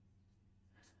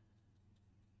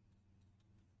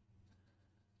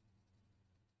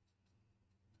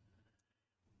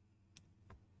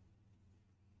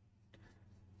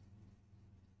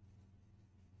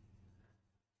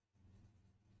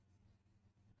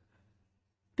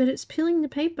 But it's peeling the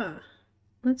paper.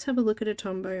 Let's have a look at a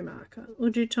Tombow marker. We'll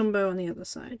do Tombow on the other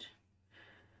side.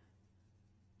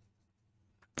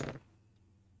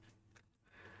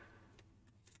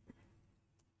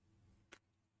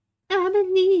 I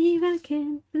believe I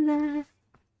can fly.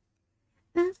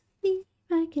 I believe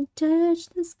I can touch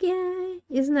the sky.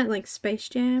 Isn't that like Space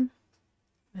Jam?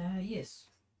 Yes.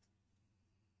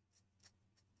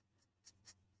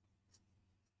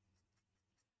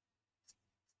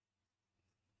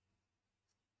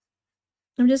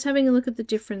 I'm just having a look at the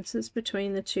differences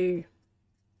between the two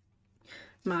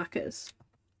markers.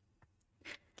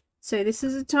 So this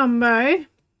is a Tombow.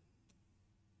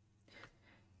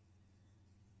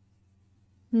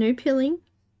 No pilling.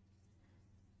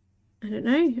 I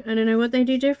don't know what they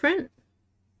do different.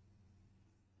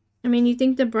 I mean, you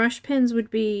think the brush pens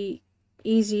would be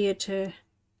easier to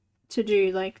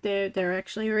do, like they're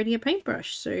actually already a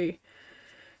paintbrush, so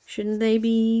shouldn't they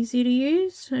be easy to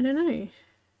use? I don't know.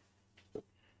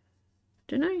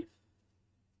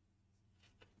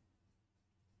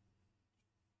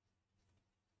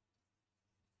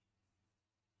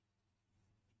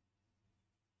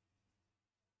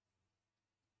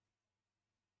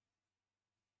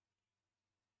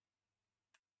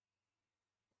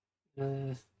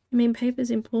 I mean,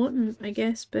 paper's important, I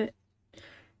guess, but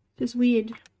just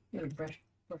weird. Got a black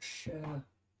brush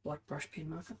pen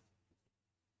marker.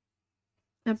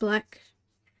 A black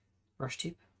Brush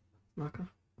tip marker.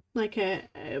 like a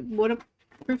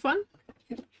waterproof one?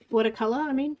 Yep. Watercolor,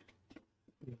 I mean.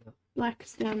 Yeah.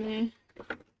 Black's down there.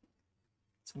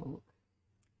 Let's have a look.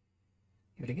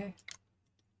 Here we go.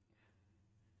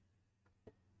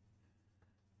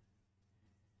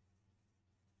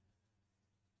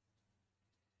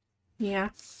 Yeah.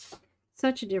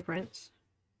 Such a difference.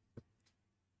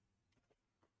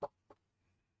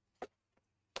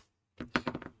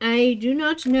 I do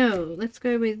not know. Let's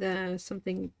go with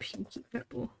something pinky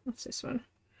purple. What's this one?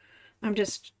 I'm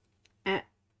just at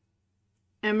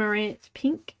Amaranth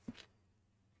Pink.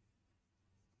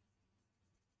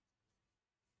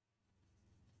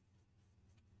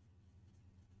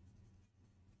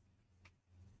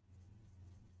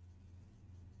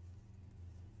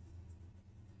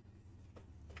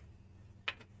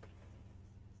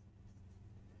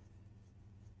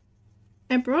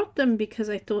 I brought them because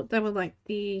I thought they were like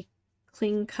the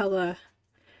cling color.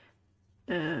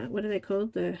 What are they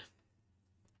called? I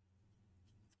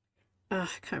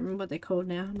can't remember what they're called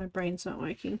now. My brain's not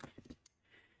working.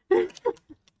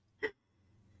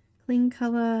 Cling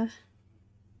color.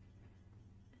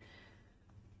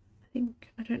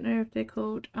 I don't know if they're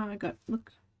called. Oh, I got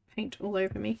look paint all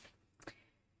over me.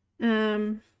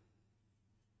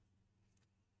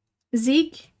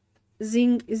 Zig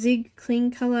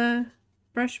cling color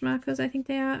brush markers, I think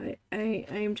they are. I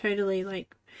am totally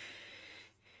like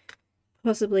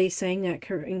possibly saying that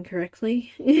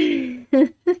incorrectly.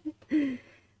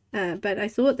 But I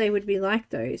thought they would be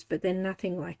like those, but they're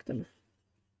nothing like them.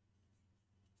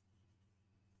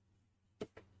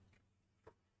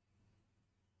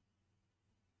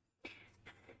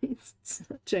 It's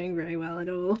not doing very well at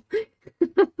all.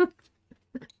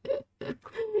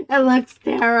 It looks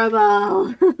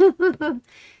terrible.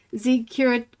 Z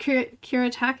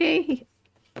Kuratake?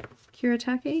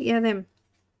 Kuratake? Yeah, them.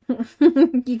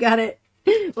 You got it.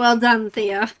 Well done,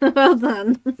 Thea. Well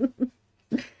done.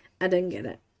 I didn't get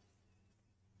it.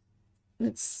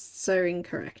 It's so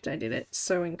incorrect. I did it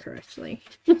so incorrectly.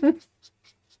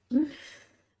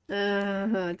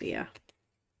 Oh dear.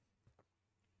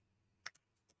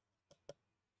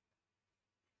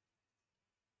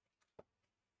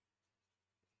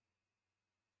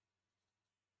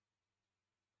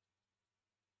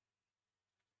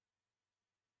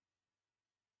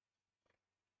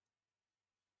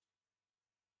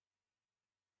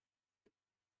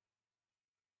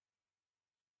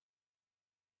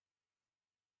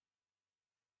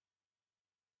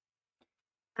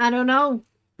 I don't know.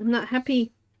 I'm not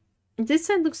happy. This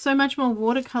side looks so much more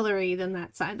watercolory than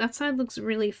that side. That side looks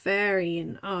really furry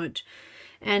and odd.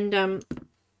 And I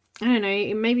don't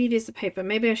know, maybe it is the paper.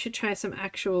 Maybe I should try some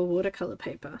actual watercolor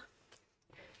paper.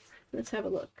 Let's have a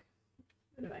look.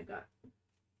 What have I got?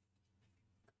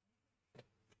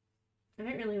 I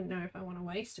don't really know if I want to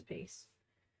waste a piece.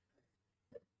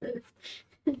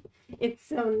 It's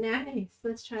so nice.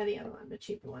 Let's try the other one, the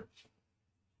cheaper one.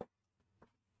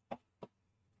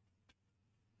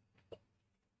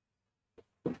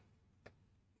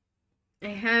 I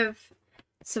have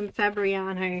some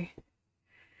Fabriano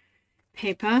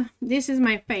paper. This is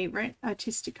my favorite,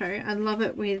 Artistico. I love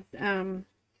it with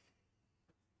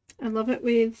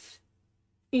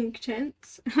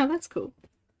Inktense. Oh, that's cool.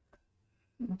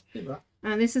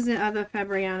 This is the other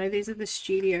Fabriano. These are the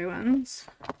studio ones.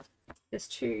 There's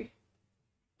two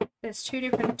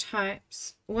different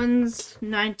types. One's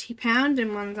 £90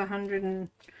 and one's £140.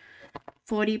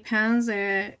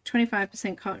 They're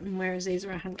 25% cotton, whereas these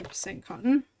are 100%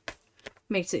 cotton.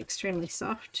 Makes it extremely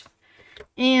soft.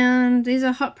 And these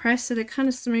are hot press, so they're kind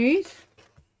of smooth.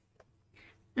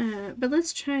 But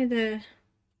let's try the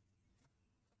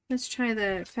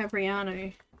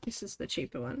Fabriano. This is the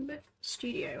cheaper one, but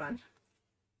studio one.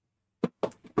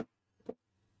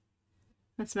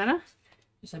 That's better.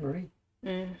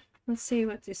 Let's see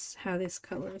how this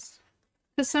colors.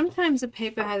 Because sometimes the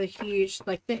paper has a huge,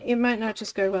 like, it might not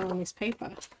just go well on this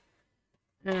paper.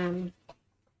 You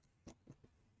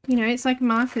know, it's like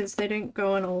markers, they don't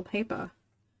go on all paper.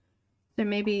 So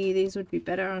maybe these would be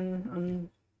better on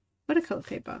watercolor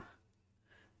paper.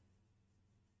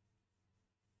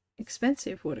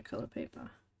 Expensive watercolor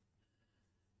paper.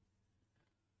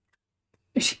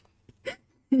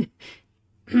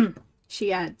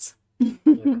 She adds. No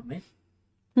comment.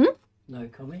 No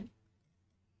comment.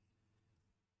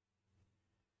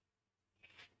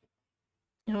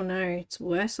 Oh no, it's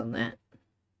worse on that.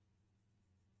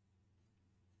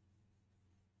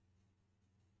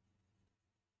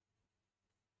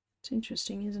 It's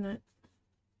interesting, isn't it?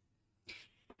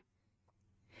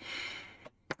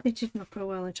 It did not go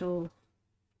well at all.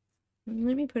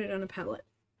 Let me put it on a palette.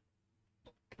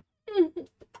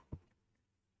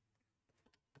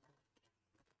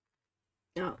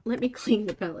 Oh, let me clean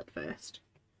the palette first.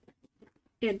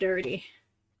 Yeah, dirty.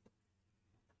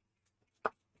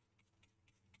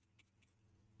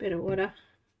 Bit of water.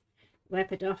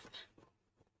 Wipe it off.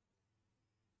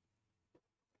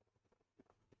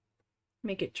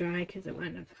 Make it dry because it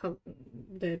won't have,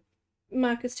 the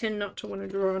markers tend not to want to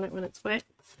draw on it when it's wet.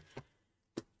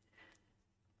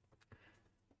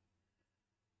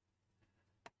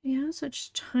 Yeah,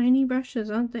 such tiny brushes,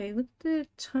 aren't they? Look at the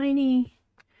tiny.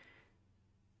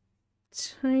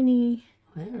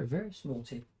 They are very small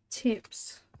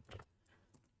tips.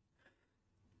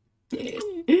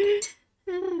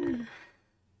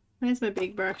 Where's my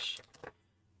big brush?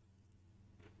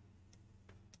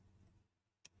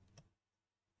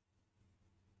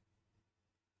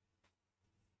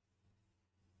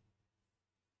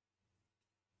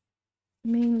 I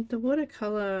mean, the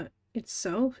watercolor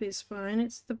itself is fine.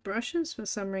 It's the brushes for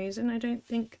some reason. I don't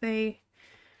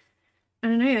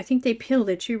know, I think they peel.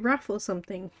 They're too rough or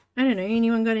something. I don't know.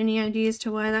 Anyone got any ideas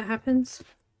to why that happens?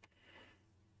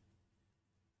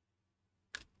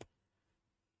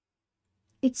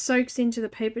 It soaks into the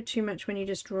paper too much when you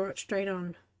just draw it straight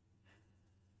on.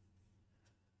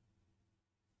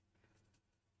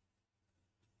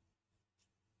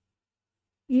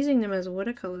 Using them as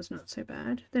watercolor is not so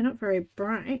bad. They're not very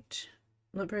bright,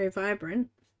 not very vibrant.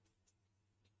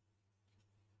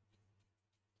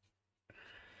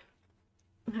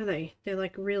 Are they? They're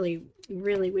like really,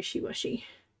 really wishy-washy.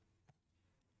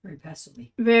 Very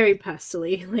pastely. Very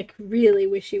pastely, like really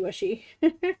wishy-washy.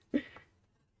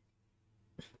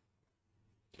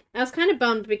 I was kind of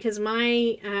bummed because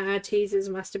my teasers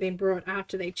must have been brought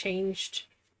after they changed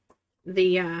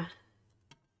the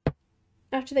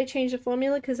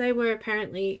formula, because they were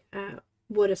apparently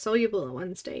water soluble at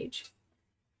one stage.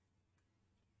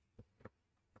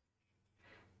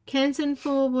 Canson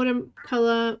for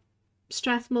watercolor,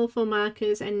 Strathmore for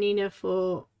markers, and Neenah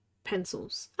for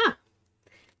pencils. Ah,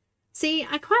 see,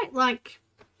 I quite like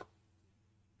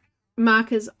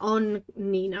markers on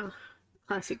Neenah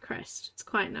Classic Crest. It's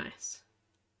quite nice.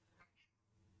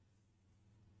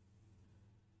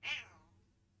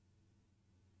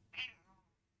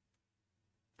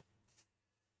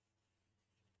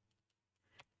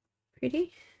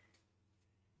 Pretty?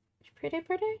 Pretty,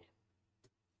 pretty?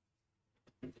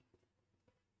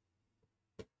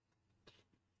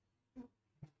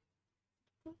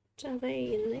 What are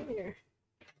they in there?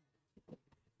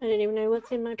 I don't even know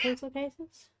what's in my pencil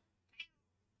cases.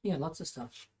 Yeah, lots of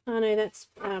stuff. Oh no, that's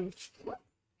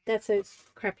those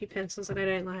crappy pencils that I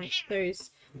don't like.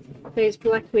 Those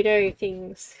Black Widow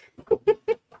things.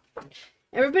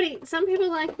 Everybody, some people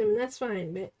like them, that's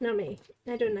fine, but not me.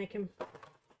 I don't like them.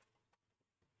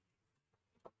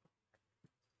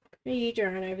 What are you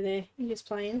drawing over there? You just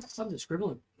playing? I'm just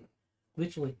scribbling.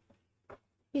 Literally.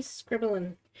 He's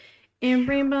scribbling.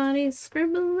 Everybody's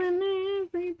scribbling,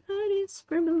 everybody's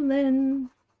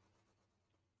scribbling.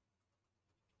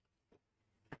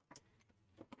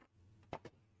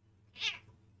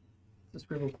 I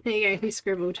scribbled. There you go, he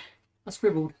scribbled. I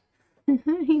scribbled.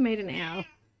 He made an owl.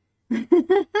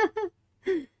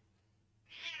 It's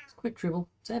quick dribble.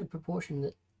 It's out of proportion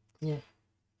that, yeah.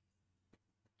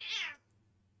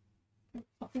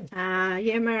 Ah,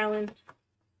 yeah, Marilyn.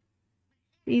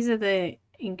 These are the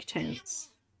ink tints.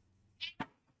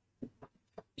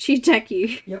 She attack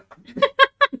you. Yep.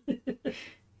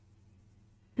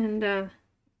 And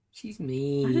she's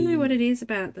mean. I don't know what it is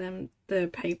about them, the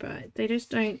paper. They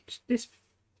just don't,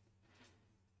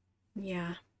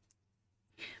 yeah.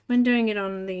 When doing it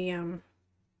on the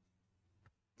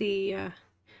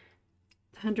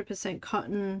 100%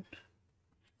 cotton,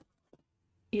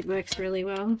 it works really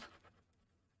well.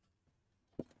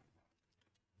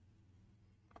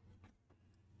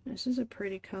 This is a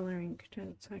pretty color ink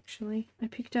tints, actually. I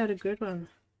picked out a good one.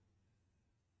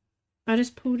 I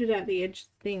just pulled it out the edge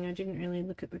thing. I didn't really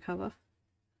look at the color.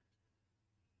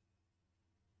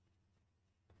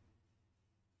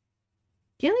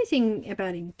 The only thing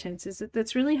about ink tints is that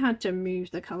it's really hard to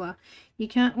move the color. You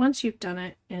can't, once you've done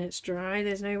it and it's dry,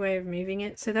 there's no way of moving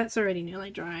it. So that's already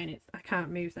nearly dry and I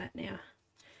can't move that now.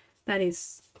 That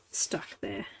is stuck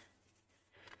there.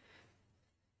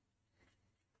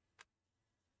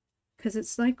 Because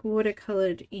it's like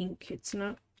watercolored ink. It's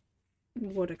not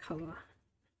watercolor.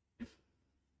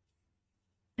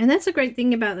 And that's a great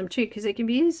thing about them too, because they can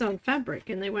be used on fabric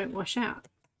and they won't wash out.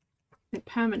 They're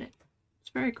permanent.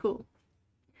 It's very cool.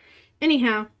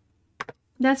 Anyhow,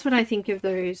 that's what I think of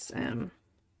those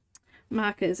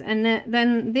markers. And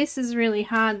then this is really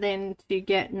hard then to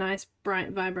get nice,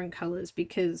 bright, vibrant colors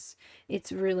because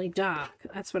it's really dark.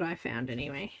 That's what I found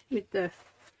anyway with the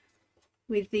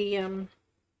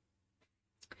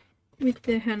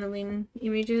Hannah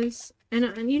images.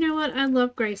 And you know what? I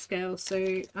love grayscale,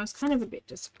 so I was kind of a bit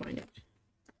disappointed.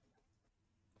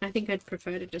 I think I'd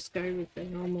prefer to just go with the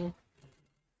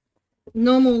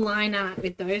normal line art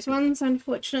with those ones,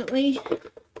 unfortunately.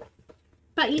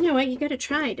 But you know what? You gotta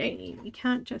try, don't you? You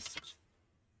can't just,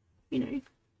 you know,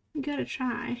 you gotta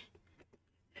try.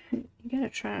 You gotta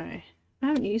try. I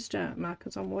haven't used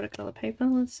markers on watercolor paper.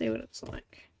 Let's see what it's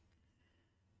like.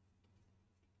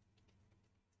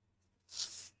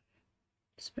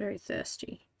 It's very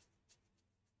thirsty.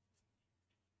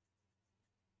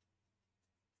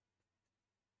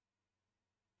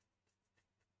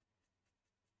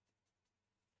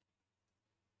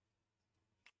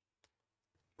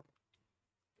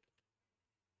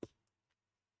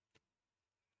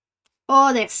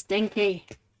 Oh, they're stinky.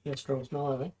 Yeah, strong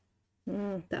smell, are they?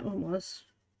 That one was.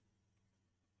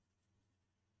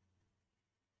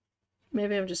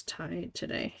 Maybe I'm just tired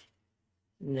today.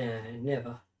 No,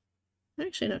 never.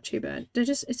 Actually, not too bad.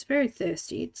 It's very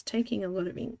thirsty. It's taking a lot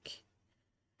of ink.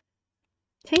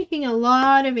 Taking a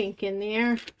lot of ink in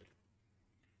there.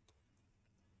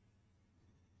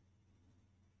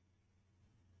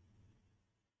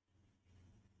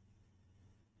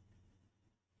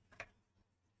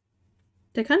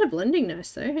 They're kind of blending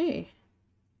nice though, hey?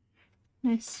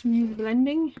 Nice smooth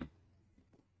blending.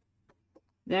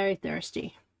 Very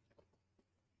thirsty.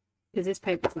 Because this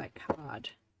paper's like hard.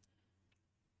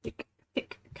 Thick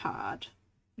card.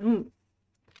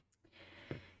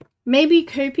 Maybe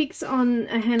Copic's on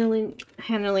a handling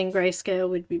grayscale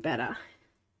would be better.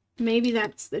 Maybe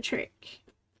that's the trick.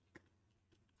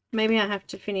 Maybe I have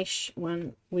to finish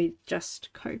one with just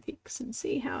Copics and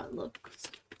see how it looks.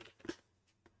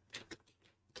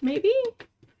 Maybe.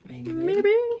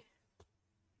 Maybe.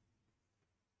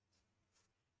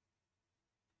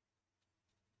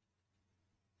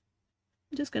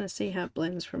 I'm just going to see how it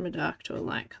blends from a dark to a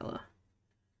light colour.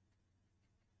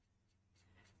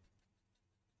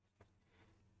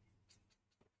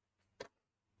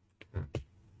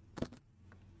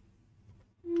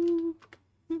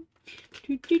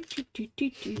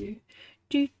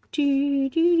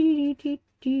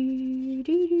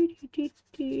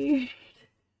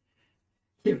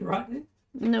 You're right then?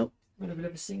 Nope. Want a bit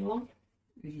of a sing along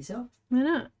with yourself? Why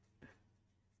not?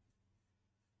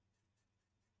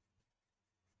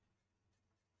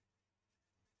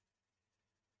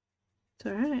 It's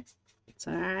alright. It's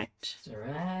alright. It's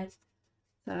alright. It's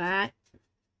alright.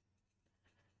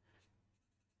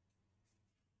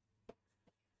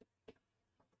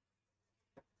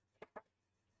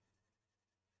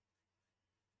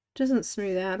 Doesn't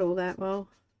smooth out all that well.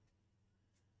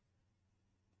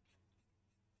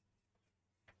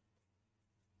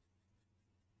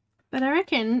 But I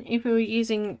reckon if we were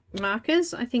using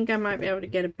markers, I think I might be able to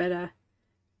get a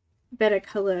better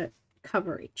colour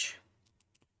coverage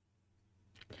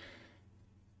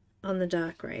on the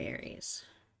dark grey areas.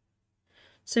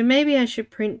 So maybe I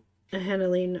should print a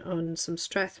Hannah-Lynn on some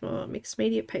Strathmore mixed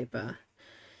media paper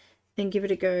and give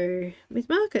it a go with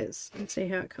markers and see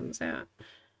how it comes out.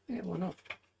 Yeah, why not?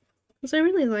 Because I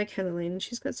really like Hannah-Lynn.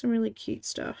 She's got some really cute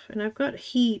stuff. And I've got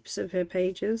heaps of her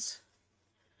pages.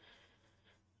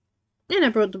 And I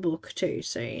brought the book too,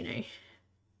 so you know.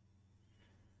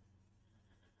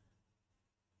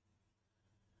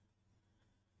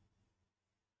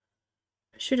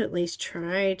 I should at least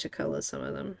try to colour some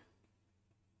of them.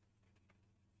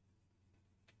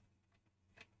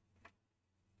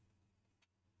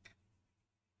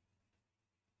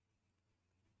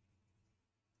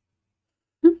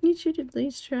 You should at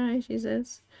least try, she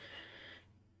says.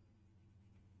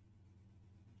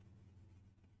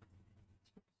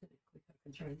 I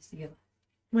can throw this together.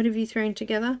 What have you thrown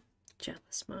together?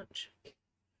 Jealous much.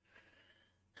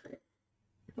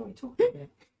 What are we talking about?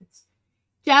 It's...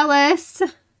 Jealous!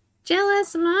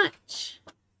 Jealous much.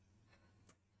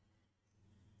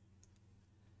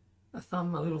 A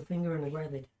thumb, a little finger, and a grey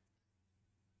lid.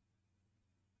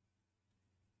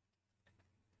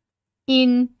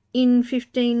 In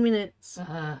 15 minutes.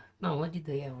 No, I did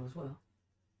the hour as well.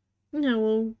 No,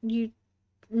 well,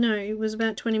 no, it was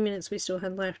about 20 minutes we still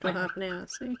had left, or half an hour,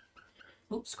 so.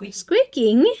 Oh, squeak.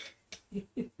 Squeaking?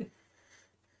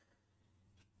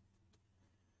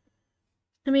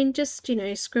 I mean, just, you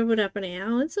know, scribbled up an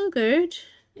owl. It's all good.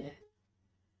 Yeah.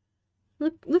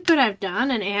 Look what I've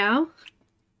done, an owl.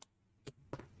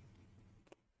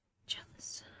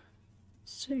 Jealous.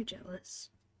 So jealous.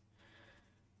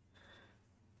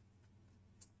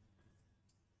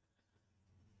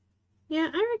 Yeah,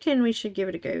 I reckon we should give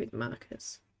it a go with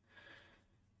markers.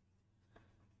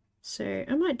 So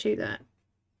I might do that.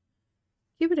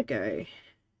 Give it a go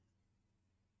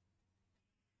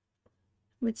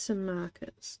with some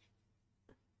markers.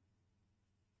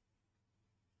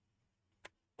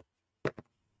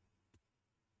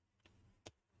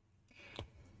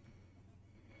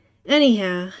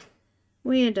 Anyhow,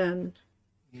 we are done.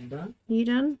 You done? You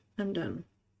done? I'm done.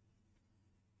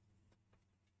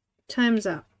 Time's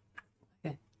up.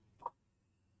 Okay.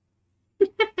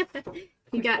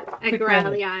 You got a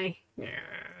growly eye.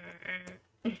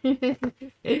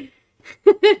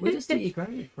 Where does the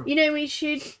growly from? You know, we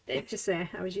should... Just there,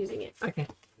 I was using it. Okay.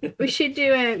 We should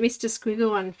do a Mr. Squiggle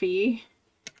one for you.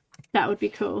 That would be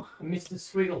cool. Mr.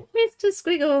 Squiggle. Mr.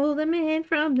 Squiggle, the man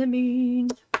from the moon.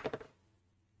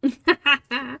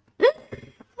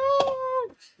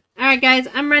 Alright guys,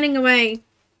 I'm running away.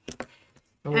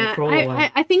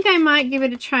 I think I might give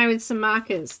it a try with some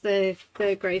markers, the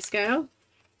grayscale,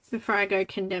 before I go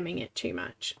condemning it too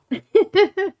much.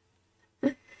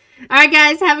 Alright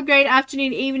guys, have a great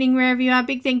afternoon, evening, wherever you are.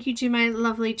 Big thank you to my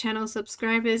lovely channel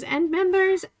subscribers and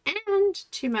members, and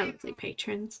to my lovely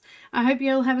patrons. I hope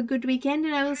you all have a good weekend,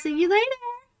 and I will see you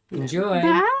later. Enjoy.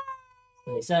 Bye.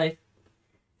 Stay safe.